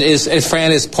about. And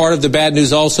Fran, is part of the bad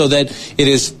news also that it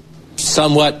is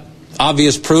somewhat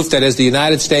obvious proof that as the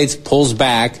United States pulls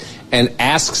back and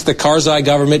asks the Karzai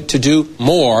government to do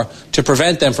more to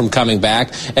prevent them from coming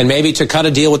back, and maybe to cut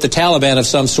a deal with the Taliban of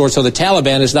some sort so the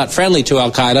Taliban is not friendly to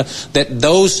al-Qaeda, that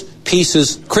those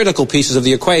critical pieces of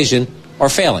the equation are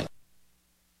failing.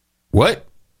 What?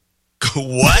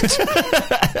 What?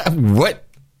 What?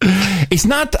 He's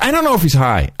not, I don't know if he's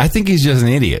high. I think he's just an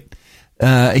idiot.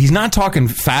 He's not talking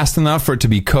fast enough for it to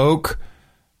be coke.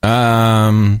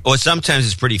 Well, sometimes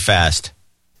it's pretty fast.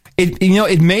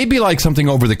 It may be like something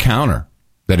over the counter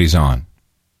that he's on.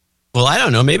 Well, I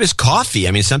don't know. Maybe it's coffee.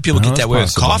 I mean, some people get that way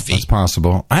with coffee. That's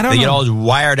possible. I don't know. They get all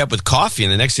wired up with coffee,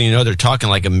 and the next thing you know, they're talking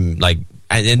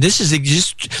and this is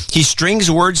just, he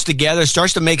strings words together,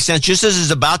 starts to make sense just as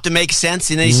it's about to make sense,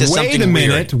 and then he says something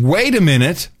weird. Wait a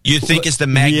minute. You think it's the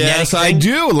magnetic Yes, thing? I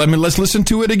do. Let's listen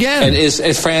to it again.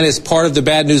 And Fran, is part of the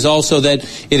bad news also that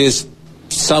it is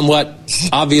somewhat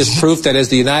obvious proof that as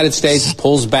the United States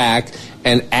pulls back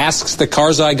and asks the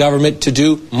Karzai government to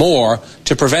do more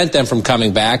to prevent them from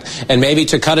coming back, and maybe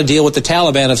to cut a deal with the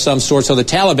Taliban of some sort so the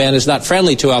Taliban is not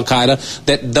friendly to al-Qaeda,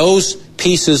 that those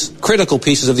critical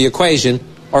pieces of the equation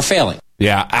are failing.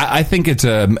 Yeah, I think it's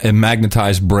a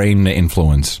magnetized brain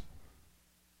influence.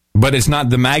 But it's not,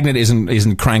 the magnet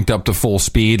isn't cranked up to full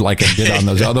speed like it did on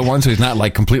those other ones, so he's not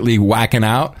like completely whacking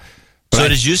out. So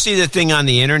did you see the thing on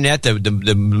the internet,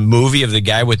 the movie of the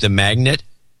guy with the magnet?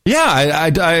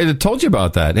 Yeah, I told you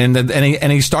about that,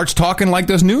 and he starts talking like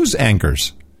those news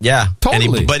anchors. Yeah,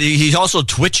 totally. But he also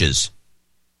twitches.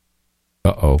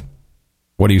 Uh-oh,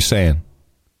 what are you saying?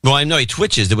 Well, I know he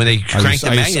twitches when they crank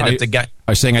the magnet. The guy.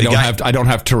 Are you saying I don't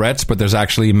have Tourette's, but there's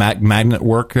actually magnet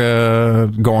work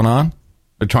going on?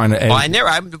 They're trying to.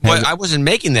 Well, I wasn't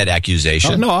making that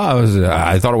accusation. No,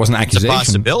 I thought it was an accusation. It's a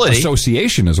possibility.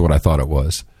 Association is what I thought it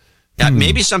was. Yeah,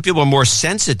 maybe some people are more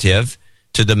sensitive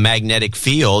to the magnetic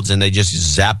fields, and they just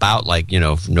zap out like,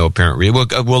 no apparent reason.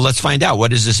 Well, let's find out.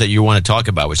 What is this that you want to talk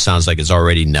about, which sounds like it's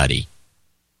already nutty?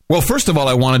 Well, first of all,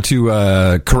 I wanted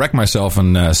to correct myself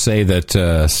and say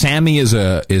that Sammy is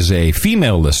a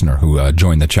female listener who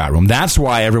joined the chat room. That's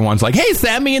why everyone's like, "Hey,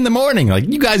 Sammy in the morning!" Like,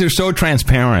 you guys are so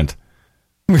transparent.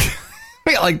 We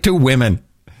got like two women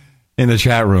in the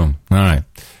chat room. All right.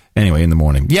 Anyway, in the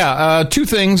morning. Yeah, two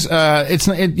things.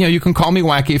 You can call me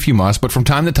wacky if you must, but from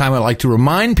time to time I like to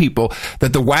remind people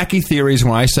that the wacky theories,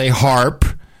 when I say HARP,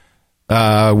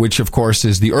 which of course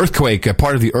is the earthquake,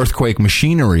 part of the earthquake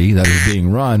machinery that is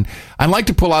being run, I like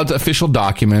to pull out official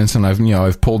documents, and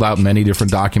I've pulled out many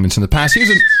different documents in the past.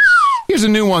 Here's a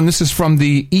new one. This is from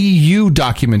the EU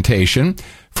documentation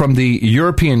from the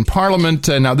European Parliament.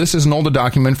 Now, this is an older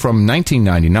document from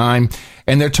 1999,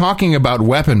 and they're talking about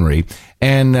weaponry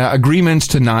and agreements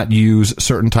to not use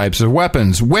certain types of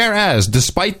weapons. Whereas,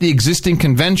 despite the existing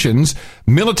conventions,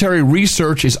 military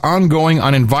research is ongoing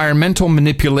on environmental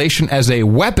manipulation as a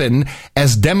weapon,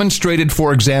 as demonstrated,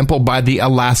 for example, by the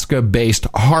Alaska-based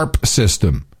HARP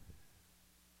system.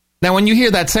 Now, when you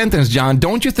hear that sentence, John,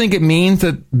 don't you think it means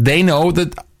that they know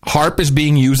that HARP is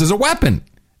being used as a weapon?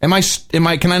 Can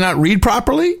I not read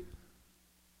properly?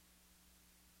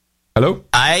 Hello?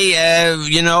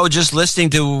 Just listening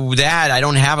to that, I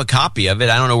don't have a copy of it.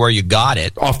 I don't know where you got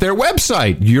it. Off their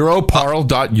website,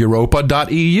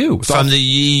 europarl.europa.eu.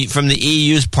 From the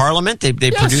EU's parliament? They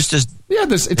produced this? Yeah,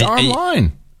 it's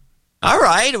online. All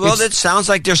right. Well, that sounds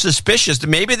like they're suspicious.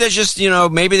 Maybe they're just,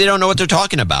 maybe they don't know what they're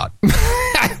talking about.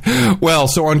 Well,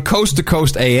 so on Coast to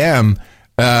Coast AM,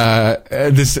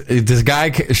 this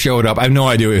guy showed up. I have no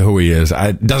idea who he is.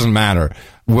 It doesn't matter.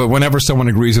 Whenever someone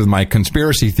agrees with my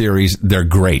conspiracy theories, they're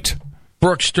great.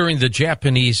 Brooks, during the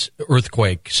Japanese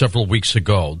earthquake several weeks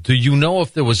ago, do you know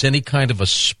if there was any kind of a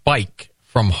spike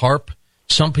from HAARP?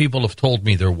 Some people have told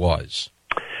me there was.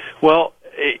 Well,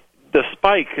 the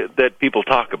spike that people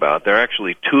talk about, there are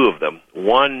actually two of them.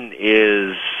 One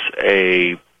is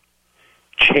a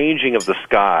changing of the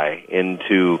sky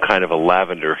into kind of a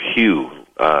lavender hue,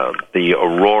 the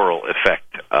auroral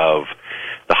effect of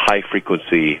the high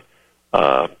frequency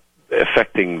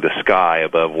affecting the sky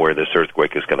above where this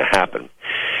earthquake is going to happen.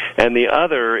 And the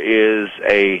other is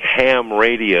a ham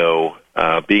radio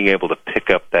being able to pick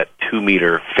up that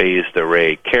 2-meter phased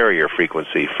array carrier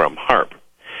frequency from HAARP.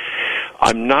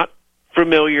 I'm not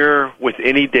familiar with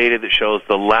any data that shows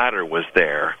the latter was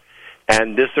there,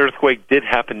 and this earthquake did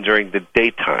happen during the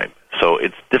daytime, so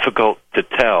it's difficult to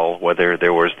tell whether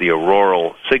there was the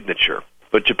auroral signature.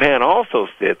 But Japan also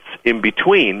sits in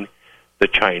between the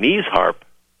Chinese HAARP,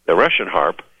 the Russian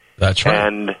HAARP, that's right,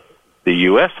 and the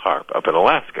U.S. HAARP up in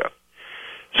Alaska.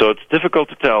 So it's difficult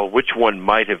to tell which one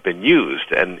might have been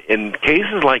used. And in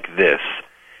cases like this,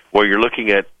 where you're looking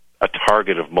at a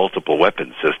target of multiple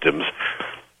weapon systems,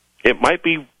 it might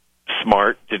be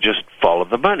smart to just follow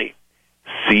the money.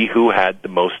 See who had the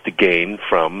most to gain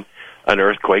from an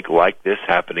earthquake like this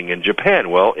happening in Japan.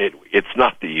 Well, it's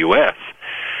not the U.S.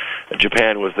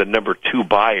 Japan was the number 2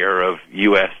 buyer of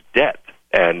U.S. debt,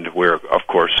 and we're, of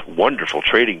course, wonderful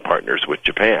trading partners with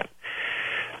Japan.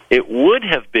 It would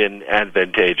have been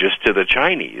advantageous to the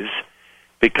Chinese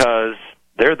because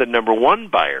they're the number 1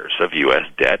 buyers of U.S.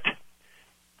 debt,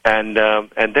 and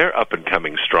they're up and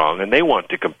coming strong, and they want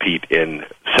to compete in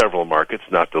several markets,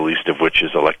 not the least of which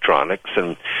is electronics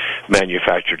and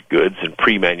manufactured goods and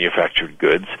pre-manufactured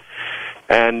goods.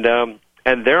 And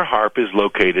their HAARP is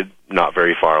located not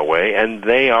very far away, and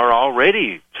they are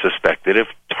already suspected of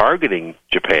targeting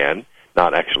Japan,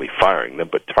 not actually firing them,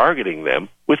 but targeting them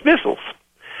with missiles.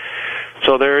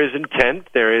 So there is intent,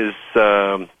 there is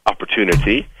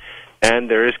opportunity, and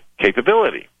there is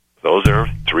capability. Those are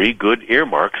 3 good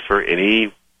earmarks for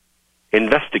any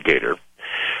investigator.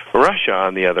 Russia,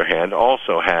 on the other hand,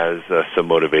 also has some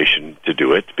motivation to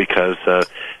do it because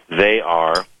they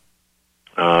are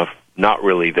not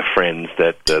really the friends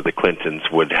that the Clintons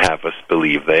would have us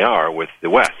believe they are with the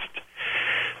West.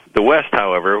 The West,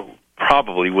 however,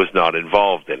 probably was not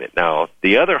involved in it. Now,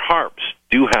 the other HAARPs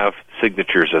do have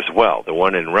signatures as well. The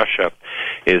one in Russia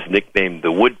is nicknamed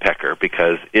the Woodpecker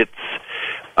because its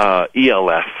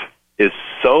ELF is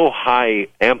so high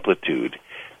amplitude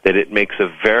that it makes a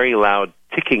very loud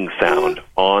ticking sound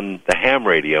on the ham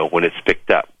radio when it's picked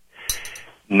up.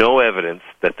 No evidence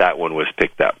that that one was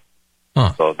picked up.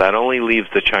 Huh. So that only leaves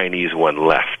the Chinese one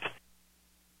left.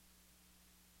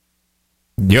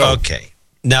 Okay.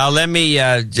 Now let me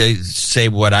say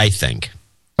what I think.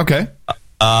 Okay.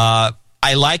 I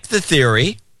like the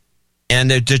theory. And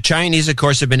the Chinese, of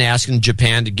course, have been asking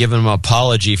Japan to give them an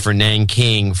apology for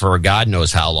Nanking for God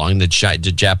knows how long. The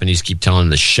Japanese keep telling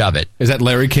them to shove it. Is that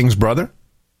Larry King's brother?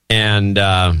 And,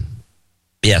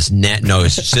 yes,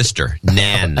 his sister,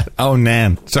 Nan. Oh,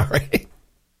 Nan. Sorry.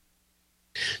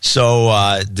 So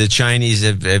the Chinese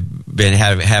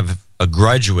have a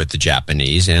grudge with the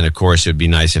Japanese, and of course it would be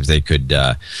nice if they could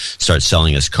start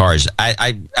selling us cars.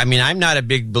 I mean, I'm not a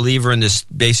big believer in this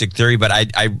basic theory, but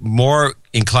I'm more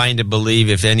inclined to believe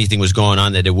if anything was going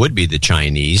on that it would be the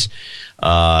Chinese.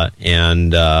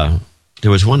 And there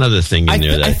was one other thing in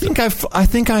there. I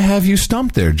think I have you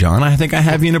stumped there, John. I think I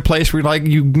have you in a place where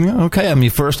okay. I mean,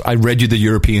 first I read you the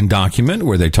European document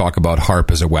where they talk about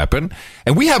HAARP as a weapon,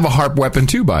 and we have a HAARP weapon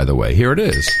too, by the way. Here it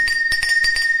is.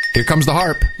 Here comes the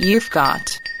HAARP. You've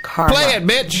got karma. Play it,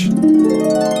 bitch.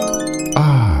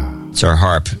 It's our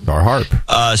HAARP. Our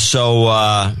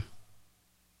HAARP.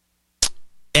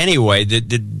 Anyway,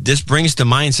 this brings to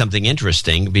mind something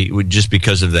interesting, just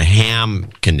because of the ham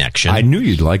connection. I knew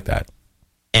you'd like that.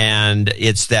 And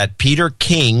it's that Peter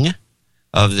King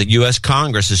of the U.S.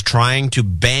 Congress is trying to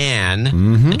ban,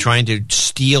 and trying to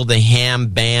steal the ham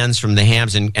bans from the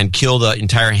hams and kill the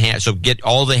entire ham, so get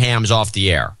all the hams off the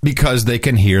air. Because they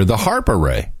can hear the HAARP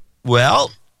array.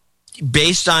 Well,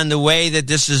 based on the way that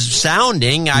this is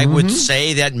sounding, I would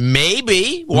say that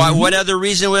maybe. What other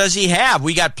reason does he have?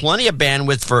 We got plenty of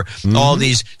bandwidth for all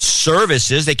these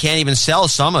services. They can't even sell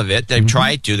some of it. They've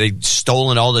tried to. They've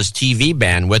stolen all this TV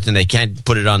bandwidth, and they can't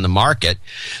put it on the market.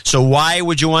 So why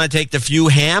would you want to take the few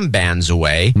ham bands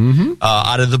away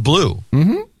out of the blue?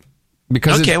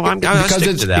 Because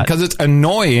because it's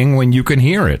annoying when you can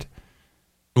hear it.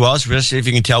 Well, especially if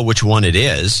you can tell which one it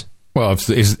is. Well,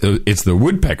 it's the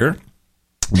woodpecker.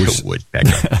 The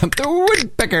woodpecker. The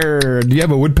woodpecker. Do you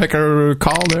have a woodpecker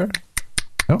call there?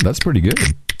 Oh, that's pretty good.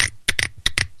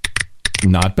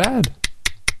 Not bad.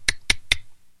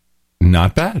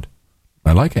 Not bad.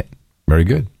 I like it. Very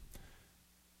good.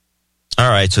 All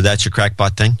right, so that's your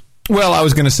crackpot thing? Well, I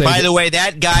was going to say... By the way,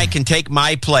 that guy can take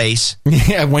my place.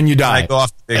 Yeah, when you die. I go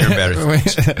off to bigger and better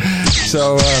things.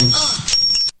 So,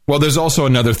 well, there's also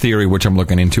another theory, which I'm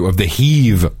looking into, of the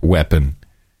heave weapon.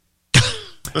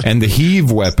 And the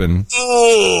heave weapon...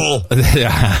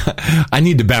 I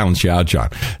need to balance you out, John.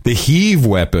 The heave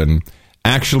weapon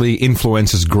actually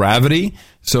influences gravity.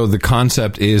 So the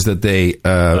concept is that they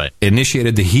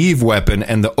initiated the heave weapon,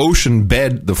 and the ocean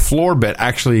bed, the floor bed,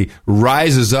 actually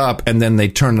rises up, and then they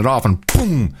turn it off, and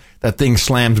boom, that thing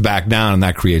slams back down, and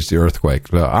that creates the earthquake.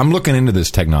 So I'm looking into this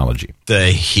technology. The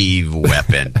heave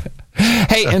weapon.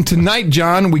 Hey, and tonight,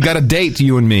 John, we got a date,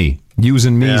 you and me. Yous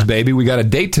and me's, baby. We got a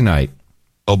date tonight.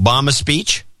 Obama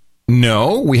speech?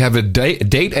 No, we have a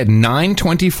date at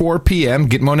 9:24 p.m.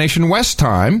 Gitmo Nation West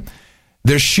time.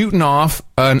 They're shooting off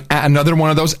another one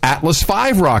of those Atlas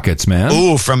V rockets, man.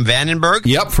 Ooh, from Vandenberg?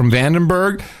 Yep, from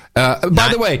Vandenberg. By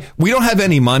the way, we don't have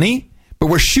any money,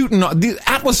 but we're shooting the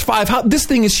Atlas V. This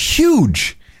thing is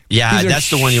huge. Yeah,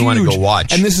 that's the one you want to go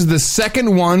watch. And this is the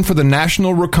second one for the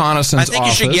National Reconnaissance Office. I think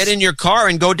you should get in your car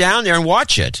and go down there and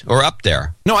watch it, or up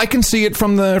there. No, I can see it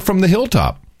from the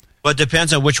hilltop. Well, it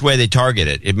depends on which way they target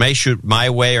it. It may shoot my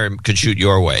way or it could shoot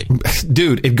your way.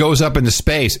 Dude, it goes up into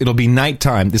space. It'll be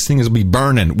nighttime. This thing will be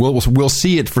burning. We'll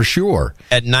see it for sure.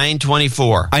 At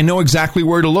 9:24. I know exactly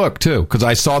where to look, too, because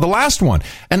I saw the last one.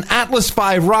 An Atlas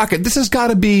V rocket. This has got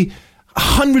to be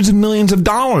hundreds of millions of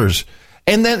dollars.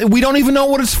 And then we don't even know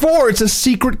what it's for. It's a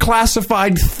secret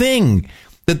classified thing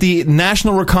that the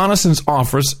National Reconnaissance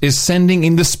Office is sending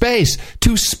into space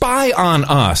to spy on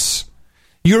us.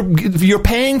 You're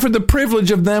paying for the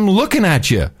privilege of them looking at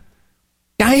you.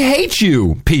 I hate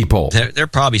you, people. They're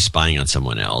probably spying on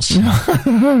someone else.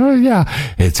 Yeah,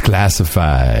 it's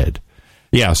classified.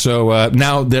 Yeah, so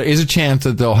now there is a chance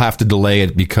that they'll have to delay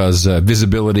it because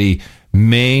visibility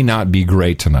may not be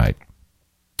great tonight.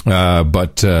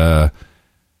 But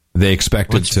they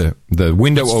expect it to... The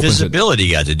window opens... What's visibility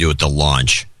got to do with the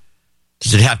launch?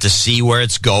 Does it have to see where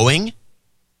it's going?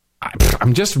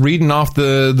 I'm just reading off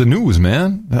the news,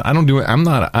 man. I don't do it. I'm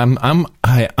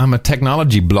a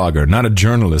technology blogger, not a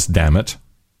journalist, damn it.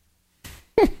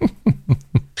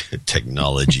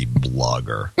 Technology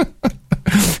blogger.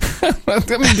 Let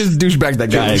me just douchebag that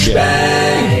guy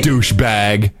again.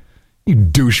 Douchebag. You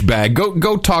douchebag.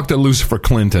 Go talk to Lucifer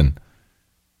Clinton.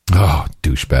 Oh,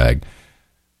 douchebag.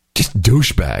 Just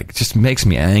douchebag. Just makes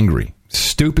me angry.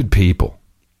 Stupid people.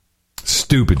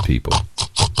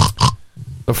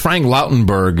 But Frank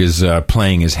Lautenberg is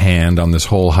playing his hand on this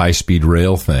whole high-speed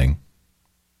rail thing.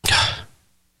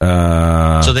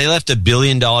 So they left $1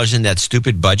 billion in that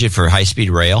stupid budget for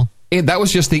high-speed rail? That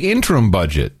was just the interim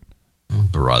budget.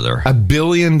 Brother. $1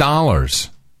 billion.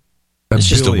 It's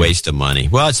just a waste of money.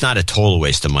 Well, it's not a total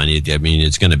waste of money. I mean,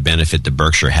 it's going to benefit the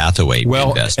Berkshire Hathaway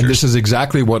investors. And this is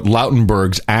exactly what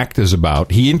Lautenberg's act is about.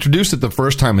 He introduced it the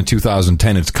first time in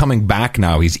 2010. It's coming back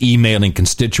now. He's emailing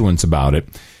constituents about it.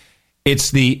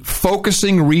 It's the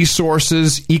Focusing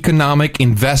Resources, Economic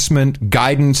Investment,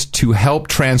 Guidance to Help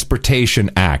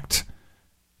Transportation Act.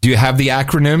 Do you have the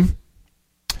acronym?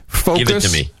 Give it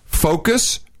to me.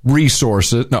 Focusing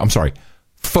Resources,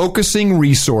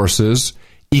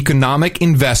 Economic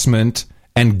Investment,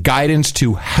 and Guidance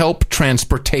to Help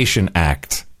Transportation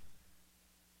Act.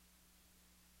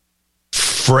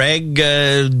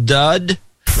 Dud?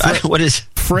 What is...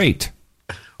 Freight.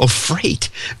 Oh,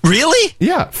 freight. Really?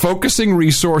 Yeah. Focusing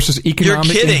Resources,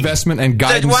 Economic Investment, and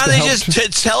Guidance. Why don't they just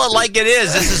tell it like it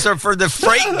is? This is for the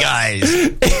freight guys.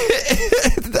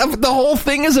 The whole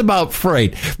thing is about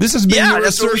freight. This has been your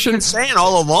assertion. What saying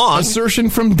all along.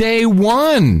 Assertion from day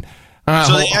one.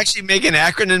 So they actually make an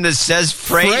acronym that says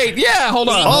freight? Yeah, hold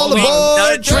on. All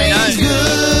aboard, trains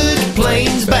good,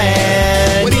 planes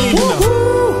bad. What do you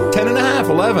know? 10 and a half,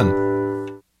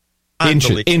 11.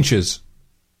 Inches.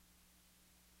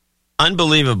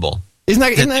 Unbelievable. Isn't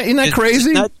that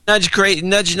crazy?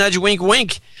 Nudge, wink,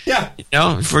 wink. Yeah.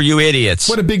 For you idiots.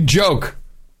 What a big joke.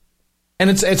 And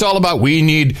it's all about we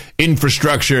need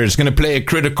infrastructure. It's going to play a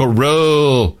critical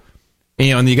role.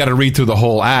 And you got to read through the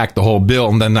whole act, the whole bill,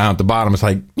 and then down at the bottom it's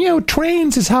like,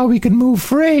 trains is how we can move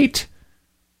freight.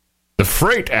 The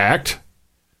Freight Act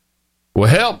will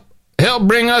help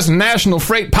bring us national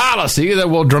freight policy that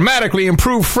will dramatically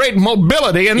improve freight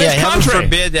mobility in this country. Heaven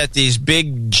forbid that these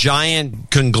big, giant,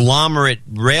 conglomerate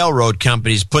railroad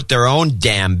companies put their own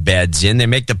damn beds in. They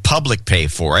make the public pay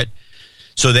for it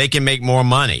so they can make more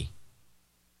money.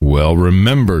 Well,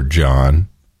 remember, John,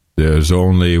 there's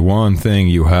only one thing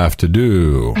you have to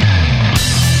do.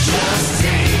 Just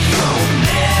take your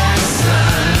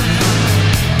medicine.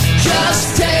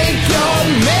 Just take your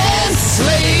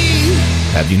medicine.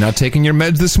 Have you not taken your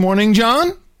meds this morning,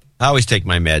 John? I always take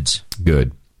my meds.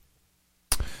 Good.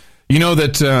 You know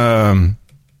that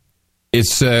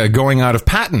it's going out of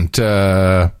patent,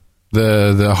 the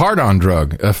hard-on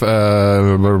drug,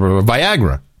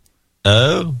 Viagra.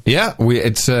 Oh? Yeah,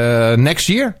 it's next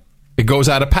year. It goes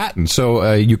out of patent,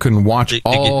 so you can watch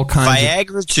all kinds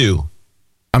Viagra 2.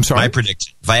 I'm sorry? My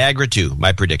prediction. Viagra 2,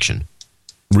 my prediction.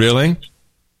 Really?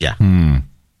 Yeah. I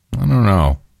don't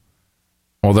know.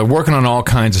 Well, they're working on all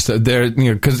kinds of stuff.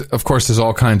 Because, of course, there's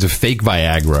all kinds of fake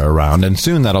Viagra around, and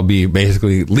soon that'll be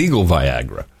basically legal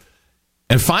Viagra.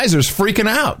 And Pfizer's freaking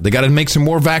out. They got to make some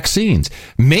more vaccines.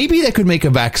 Maybe they could make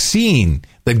a vaccine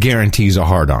that guarantees a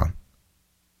hard-on.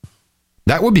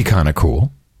 That would be kind of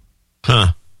cool. Huh.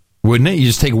 Wouldn't it? You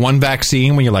just take one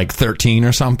vaccine when you're like 13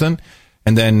 or something,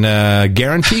 and then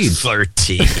guaranteed.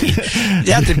 13.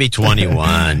 You have to be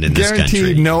 21 in this country.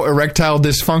 Guaranteed no erectile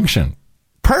dysfunction.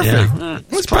 Perfect. Yeah.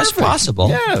 It's possible.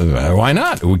 Yeah, why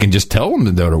not? We can just tell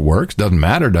them that it works. Doesn't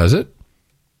matter, does it?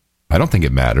 I don't think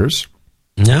it matters.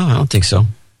 No, I don't think so.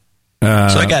 So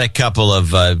I got a couple of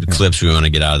clips we want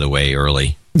to get out of the way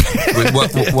early.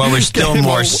 Well, we're still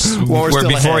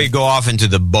before you go off into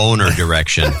the boner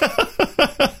direction.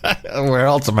 Where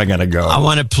else am I going to go? I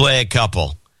want to play a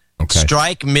couple. Okay.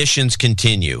 Strike missions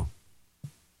continue.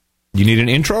 You need an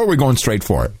intro, or are we going straight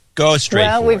for it? Go straight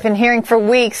Well, for we've it. been hearing for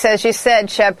weeks, as you said,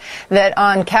 Shep, that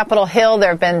on Capitol Hill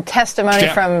there have been testimony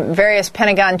from various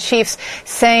Pentagon chiefs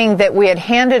saying that we had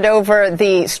handed over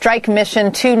the strike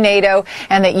mission to NATO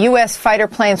and that U.S. fighter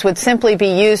planes would simply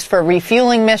be used for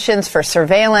refueling missions, for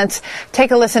surveillance.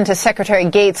 Take a listen to Secretary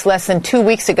Gates less than 2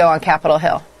 weeks ago on Capitol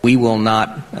Hill. We will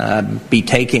not be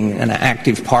taking an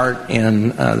active part in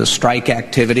the strike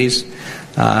activities,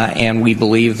 and we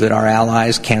believe that our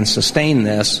allies can sustain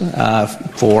this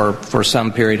for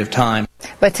some period of time.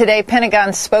 But today,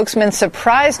 Pentagon spokesman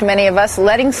surprised many of us,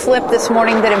 letting slip this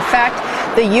morning that, in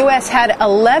fact, the U.S. had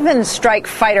 11 strike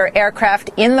fighter aircraft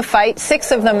in the fight,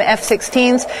 6 of them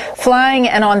F-16s, flying,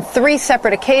 and on 3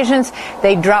 separate occasions,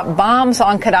 they dropped bombs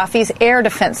on Gaddafi's air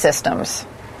defense systems.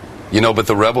 But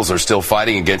the rebels are still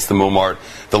fighting against the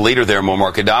leader there,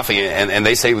 Muammar Gaddafi, and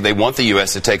they say they want the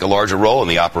U.S. to take a larger role in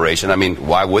the operation. I mean,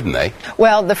 why wouldn't they?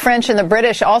 Well, the French and the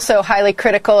British also highly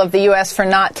critical of the U.S. for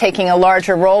not taking a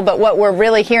larger role. But what we're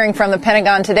really hearing from the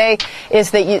Pentagon today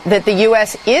is that the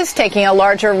U.S. is taking a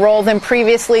larger role than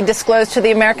previously disclosed to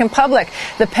the American public.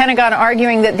 The Pentagon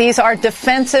arguing that these are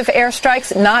defensive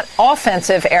airstrikes, not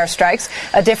offensive airstrikes,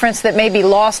 a difference that may be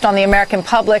lost on the American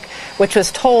public, which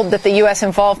was told that the U.S.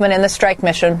 involvement in the strike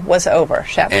mission was over.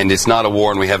 Shep. And it's not a war,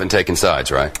 and we haven't taken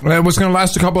sides, right? Well, it was going to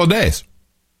last a couple of days.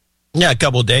 Yeah, a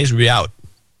couple of days, we'll be out.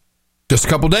 Just a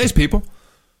couple of days, people.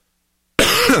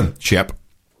 Shep.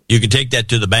 You can take that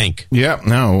to the bank. Yeah,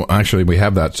 no, actually, we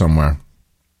have that somewhere.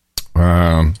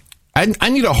 I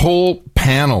need a whole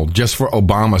panel just for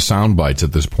Obama sound bites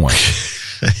at this point.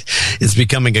 It's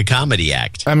becoming a comedy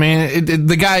act. I mean,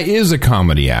 the guy is a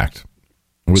comedy act.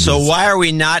 So why are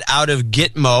we not out of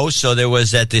Gitmo? So there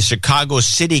was at the Chicago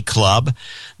City Club,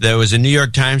 there was a New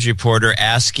York Times reporter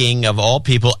asking, of all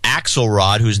people,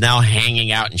 Axelrod, who's now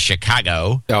hanging out in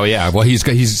Chicago. Oh, yeah. Well,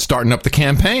 he's starting up the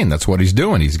campaign. That's what he's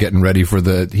doing. He's getting ready for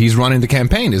he's running the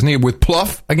campaign, isn't he, with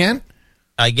Pluff again?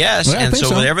 I guess. Well, and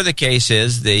so whatever the case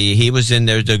is, he was in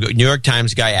there. The New York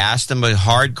Times guy asked him a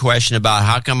hard question about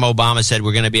how come Obama said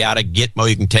we're going to be out of Gitmo.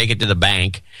 You can take it to the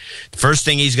bank. The first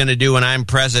thing he's going to do when I'm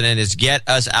president is get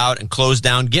us out and close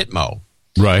down Gitmo.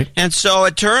 Right. And so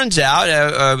it turns out,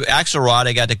 Axelrod,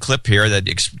 I got the clip here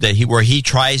where he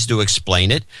tries to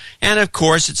explain it. And of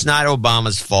course, it's not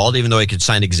Obama's fault, even though he could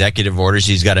sign executive orders.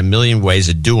 He's got a million ways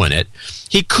of doing it.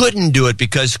 He couldn't do it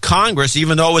because Congress,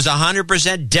 even though it was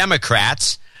 100%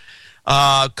 Democrats,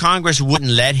 Congress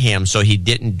wouldn't let him. So he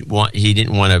didn't want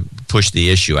to push the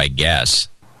issue, I guess.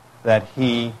 That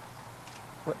he,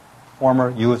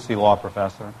 former USC law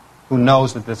professor, who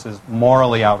knows that this is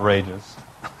morally outrageous,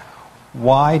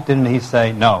 why didn't he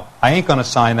say, no, I ain't going to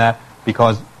sign that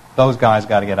because Those guys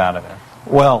got to get out of there.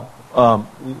 Well,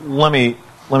 let me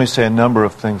say a number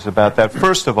of things about that.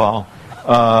 First of all,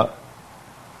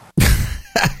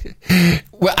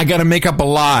 well, I got to make up a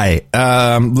lie.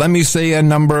 Let me say a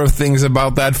number of things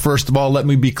about that. First of all, let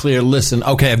me be clear. Listen,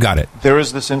 okay, I've got it. There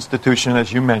is this institution,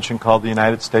 as you mentioned, called the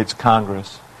United States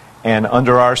Congress. And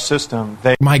under our system,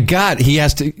 My God, he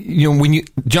has to,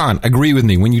 John, agree with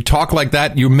me. When you talk like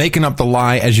that, you're making up the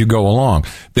lie as you go along.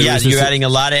 You're adding a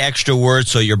lot of extra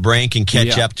words so your brain can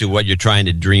catch up to what you're trying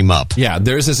to dream up. Yeah,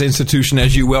 there's this institution,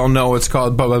 as you well know, it's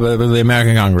called the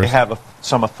American Congress. They have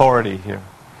some authority here.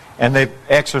 And they've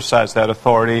exercised that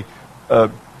authority,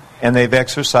 and they've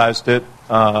exercised it,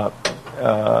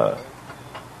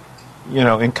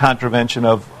 in contravention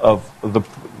of the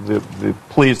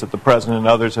pleas that the president and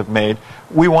others have made.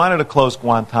 We wanted to close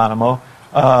Guantanamo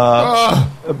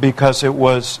because it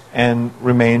was and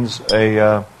remains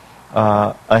a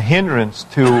hindrance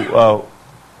to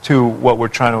what we're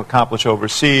trying to accomplish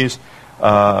overseas.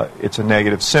 It's a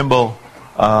negative symbol,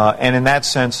 and in that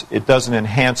sense, it doesn't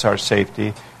enhance our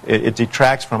safety. It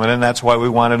detracts from it, and that's why we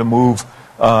wanted to move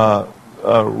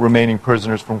remaining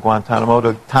prisoners from Guantanamo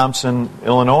to Thompson,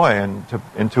 Illinois, and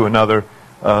into another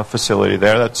facility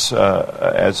there. That's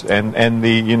and the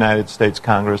United States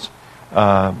Congress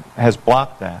has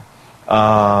blocked that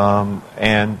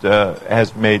and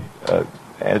has made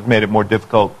it more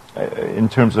difficult in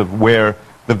terms of where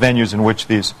the venues in which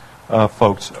these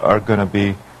folks are going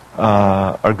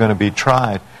to be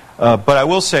tried. But I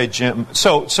will say, Jim,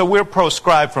 so we're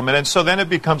proscribed from it, and so then it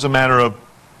becomes a matter of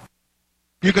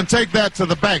you can take that to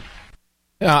the bank.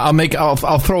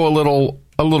 I'll throw a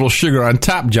little sugar on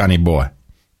top, Johnny boy.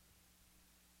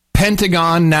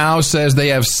 Pentagon now says they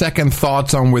have second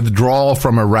thoughts on withdrawal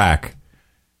from Iraq.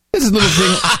 This is a little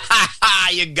thing.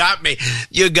 You got me.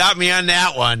 You got me on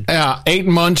that one. Yeah, 8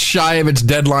 months shy of its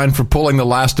deadline for pulling the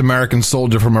last American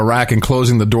soldier from Iraq and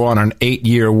closing the door on an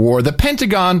 8-year war, the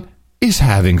Pentagon is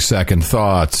having second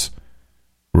thoughts.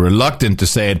 Reluctant to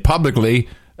say it publicly,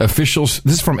 officials,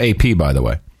 this is from AP, by the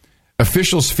way,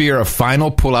 officials fear a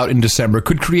final pullout in December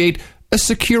could create a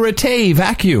security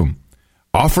vacuum,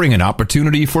 offering an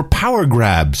opportunity for power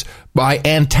grabs by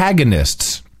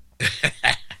antagonists.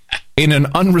 In an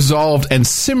unresolved and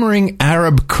simmering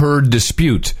Arab-Kurd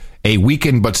dispute, a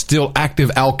weakened but still active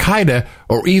Al-Qaeda,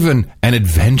 or even an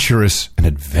adventurous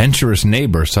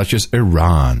neighbor such as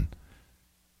Iran.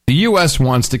 The U.S.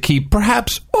 wants to keep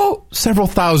perhaps, several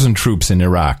thousand troops in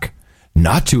Iraq,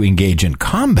 not to engage in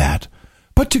combat,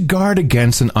 but to guard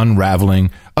against an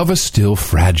unraveling of a still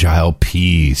fragile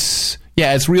peace.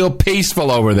 Yeah, it's real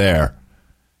peaceful over there.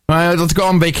 Let's go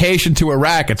on vacation to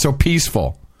Iraq. It's so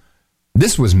peaceful.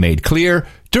 This was made clear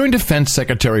during Defense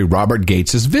Secretary Robert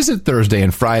Gates' visit Thursday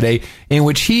and Friday, in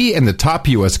which he and the top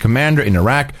U.S. commander in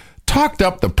Iraq talked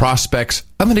up the prospects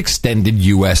of an extended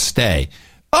U.S. stay.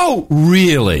 Oh,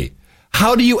 really?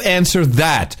 How do you answer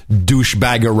that,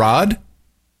 douchebaggerod?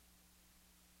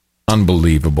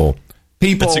 Unbelievable.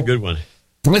 People. That's a good one.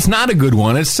 Well, it's not a good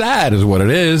one. It's sad is what it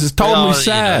is. It's totally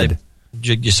sad. You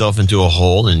jig yourself into a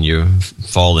hole and you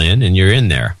fall in and you're in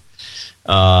there.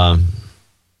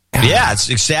 Yeah,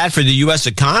 it's sad for the U.S.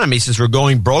 economy since we're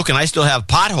going broke, and I still have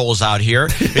potholes out here,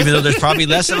 even though there's probably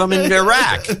less of them in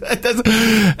Iraq.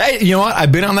 Hey, you know what?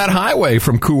 I've been on that highway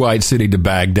from Kuwait City to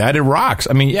Baghdad. It rocks.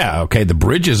 I mean, yeah, okay, the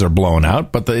bridges are blown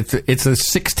out, but it's a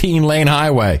 16-lane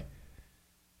highway.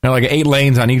 There are like 8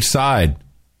 lanes on each side.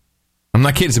 I'm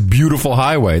not kidding. It's a beautiful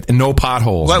highway and no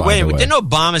potholes. Wait, didn't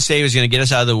Obama say he was going to get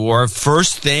us out of the war?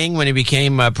 First thing when he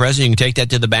became president, you can take that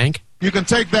to the bank? You can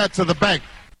take that to the bank.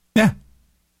 Yeah.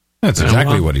 That's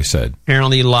exactly what he said.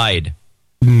 Apparently he lied.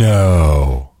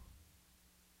 No.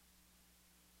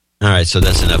 All right, so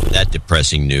that's enough of that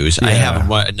depressing news. Yeah. I have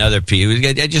another piece,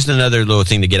 just another little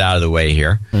thing to get out of the way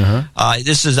here.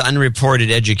 This is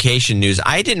unreported education news.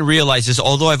 I didn't realize this,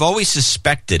 although I've always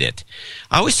suspected it.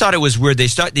 I always thought it was weird. They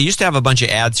used to have a bunch of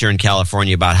ads here in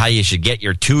California about how you should get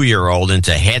your 2-year-old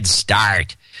into Head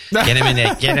Start. Get him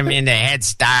into Head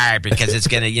Start because it's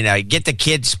going to, get the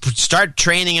kids, start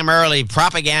training them early,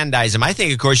 propagandize them. I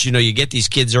think, of course, you get these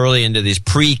kids early into these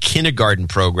pre-kindergarten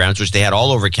programs, which they had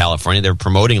all over California. They're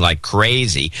promoting like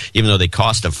crazy, even though they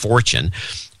cost a fortune.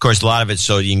 Of course, a lot of it's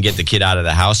so you can get the kid out of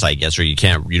the house, I guess, or you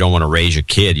don't want to raise your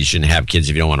kid. You shouldn't have kids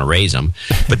if you don't want to raise them.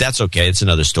 But that's okay. It's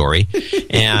another story.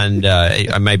 And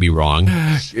I might be wrong.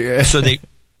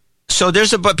 So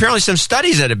there's apparently some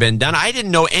studies that have been done. I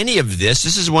didn't know any of this.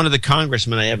 This is one of the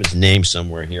congressmen. I have his name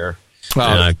somewhere here.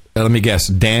 Let me guess.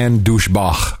 Dan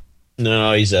Douchebach.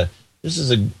 No, he's a This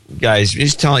is a guy's.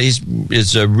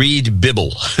 It's a Reed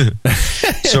Bibble.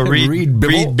 So Reed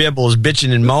Bibble is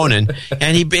bitching and moaning,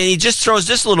 and he just throws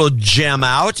this little gem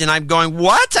out, and I'm going,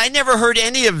 what? I never heard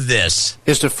any of this.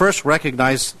 Is to first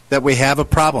recognize that we have a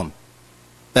problem,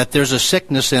 that there's a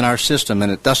sickness in our system,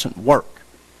 and it doesn't work.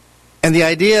 And the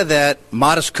idea that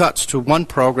modest cuts to one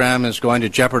program is going to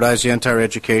jeopardize the entire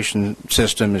education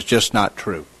system is just not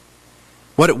true.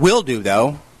 What it will do,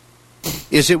 though,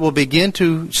 is it will begin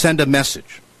to send a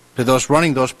message to those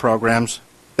running those programs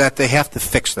that they have to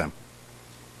fix them.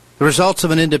 The results of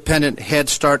an independent Head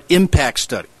Start impact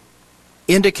study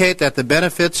indicate that the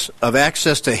benefits of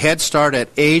access to Head Start at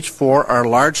age 4 are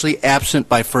largely absent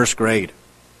by first grade.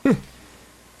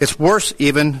 It's worse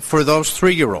even for those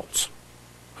 3-year-olds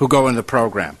who go in the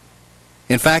program.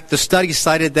 In fact, the study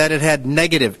cited that it had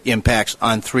negative impacts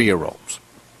on 3-year-olds.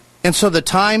 And so the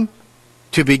time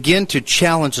to begin to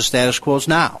challenge the status quo is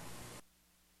now.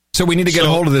 So we need to get a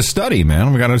hold of this study,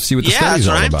 man. We got to see what the study's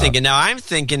all about. Yeah, that's what I'm thinking. Now, I'm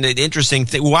thinking the interesting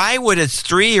thing. Why would a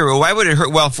 3-year-old? Why would it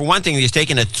hurt? Well, for one thing, he's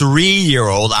taking a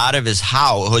 3-year-old out of his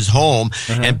house, his home,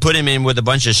 and put him in with a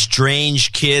bunch of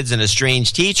strange kids and a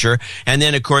strange teacher. And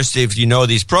then, of course, if you know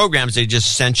these programs, they just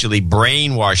essentially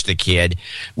brainwash the kid,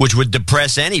 which would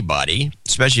depress anybody,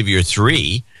 especially if you're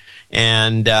 3.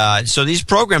 And so these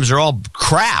programs are all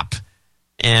crap.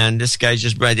 And this guy's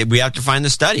just, we have to find the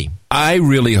study. I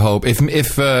really hope, if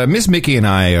Miss Mickey and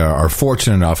I are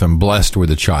fortunate enough and blessed with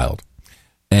a child,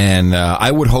 and I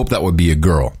would hope that would be a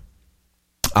girl,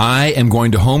 I am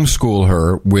going to homeschool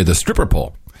her with a stripper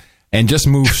pole and just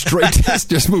move straight.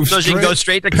 So she can go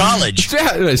straight to college.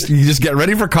 Yeah, you just get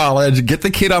ready for college, get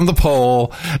the kid on the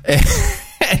pole,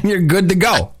 and you're good to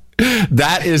go.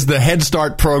 That is the Head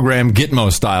Start program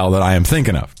Gitmo style that I am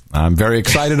thinking of. I'm very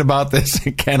excited about this.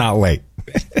 Cannot wait.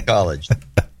 College.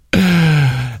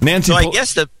 Nancy. So I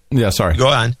guess yeah, sorry. Go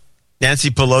on. Nancy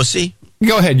Pelosi.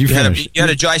 Go ahead. You finish.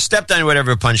 I stepped on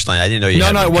whatever punchline. I didn't know you.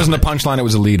 No, it wasn't a punchline. It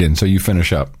was a lead-in. So you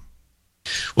finish up.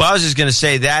 Well, I was just going to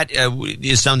say that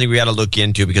is something we got to look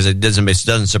into because it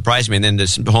doesn't surprise me. And then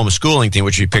this homeschooling thing,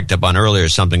 which we picked up on earlier,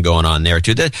 is something going on there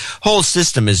too. That whole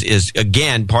system is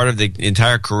again part of the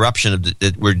entire corruption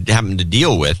that we're having to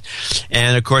deal with.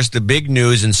 And of course, the big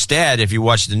news instead, if you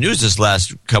watch the news this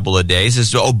last couple of days,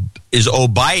 is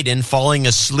Biden falling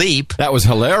asleep. That was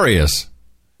hilarious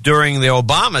during the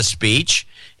Obama speech.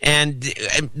 And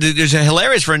there's a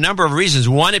hilarious for a number of reasons.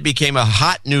 One, it became a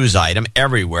hot news item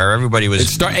everywhere. Everybody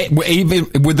was...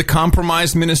 even with the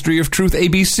compromised Ministry of Truth,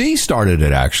 ABC started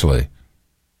it, actually.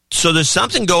 So there's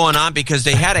something going on because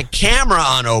they had a camera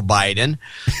on O'Biden,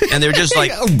 and they're just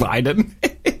like... O'Biden.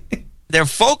 They're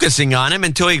focusing on him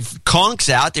until he conks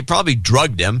out. They probably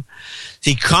drugged him.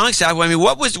 He conks out. I mean,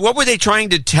 what were they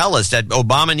trying to tell us? That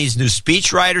Obama needs new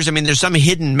speechwriters? I mean, there's some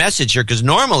hidden message here because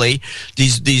normally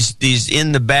these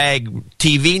in the bag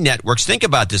TV networks, think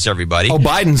about this, everybody. Oh,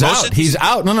 Biden's out. He's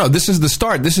out. No, this is the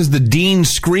start. This is the Dean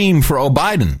scream for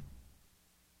O'Biden.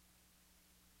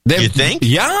 You think?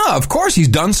 Yeah, of course. He's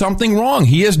done something wrong.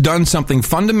 He has done something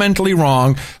fundamentally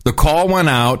wrong. The call went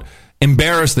out.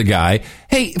 Embarrass the guy.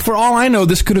 Hey, for all I know,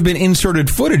 this could have been inserted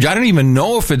footage. I don't even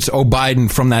know if it's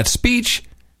O'Biden from that speech.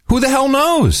 Who the hell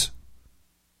knows?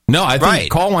 No, I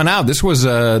think call one out. This was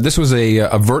a it was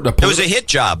a hit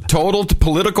job. Total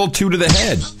political 2 to the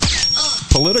head.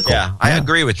 Political. Yeah, I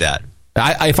agree with that.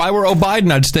 If I were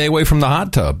O'Biden, I'd stay away from the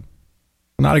hot tub.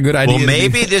 Not a good idea. Well,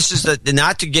 maybe this is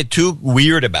not to get too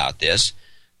weird about this.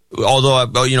 Although,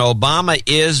 Obama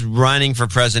is running for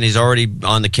president, he's already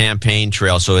on the campaign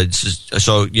trail. So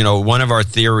one of our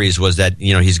theories was that,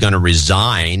 he's going to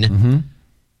resign. Mm-hmm.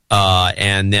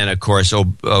 And then, of course,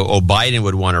 Biden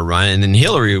would want to run, and then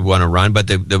Hillary would want to run. But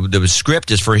the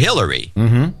script is for Hillary.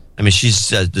 Mm-hmm. I mean, she's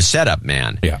the setup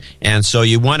man. Yeah. And so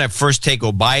you want to first take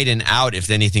Biden out if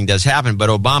anything does happen. But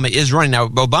Obama is running. Now,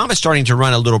 Obama's starting to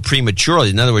run a little prematurely.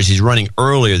 In other words, he's running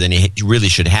earlier than he really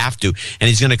should have to. And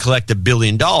he's going to collect $1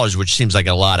 billion, which seems like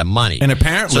a lot of money. And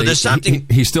apparently, so there's something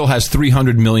he still has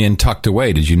 $300 million tucked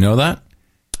away. Did you know that?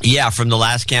 Yeah, from the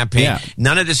last campaign. Yeah.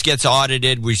 None of this gets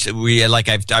audited. We like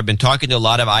I've been talking to a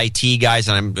lot of IT guys,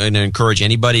 and I'm going to encourage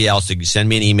anybody else to send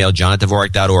me an email,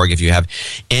 john@dvorak.org, if you have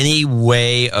any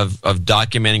way of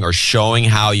documenting or showing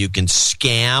how you can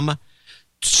scam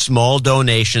small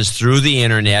donations through the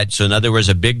internet. So in other words,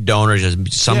 a big donor,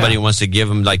 somebody wants to give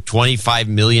them like $25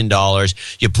 million.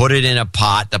 You put it in a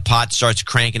pot. The pot starts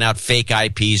cranking out fake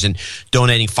IPs and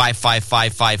donating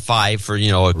 55555 for,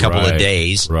 a couple of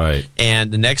days. Right.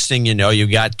 And the next thing you know, you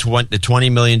got the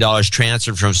 $20 million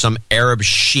transferred from some Arab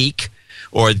sheik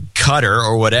or Qatar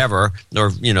or whatever, or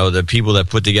the people that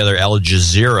put together Al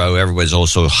Jazeera, everybody's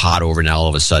also hot over now all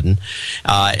of a sudden,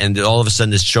 and all of a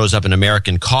sudden this shows up in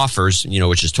American coffers,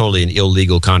 which is totally an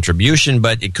illegal contribution,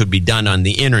 but it could be done on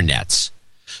the internets.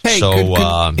 Hey,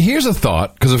 so here's a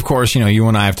thought, because of course you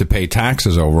and I have to pay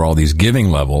taxes over all these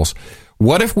giving levels.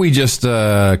 What if we just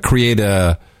create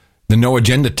the no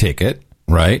agenda ticket,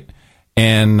 right?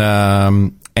 And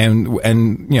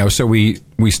so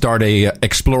we start a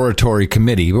exploratory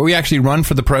committee, but we actually run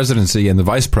for the presidency and the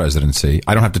vice presidency.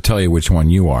 I don't have to tell you which one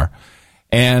you are.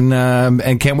 And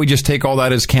can't we just take all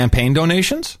that as campaign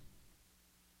donations?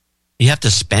 You have to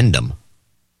spend them.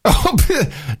 Oh,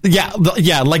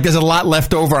 yeah. Like there's a lot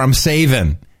left over. I'm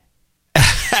saving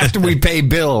after we pay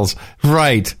bills,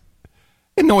 right?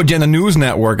 And No Agenda News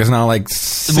Network is now like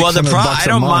 $600 I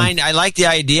don't a month. mind. I like the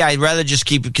idea. I'd rather just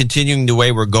keep continuing the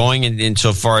way we're going,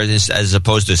 insofar as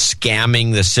opposed to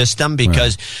scamming the system,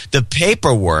 because the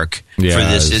paperwork for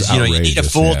this is you need a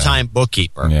full-time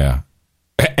bookkeeper. Yeah,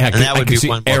 and that would be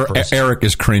one more person. Eric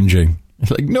is cringing.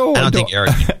 He's like, no, I don't think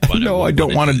Eric. No, I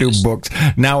don't want to do books.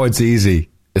 Now it's easy.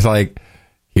 It's like,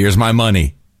 here's my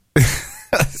money.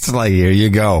 It's like, here you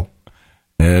go.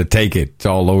 Take it. It's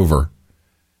all over.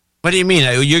 What do you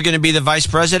mean? You're going to be the vice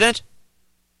president?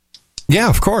 Yeah,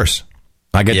 of course.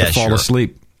 I get to fall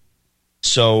asleep.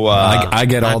 So I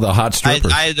get all the hot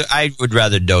strippers. I would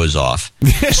rather doze off.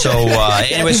 So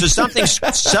anyway, so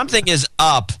something is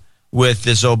up with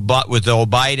this with the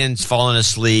Biden's falling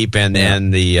asleep and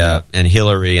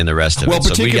Hillary and the rest of it.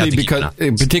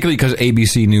 Particularly because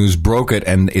ABC News broke it,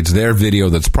 and it's their video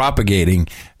that's propagating.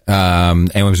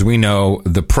 And as we know,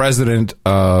 the president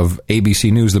of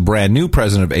ABC News, the brand new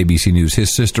president of ABC News,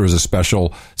 his sister is a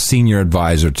special senior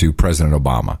advisor to President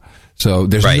Obama. So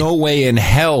there's no way in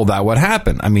hell that would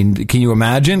happen. I mean, can you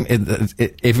imagine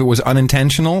if it was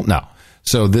unintentional? No.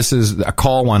 So this is a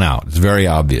call one out. It's very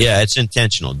obvious. Yeah, it's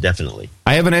intentional, definitely.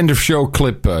 I have an end of show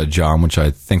clip, John, which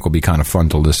I think will be kind of fun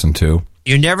to listen to.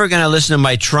 You're never going to listen to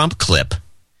my Trump clip.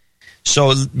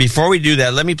 So before we do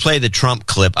that, let me play the Trump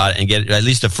clip and get at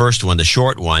least the first one, the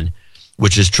short one,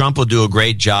 which is Trump will do a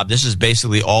great job. This is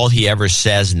basically all he ever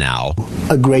says now.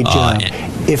 A great job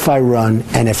if I run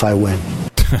and if I win.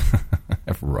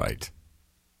 Right.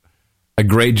 A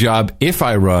great job if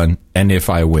I run and if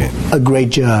I win. A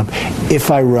great job if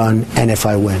I run and if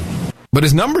I win. But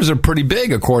his numbers are pretty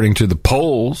big according to the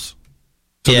polls.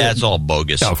 So it's all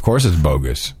bogus. Yeah, of course it's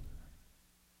bogus.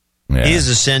 Yeah. He's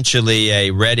essentially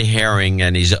a red herring,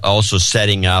 and he's also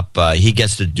setting up, he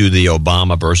gets to do the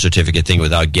Obama birth certificate thing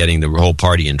without getting the whole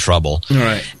party in trouble.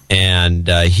 Right. And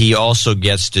he also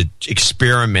gets to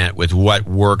experiment with what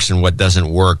works and what doesn't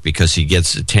work, because he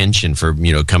gets attention for,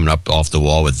 coming up off the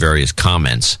wall with various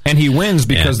comments. And he wins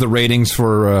because the ratings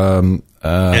for...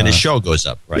 and his show goes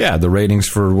up, right? Yeah, the ratings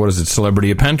for,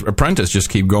 Celebrity Apprentice just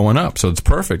keep going up, so it's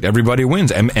perfect. Everybody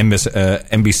wins.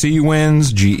 NBC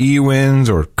wins, GE wins,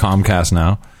 or Comcast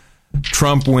now.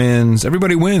 Trump wins.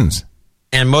 Everybody wins.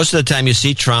 And most of the time you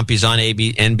see Trump, he's on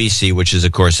NBC, which is,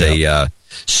 of course, a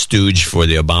stooge for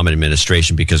the Obama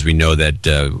administration, because we know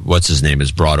that, what's-his-name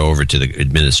is brought over to the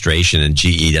administration, and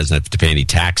GE doesn't have to pay any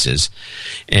taxes.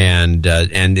 And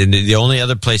the only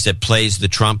other place that plays the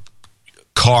Trump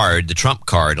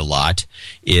card a lot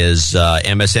is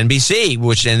MSNBC,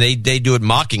 and they do it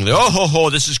mockingly. Oh,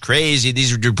 this is crazy.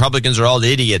 These Republicans are all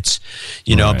idiots,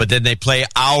 right. But then they play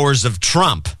hours of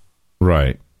Trump.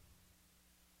 Right.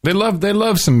 They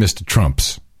love some Mr.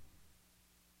 Trumps.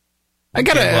 I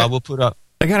got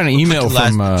an email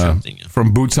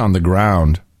from Boots on the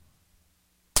Ground,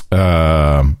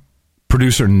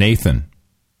 producer Nathan,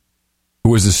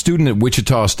 who was a student at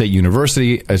Wichita State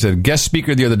University. As a guest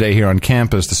speaker the other day here on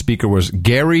campus, the speaker was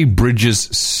Gary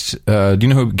Bridges. Do you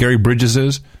know who Gary Bridges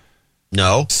is?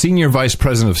 No. Senior Vice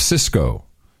President of Cisco.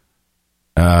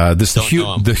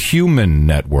 The Human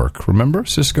Network. Remember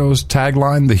Cisco's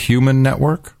tagline, the Human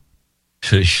Network?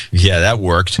 Yeah, that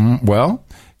worked. Well,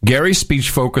 Gary's speech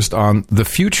focused on the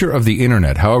future of the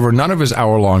Internet. However, none of his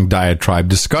hour-long diatribe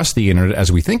discussed the Internet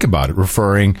as we think about it,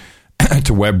 referring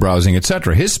to web browsing,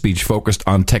 etc. His speech focused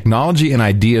on technology and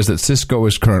ideas that Cisco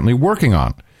is currently working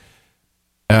on.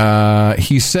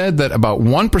 He said that about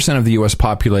 1% of the U.S.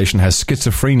 population has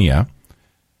schizophrenia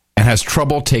and has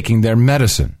trouble taking their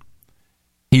medicine.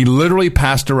 He literally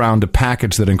passed around a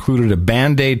package that included a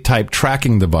Band-Aid type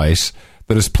tracking device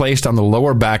that is placed on the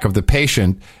lower back of the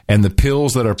patient, and the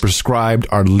pills that are prescribed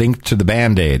are linked to the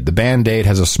Band-Aid. The Band-Aid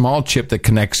has a small chip that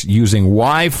connects using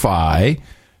Wi-Fi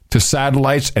to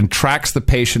satellites and tracks the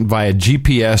patient via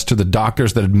GPS to the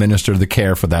doctors that administer the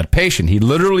care for that patient. He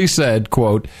literally said,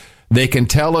 quote, They can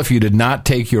tell if you did not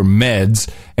take your meds,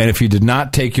 and if you did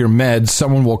not take your meds,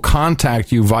 someone will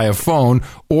contact you via phone,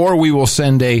 or we will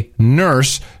send a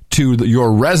nurse to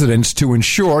your residence to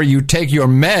ensure you take your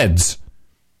meds.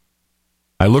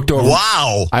 I looked over.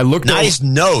 Wow. Nice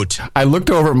note. I looked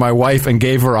over at my wife and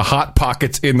gave her a Hot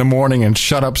Pockets in the morning and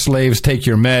shut up slaves, take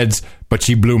your meds, but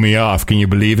she blew me off. Can you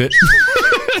believe it?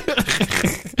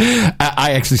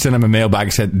 I actually sent him a mail back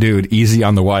and said, dude, easy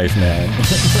on the wife, man.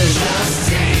 Just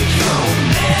take your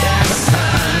medicine.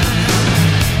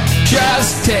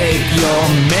 Just take your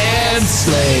meds,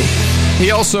 slave. He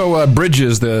also,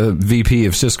 Bridges, the VP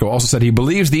of Cisco, also said he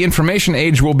believes the information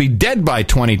age will be dead by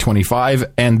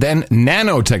 2025, and then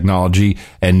nanotechnology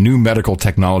and new medical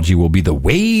technology will be the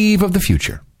wave of the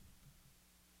future.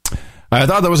 I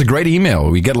thought that was a great email.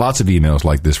 We get lots of emails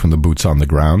like this from the boots on the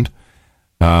ground.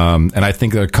 And I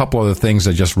think there are a couple other things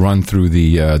that just run through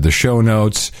the show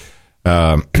notes.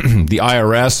 The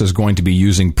IRS is going to be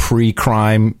using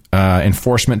pre-crime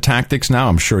enforcement tactics now.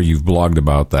 I'm sure you've blogged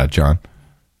about that, John.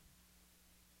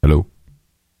 Hello?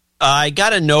 I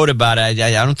got a note about it.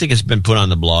 I don't think it's been put on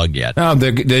the blog yet. No,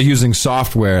 they're using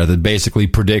software that basically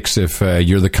predicts if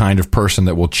you're the kind of person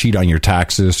that will cheat on your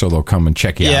taxes, so they'll come and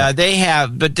check you out. Yeah, they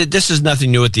have, but this is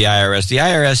nothing new with the IRS. The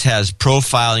IRS has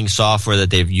profiling software that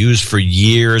they've used for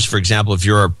years. For example, if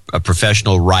you're a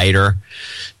professional writer,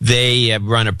 they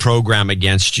run a program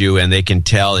against you, and they can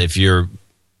tell if you're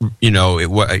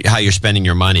how you're spending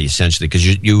your money, essentially, because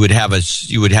you would have a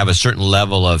certain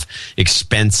level of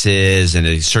expenses and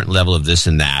a certain level of this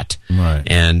and that. Right.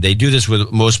 And they do this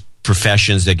with most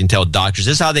professions. They can tell doctors.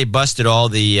 This is how they busted all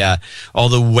the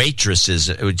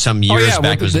waitresses some years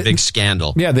back. It was a big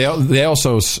scandal. Yeah, they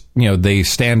also they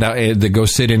stand out. They go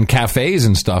sit in cafes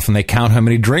and stuff, and they count how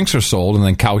many drinks are sold, and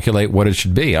then calculate what it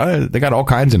should be. They got all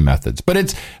kinds of methods, but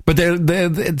it's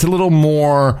a little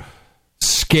more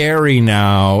scary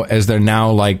now, as they're now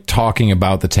like talking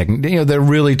about the technique. They're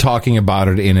really talking about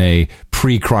it in a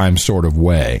pre-crime sort of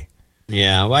way.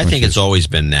 Yeah, well, I think it's always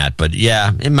been that, but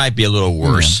yeah, it might be a little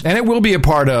worse. And it will be a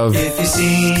part of. If you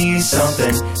see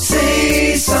something,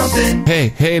 say something.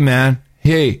 Hey, man.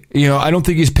 Hey, I don't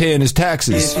think he's paying his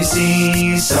taxes. If you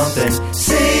see something,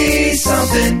 say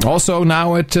something. Also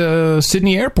now at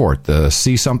Sydney Airport, the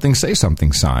see something, say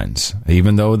something signs.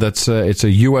 Even though it's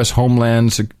a U.S.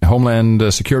 Homeland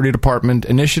Security Department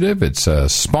initiative, it's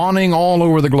spawning all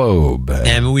over the globe.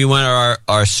 And we want our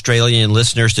Australian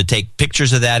listeners to take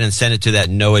pictures of that and send it to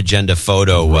that no agenda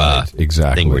photo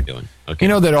exactly. thing we're doing. Okay.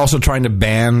 They're also trying to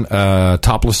ban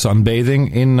topless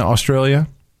sunbathing in Australia.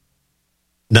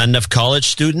 Not enough college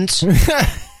students?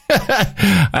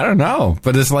 I don't know,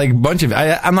 but it's like a bunch of.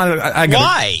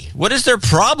 Why? What is their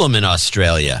problem in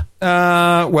Australia?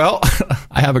 Well,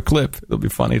 I have a clip. It'll be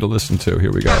funny to listen to.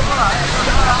 Here we go.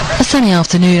 A sunny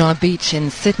afternoon on a beach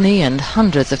in Sydney, and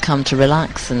hundreds have come to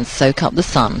relax and soak up the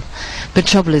sun. But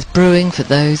trouble is brewing for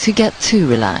those who get too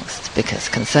relaxed, because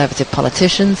Conservative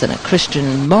politicians and a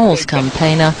Christian morals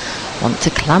campaigner want to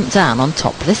clamp down on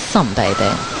topless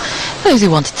sunbathing. Those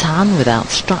who want to tan without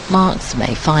strap marks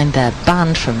may find they're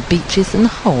banned from beaches in the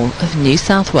whole of New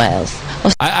South Wales.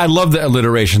 I love the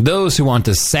alliteration. Those who want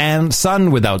to sun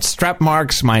without strap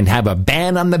marks might have a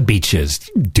ban on the beaches.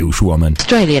 Douche woman.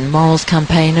 Australian morals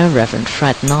campaigner Reverend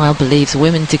Fred Nile believes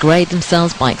women degrade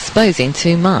themselves by exposing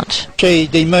too much. She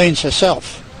demeans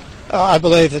herself. I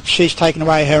believe that she's taken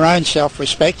away her own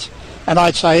self-respect, and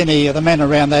I'd say any of the men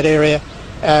around that area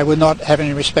would not have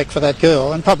any respect for that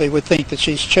girl and probably would think that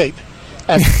she's cheap.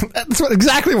 That's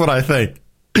exactly what I think.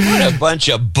 What a bunch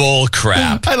of bull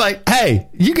crap. Hey,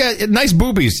 you got nice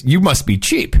boobies. You must be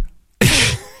cheap.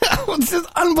 It's just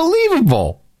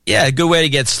unbelievable. Yeah, a good way to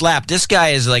get slapped. This guy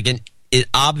is like an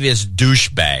obvious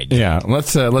douchebag. Yeah,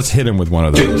 let's hit him with one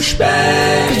of those.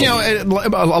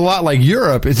 Douchebag. A lot like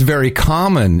Europe, it's very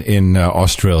common in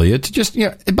Australia to just,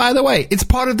 by the way, it's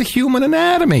part of the human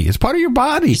anatomy. It's part of your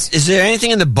body. Is there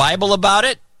anything in the Bible about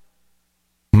it?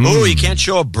 Oh, you can't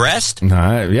show a breast?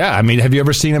 Yeah, I mean, have you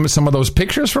ever seen some of those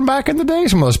pictures from back in the day?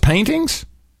 Some of those paintings?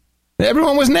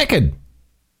 Everyone was naked.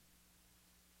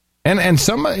 And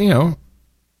some, I don't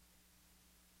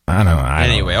know.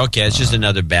 Anyway, okay, it's just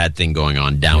another bad thing going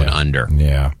on down under.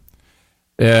 Yeah.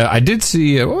 I did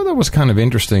see, that was kind of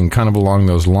interesting, kind of along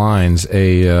those lines,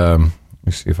 let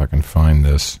me see if I can find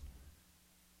this.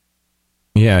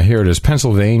 Yeah, here it is,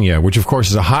 Pennsylvania, which of course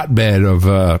is a hotbed of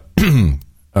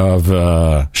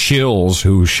shills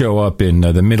who show up in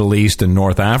the Middle East and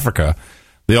North Africa.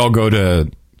 They all go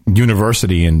to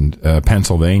university in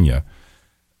Pennsylvania.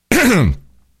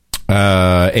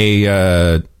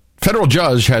 A federal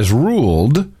judge has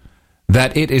ruled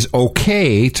that it is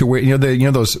okay to wear,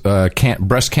 those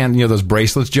breast cancer, those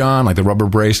bracelets, John, like the rubber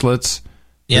bracelets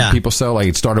that people sell. Like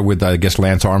it started with, I guess,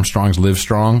 Lance Armstrong's Live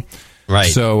Strong. Right.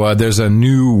 So there's a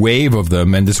new wave of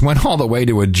them, and this went all the way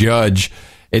to a judge.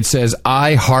 It says,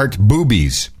 I heart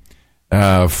boobies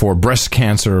for breast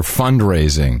cancer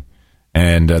fundraising.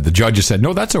 And the judge just said,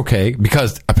 no, that's okay,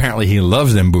 because apparently he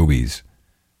loves them boobies.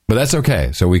 But that's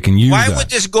okay, so we can use Why that. would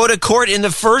this go to court in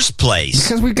the first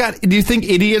place? Because do you think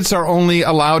idiots are only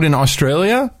allowed in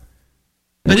Australia?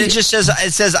 But it just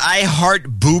says, I heart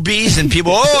boobies, and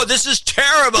people, this is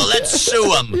terrible, let's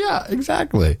sue them. Yeah,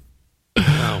 exactly.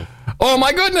 Oh,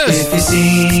 my goodness. If you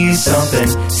see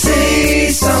something, say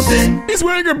something. He's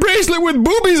wearing a bracelet with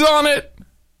boobies on it.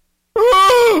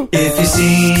 Oh. If you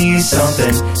see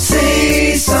something,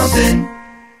 say something.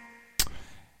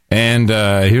 And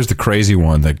here's the crazy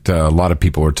one that a lot of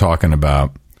people are talking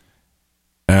about.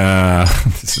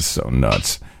 This is so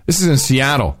nuts. This is in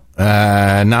Seattle,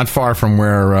 not far from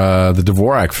where the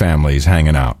Dvorak family is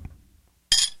hanging out.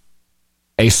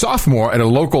 A sophomore at a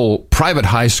local private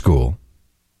high school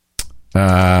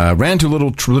ran into a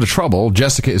little trouble.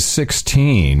 Jessica is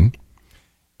 16,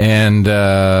 and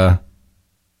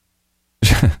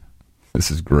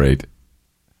this is great.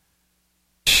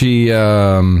 She...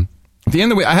 At the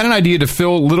end of the week, I had an idea to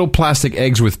fill little plastic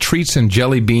eggs with treats and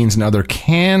jelly beans and other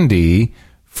candy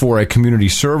for a community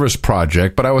service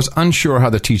project, but I was unsure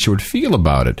how the teacher would feel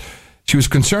about it. She was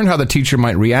concerned how the teacher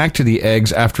might react to the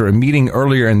eggs after a meeting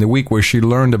earlier in the week where she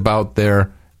learned about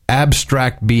their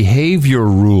abstract behavior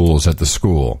rules at the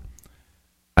school.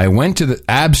 I went to the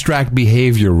abstract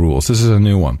behavior rules. This is a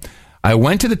new one. I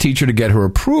went to the teacher to get her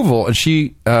approval, and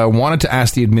she wanted to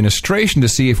ask the administration to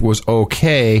see if it was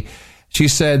okay. She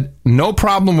said, no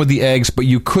problem with the eggs, but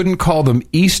you couldn't call them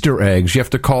Easter eggs. You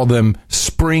have to call them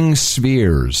spring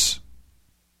spheres.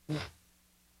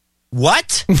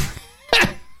 What?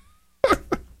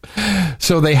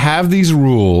 So they have these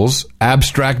rules,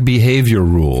 abstract behavior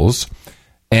rules,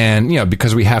 and,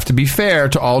 because we have to be fair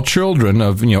to all children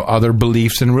of, other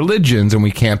beliefs and religions, and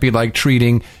we can't be like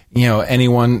treating,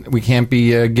 anyone, we can't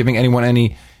be giving anyone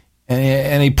any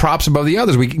props above the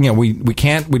others. We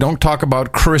don't talk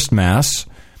about Christmas.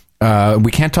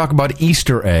 We can't talk about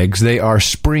Easter eggs. They are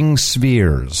spring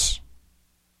spheres.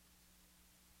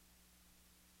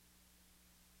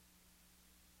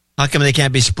 How come they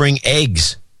can't be spring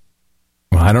eggs?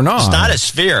 Well, I don't know. It's not a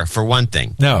sphere, for one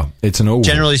thing. No, it's an oval.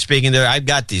 Generally speaking, I've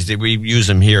got these. We use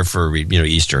them here for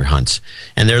Easter hunts,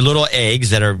 and they're little eggs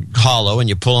that are hollow, and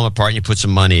you pull them apart and you put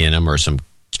some money in them or some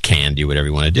candy, whatever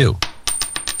you want to do.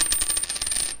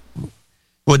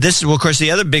 Well, of course, the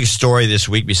other big story this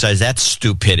week, besides that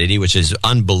stupidity, which is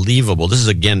unbelievable, this is,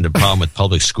 again, the problem with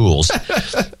public schools,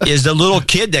 is the little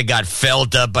kid that got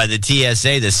felt up by the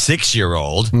TSA, the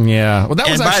 6-year-old. Yeah. Well, that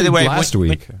was actually last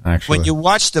week, actually. When you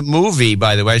watch the movie,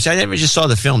 by the way, I never just saw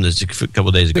the film this a couple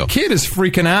of days ago. The kid is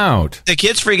freaking out. The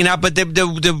kid's freaking out, but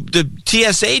the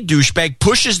TSA douchebag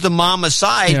pushes the mom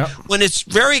aside when it's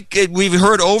we've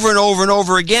heard over and over and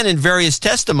over again in various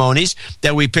testimonies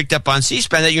that we picked up on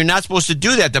C-SPAN that you're not supposed to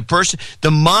do that. The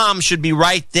mom should be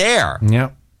right there. Yeah.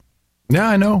 Yeah,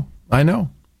 I know.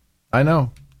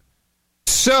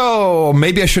 So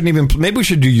maybe maybe we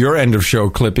should do your end of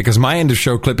show clip, because my end of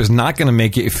show clip is not going to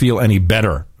make you feel any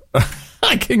better.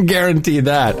 I can guarantee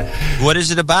that. What is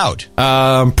it about?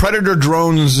 Predator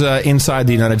drones inside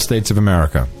the United States of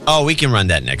America. Oh, we can run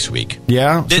that next week.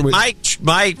 Yeah?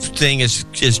 My thing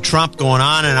is Trump going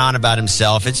on and on about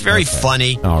himself. It's very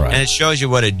funny. All right. And it shows you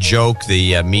what a joke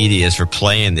the media is for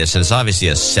playing this. And it's obviously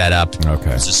a setup.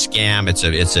 Okay. It's a scam. It's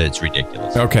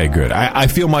ridiculous. Okay, good. I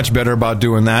feel much better about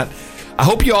doing that. I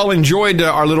hope you all enjoyed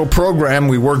our little program.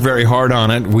 We worked very hard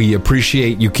on it. We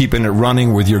appreciate you keeping it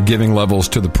running with your giving levels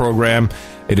to the program.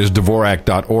 It is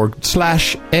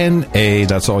Dvorak.org/NA.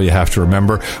 That's all you have to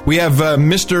remember. We have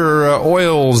Mr.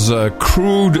 Oil's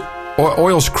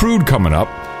Crude coming up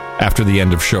after the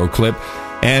end of show clip.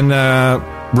 And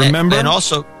remember... And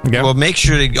also, well, make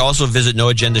sure to also visit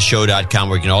noagendashow.com,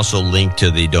 where you can also link to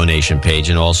the donation page,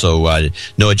 and also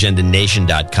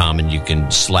noagendanation.com, and you can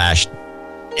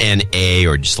 /NA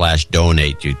or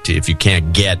 /donate if you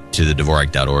can't get to the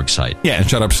Dvorak.org site. Yeah, and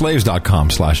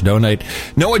shutupslaves.com/donate.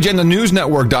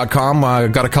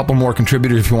 NoAgendaNewsNetwork.com. Got a couple more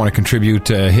contributors if you want to contribute.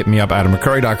 Hit me up,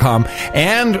 AdamMcCurry.com.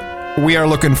 And we are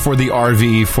looking for the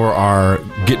RV for our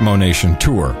Gitmo Nation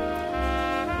tour.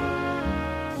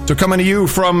 So coming to you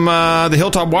from the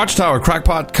Hilltop Watchtower,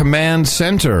 Crackpot Command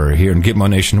Center here in Gitmo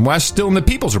Nation West, still in the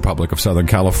People's Republic of Southern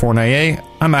California,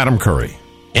 I'm Adam Curry.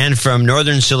 And from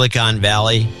northern Silicon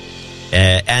Valley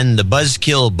and the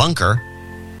Buzzkill Bunker,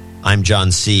 I'm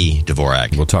John C.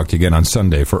 Dvorak. We'll talk to you again on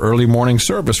Sunday for early morning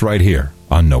service right here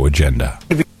on No Agenda.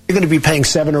 You're going to be paying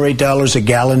 $7 or $8 a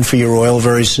gallon for your oil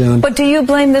very soon. But do you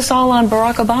blame this all on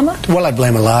Barack Obama? Well, I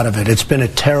blame a lot of it. It's been a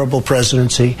terrible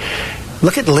presidency.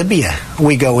 Look at Libya.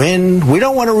 We go in, we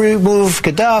don't want to remove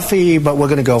Gaddafi, but we're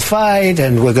going to go fight,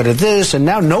 and we're going to this, and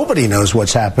now nobody knows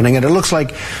what's happening, and it looks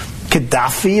like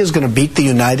Gaddafi is going to beat the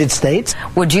United States.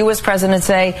 Would you as president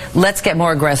say, let's get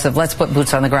more aggressive, let's put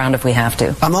boots on the ground if we have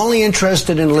to? I'm only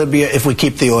interested in Libya if we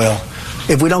keep the oil.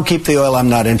 If we don't keep the oil, I'm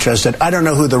not interested. I don't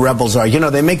know who the rebels are. You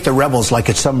know, they make the rebels like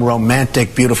it's some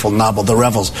romantic, beautiful novel, the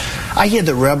rebels. I hear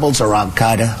the rebels are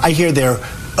Al-Qaeda. I hear they're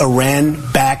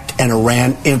Iran-backed and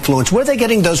Iran-influenced. Where are they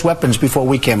getting those weapons before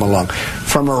we came along?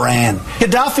 From Iran.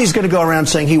 Gaddafi's going to go around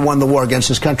saying he won the war against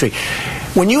his country.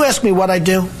 When you ask me what I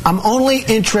do, I'm only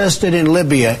interested in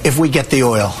Libya if we get the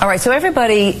oil. All right, so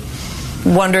everybody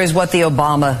wonders what the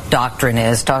Obama doctrine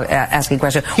is, asking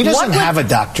questions. He doesn't have a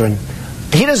doctrine.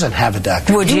 He doesn't have a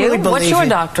doctrine. Would you? Really What's your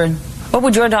doctrine? What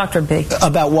would your doctrine be?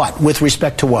 About what? With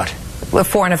respect to what? With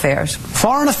foreign affairs.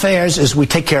 Foreign affairs is we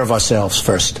take care of ourselves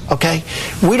first, okay?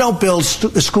 We don't build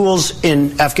schools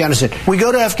in Afghanistan. We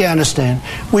go to Afghanistan,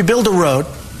 we build a road,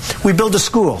 we build a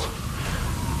school.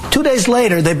 2 days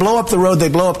later, they blow up the road, they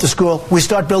blow up the school, we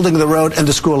start building the road and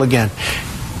the school again.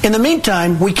 In the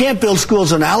meantime, we can't build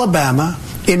schools in Alabama,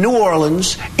 in New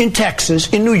Orleans, in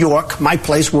Texas, in New York, my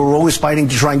place where we're always fighting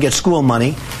to try and get school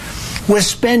money. We're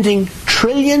spending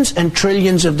trillions and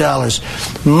trillions of dollars.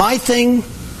 My thing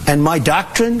and my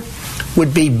doctrine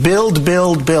would be build,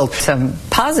 build, build. Some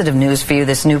positive news for you,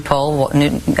 this new poll, new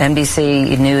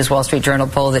NBC News, Wall Street Journal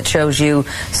poll that shows you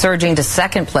surging to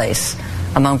second place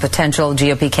among potential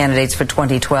GOP candidates for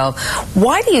 2012.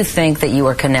 Why do you think that you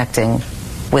are connecting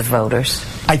with voters?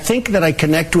 I think that I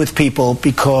connect with people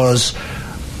because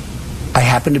I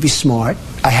happen to be smart.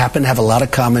 I happen to have a lot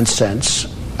of common sense.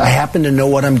 I happen to know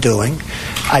what I'm doing.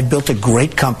 I built a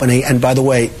great company. And by the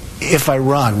way, if I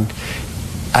run,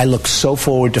 I look so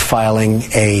forward to filing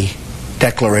a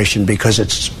declaration because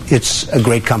it's a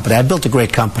great company. I built a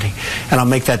great company, and I'll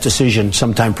make that decision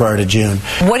sometime prior to June.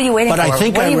 What are you waiting for?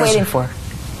 What are you waiting for?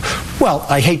 Well,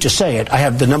 I hate to say it. I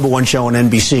have the #1 show on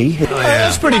NBC. Oh, yeah.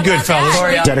 That's pretty good, fellas.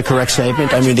 Is that a correct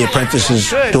statement? I mean, The Apprentice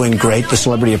is doing great, The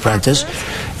Celebrity Apprentice.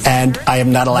 And I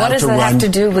am not allowed to run. What does that have to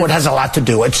do with it? Has a lot to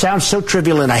do. It sounds so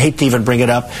trivial, and I hate to even bring it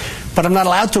up, but I'm not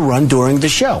allowed to run during the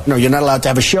show. No, you're not allowed to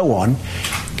have a show on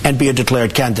and be a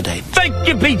declared candidate. Thank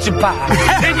you, pizza pie.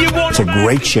 It's a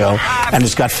great show, and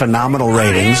it's got phenomenal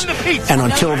ratings. And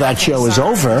until that show is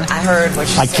over,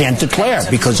 I can't declare,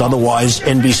 because otherwise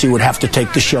NBC would have to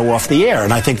take the show off the air,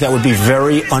 and I think that would be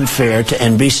very unfair to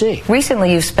NBC.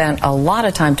 Recently, you've spent a lot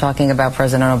of time talking about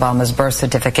President Obama's birth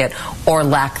certificate, or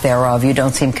lack thereof. You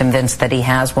don't seem convinced that he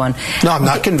has one. No, I'm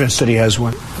not convinced that he has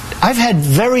one. I've had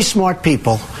very smart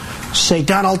people say,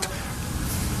 Donald,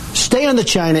 stay on the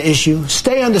China issue,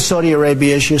 stay on the Saudi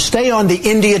Arabia issue, stay on the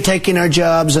India taking our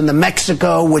jobs, and the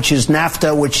Mexico, which is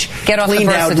NAFTA, which cleaned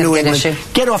out New England.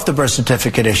 Get off the birth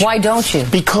certificate issue. Why don't you?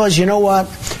 Because you know what?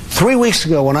 3 weeks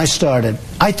ago when I started,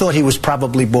 I thought he was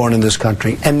probably born in this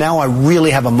country, and now I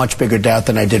really have a much bigger doubt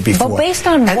than I did before. But based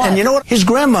on what? And you know what? His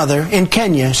grandmother in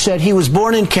Kenya said he was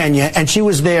born in Kenya, and she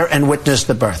was there and witnessed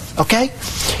the birth. Okay?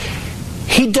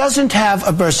 He doesn't have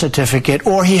a birth certificate,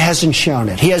 or he hasn't shown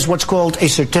it. He has what's called a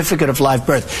certificate of live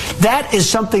birth. That is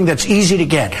something that's easy to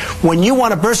get. When you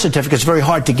want a birth certificate, it's very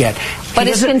hard to get. But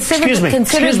it's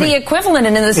considered the equivalent.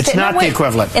 And in the it's not the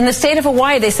equivalent. In the state of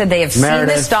Hawaii, they said they have seen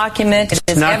this document. It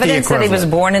is evidence that he was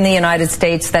born in the United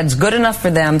States. That's good enough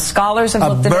for them. Scholars have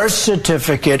looked at it. A birth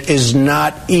certificate is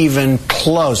not even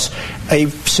close. A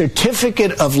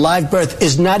certificate of live birth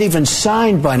is not even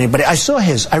signed by anybody. I saw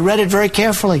his. I read it very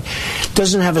carefully.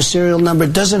 Doesn't have a serial number.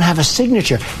 Doesn't have a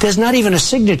signature. There's not even a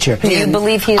signature. Do you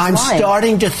believe he's lying? I'm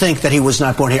starting to think that he was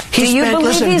not born here. Do you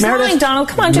believe he's lying, Donald?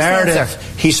 Come on, just answer.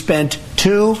 He spent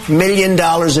 $2 million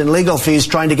in legal fees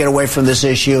trying to get away from this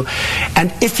issue.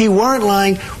 And if he weren't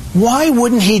lying, why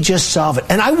wouldn't he just solve it?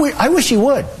 And I wish he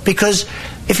would, because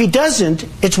if he doesn't,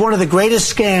 it's one of the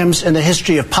greatest scams in the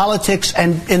history of politics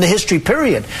and in the history,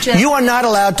 period. You are not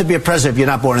allowed to be a president if you're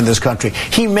not born in this country.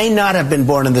 He may not have been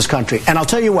born in this country. And I'll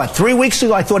tell you what, 3 weeks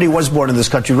ago I thought he was born in this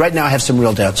country. Right now I have some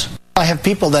real doubts. I have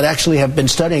people that actually have been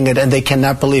studying it, and they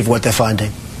cannot believe what they're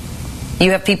finding.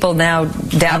 You have people now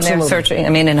down there searching,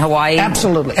 in Hawaii?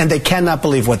 Absolutely. And they cannot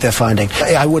believe what they're finding.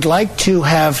 I would like to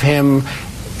have him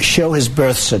show his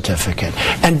birth certificate.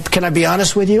 And can I be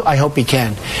honest with you? I hope he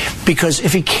can. Because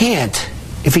if he can't,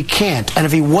 if he can't, and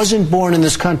if he wasn't born in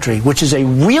this country, which is a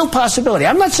real possibility,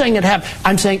 I'm not saying it happened,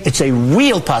 I'm saying it's a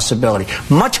real possibility,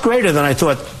 much greater than I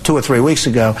thought 2 or 3 weeks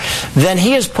ago, then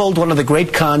he has pulled one of the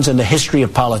great cons in the history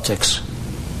of politics.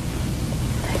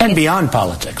 And beyond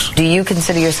politics. Do you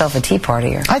consider yourself a Tea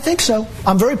Partier? I think so.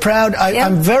 I'm very proud.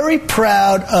 I'm very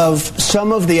proud of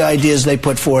some of the ideas they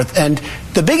put forth. And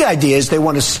the big idea is they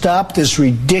want to stop this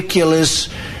ridiculous,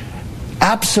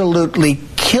 absolutely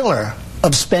killer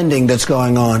of spending that's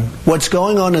going on. What's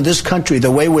going on in this country, the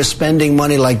way we're spending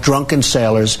money like drunken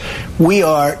sailors, we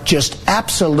are just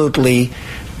absolutely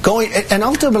going, and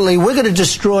ultimately we're going to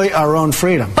destroy our own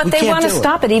freedom. But they want to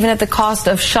stop it even at the cost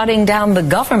of shutting down the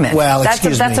government. Well,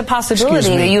 that's a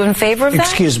possibility. Are you in favor of that?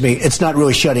 Excuse me. It's not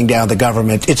really shutting down the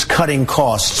government. It's cutting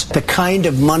costs. The kind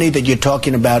of money that you're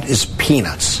talking about is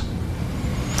peanuts.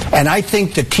 And I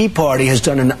think the Tea Party has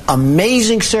done an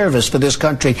amazing service for this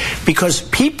country because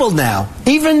people now,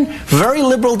 even very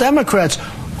liberal Democrats,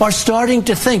 are starting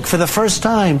to think for the first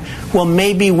time, well,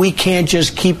 maybe we can't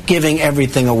just keep giving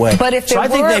everything away. But if I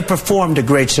think they performed a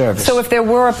great service. So if there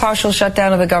were a partial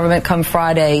shutdown of the government come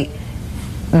Friday,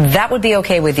 that would be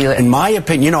okay with you? In my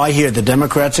opinion, I hear the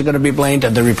Democrats are going to be blamed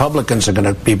and the Republicans are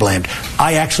going to be blamed.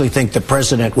 I actually think the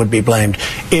president would be blamed.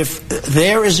 If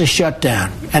there is a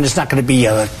shutdown, and it's not going to be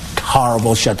a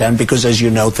horrible shutdown because, as you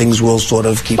know, things will sort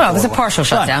of keep going. Well, there's a partial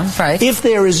shutdown, right? If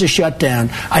there is a shutdown,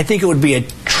 I think it would be a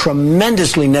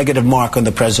tremendously negative mark on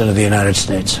the President of the United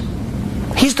States.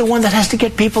 He's the one that has to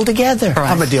get people together.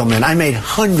 Right. I'm a deal man. I made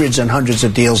hundreds and hundreds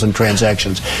of deals and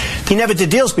transactions. He never did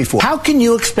deals before. How can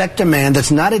you expect a man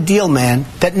that's not a deal man,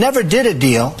 that never did a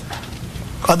deal,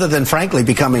 other than, frankly,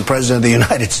 becoming President of the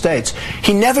United States,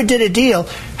 he never did a deal.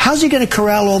 How's he going to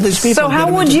corral all these people? So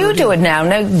how would you do it now?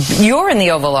 Now, you're in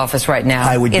the Oval Office right now.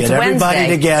 I would get everybody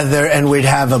together and we'd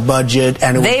have a budget.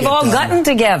 And they've all gotten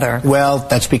together. Well,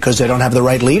 that's because they don't have the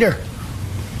right leader.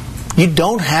 You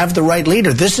don't have the right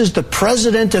leader. This is the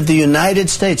President of the United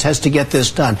States has to get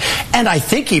this done. And I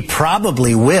think he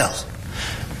probably will.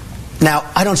 Now,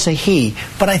 I don't say he,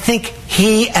 but I think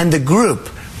he and the group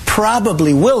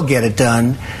probably will get it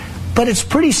done. But it's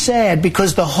pretty sad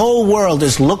because the whole world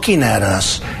is looking at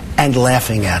us and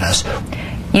laughing at us.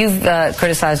 You've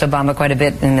criticized Obama quite a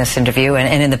bit in this interview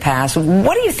and in the past.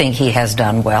 What do you think he has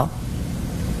done well?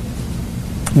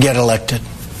 Get elected.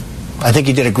 I think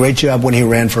he did a great job when he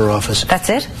ran for office. That's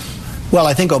it? Well,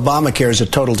 I think Obamacare is a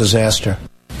total disaster.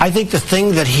 I think the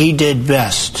thing that he did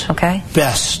best,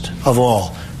 best of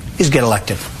all, is get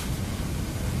elected.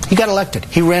 He got elected.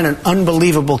 He ran an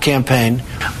unbelievable campaign.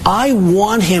 I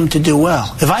want him to do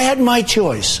well. If I had my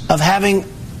choice of having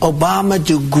Obama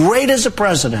do great as a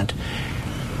president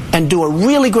and do a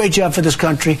really great job for this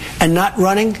country and not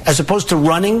running, as opposed to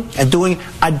running and doing,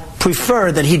 I'd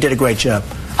prefer that he did a great job.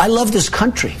 I love this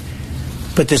country.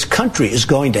 But this country is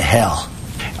going to hell.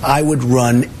 I would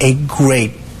run a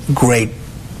great, great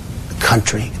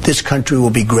country. This country will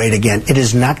be great again. It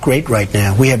is not great right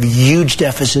now. We have huge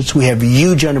deficits. We have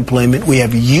huge unemployment. We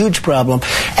have huge problem.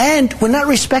 And we're not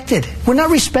respected. We're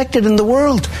not respected in the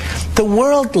world. The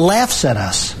world laughs at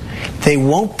us. They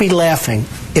won't be laughing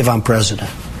if I'm president.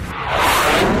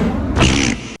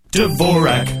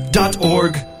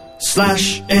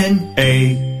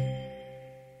 Dvorak.org/NA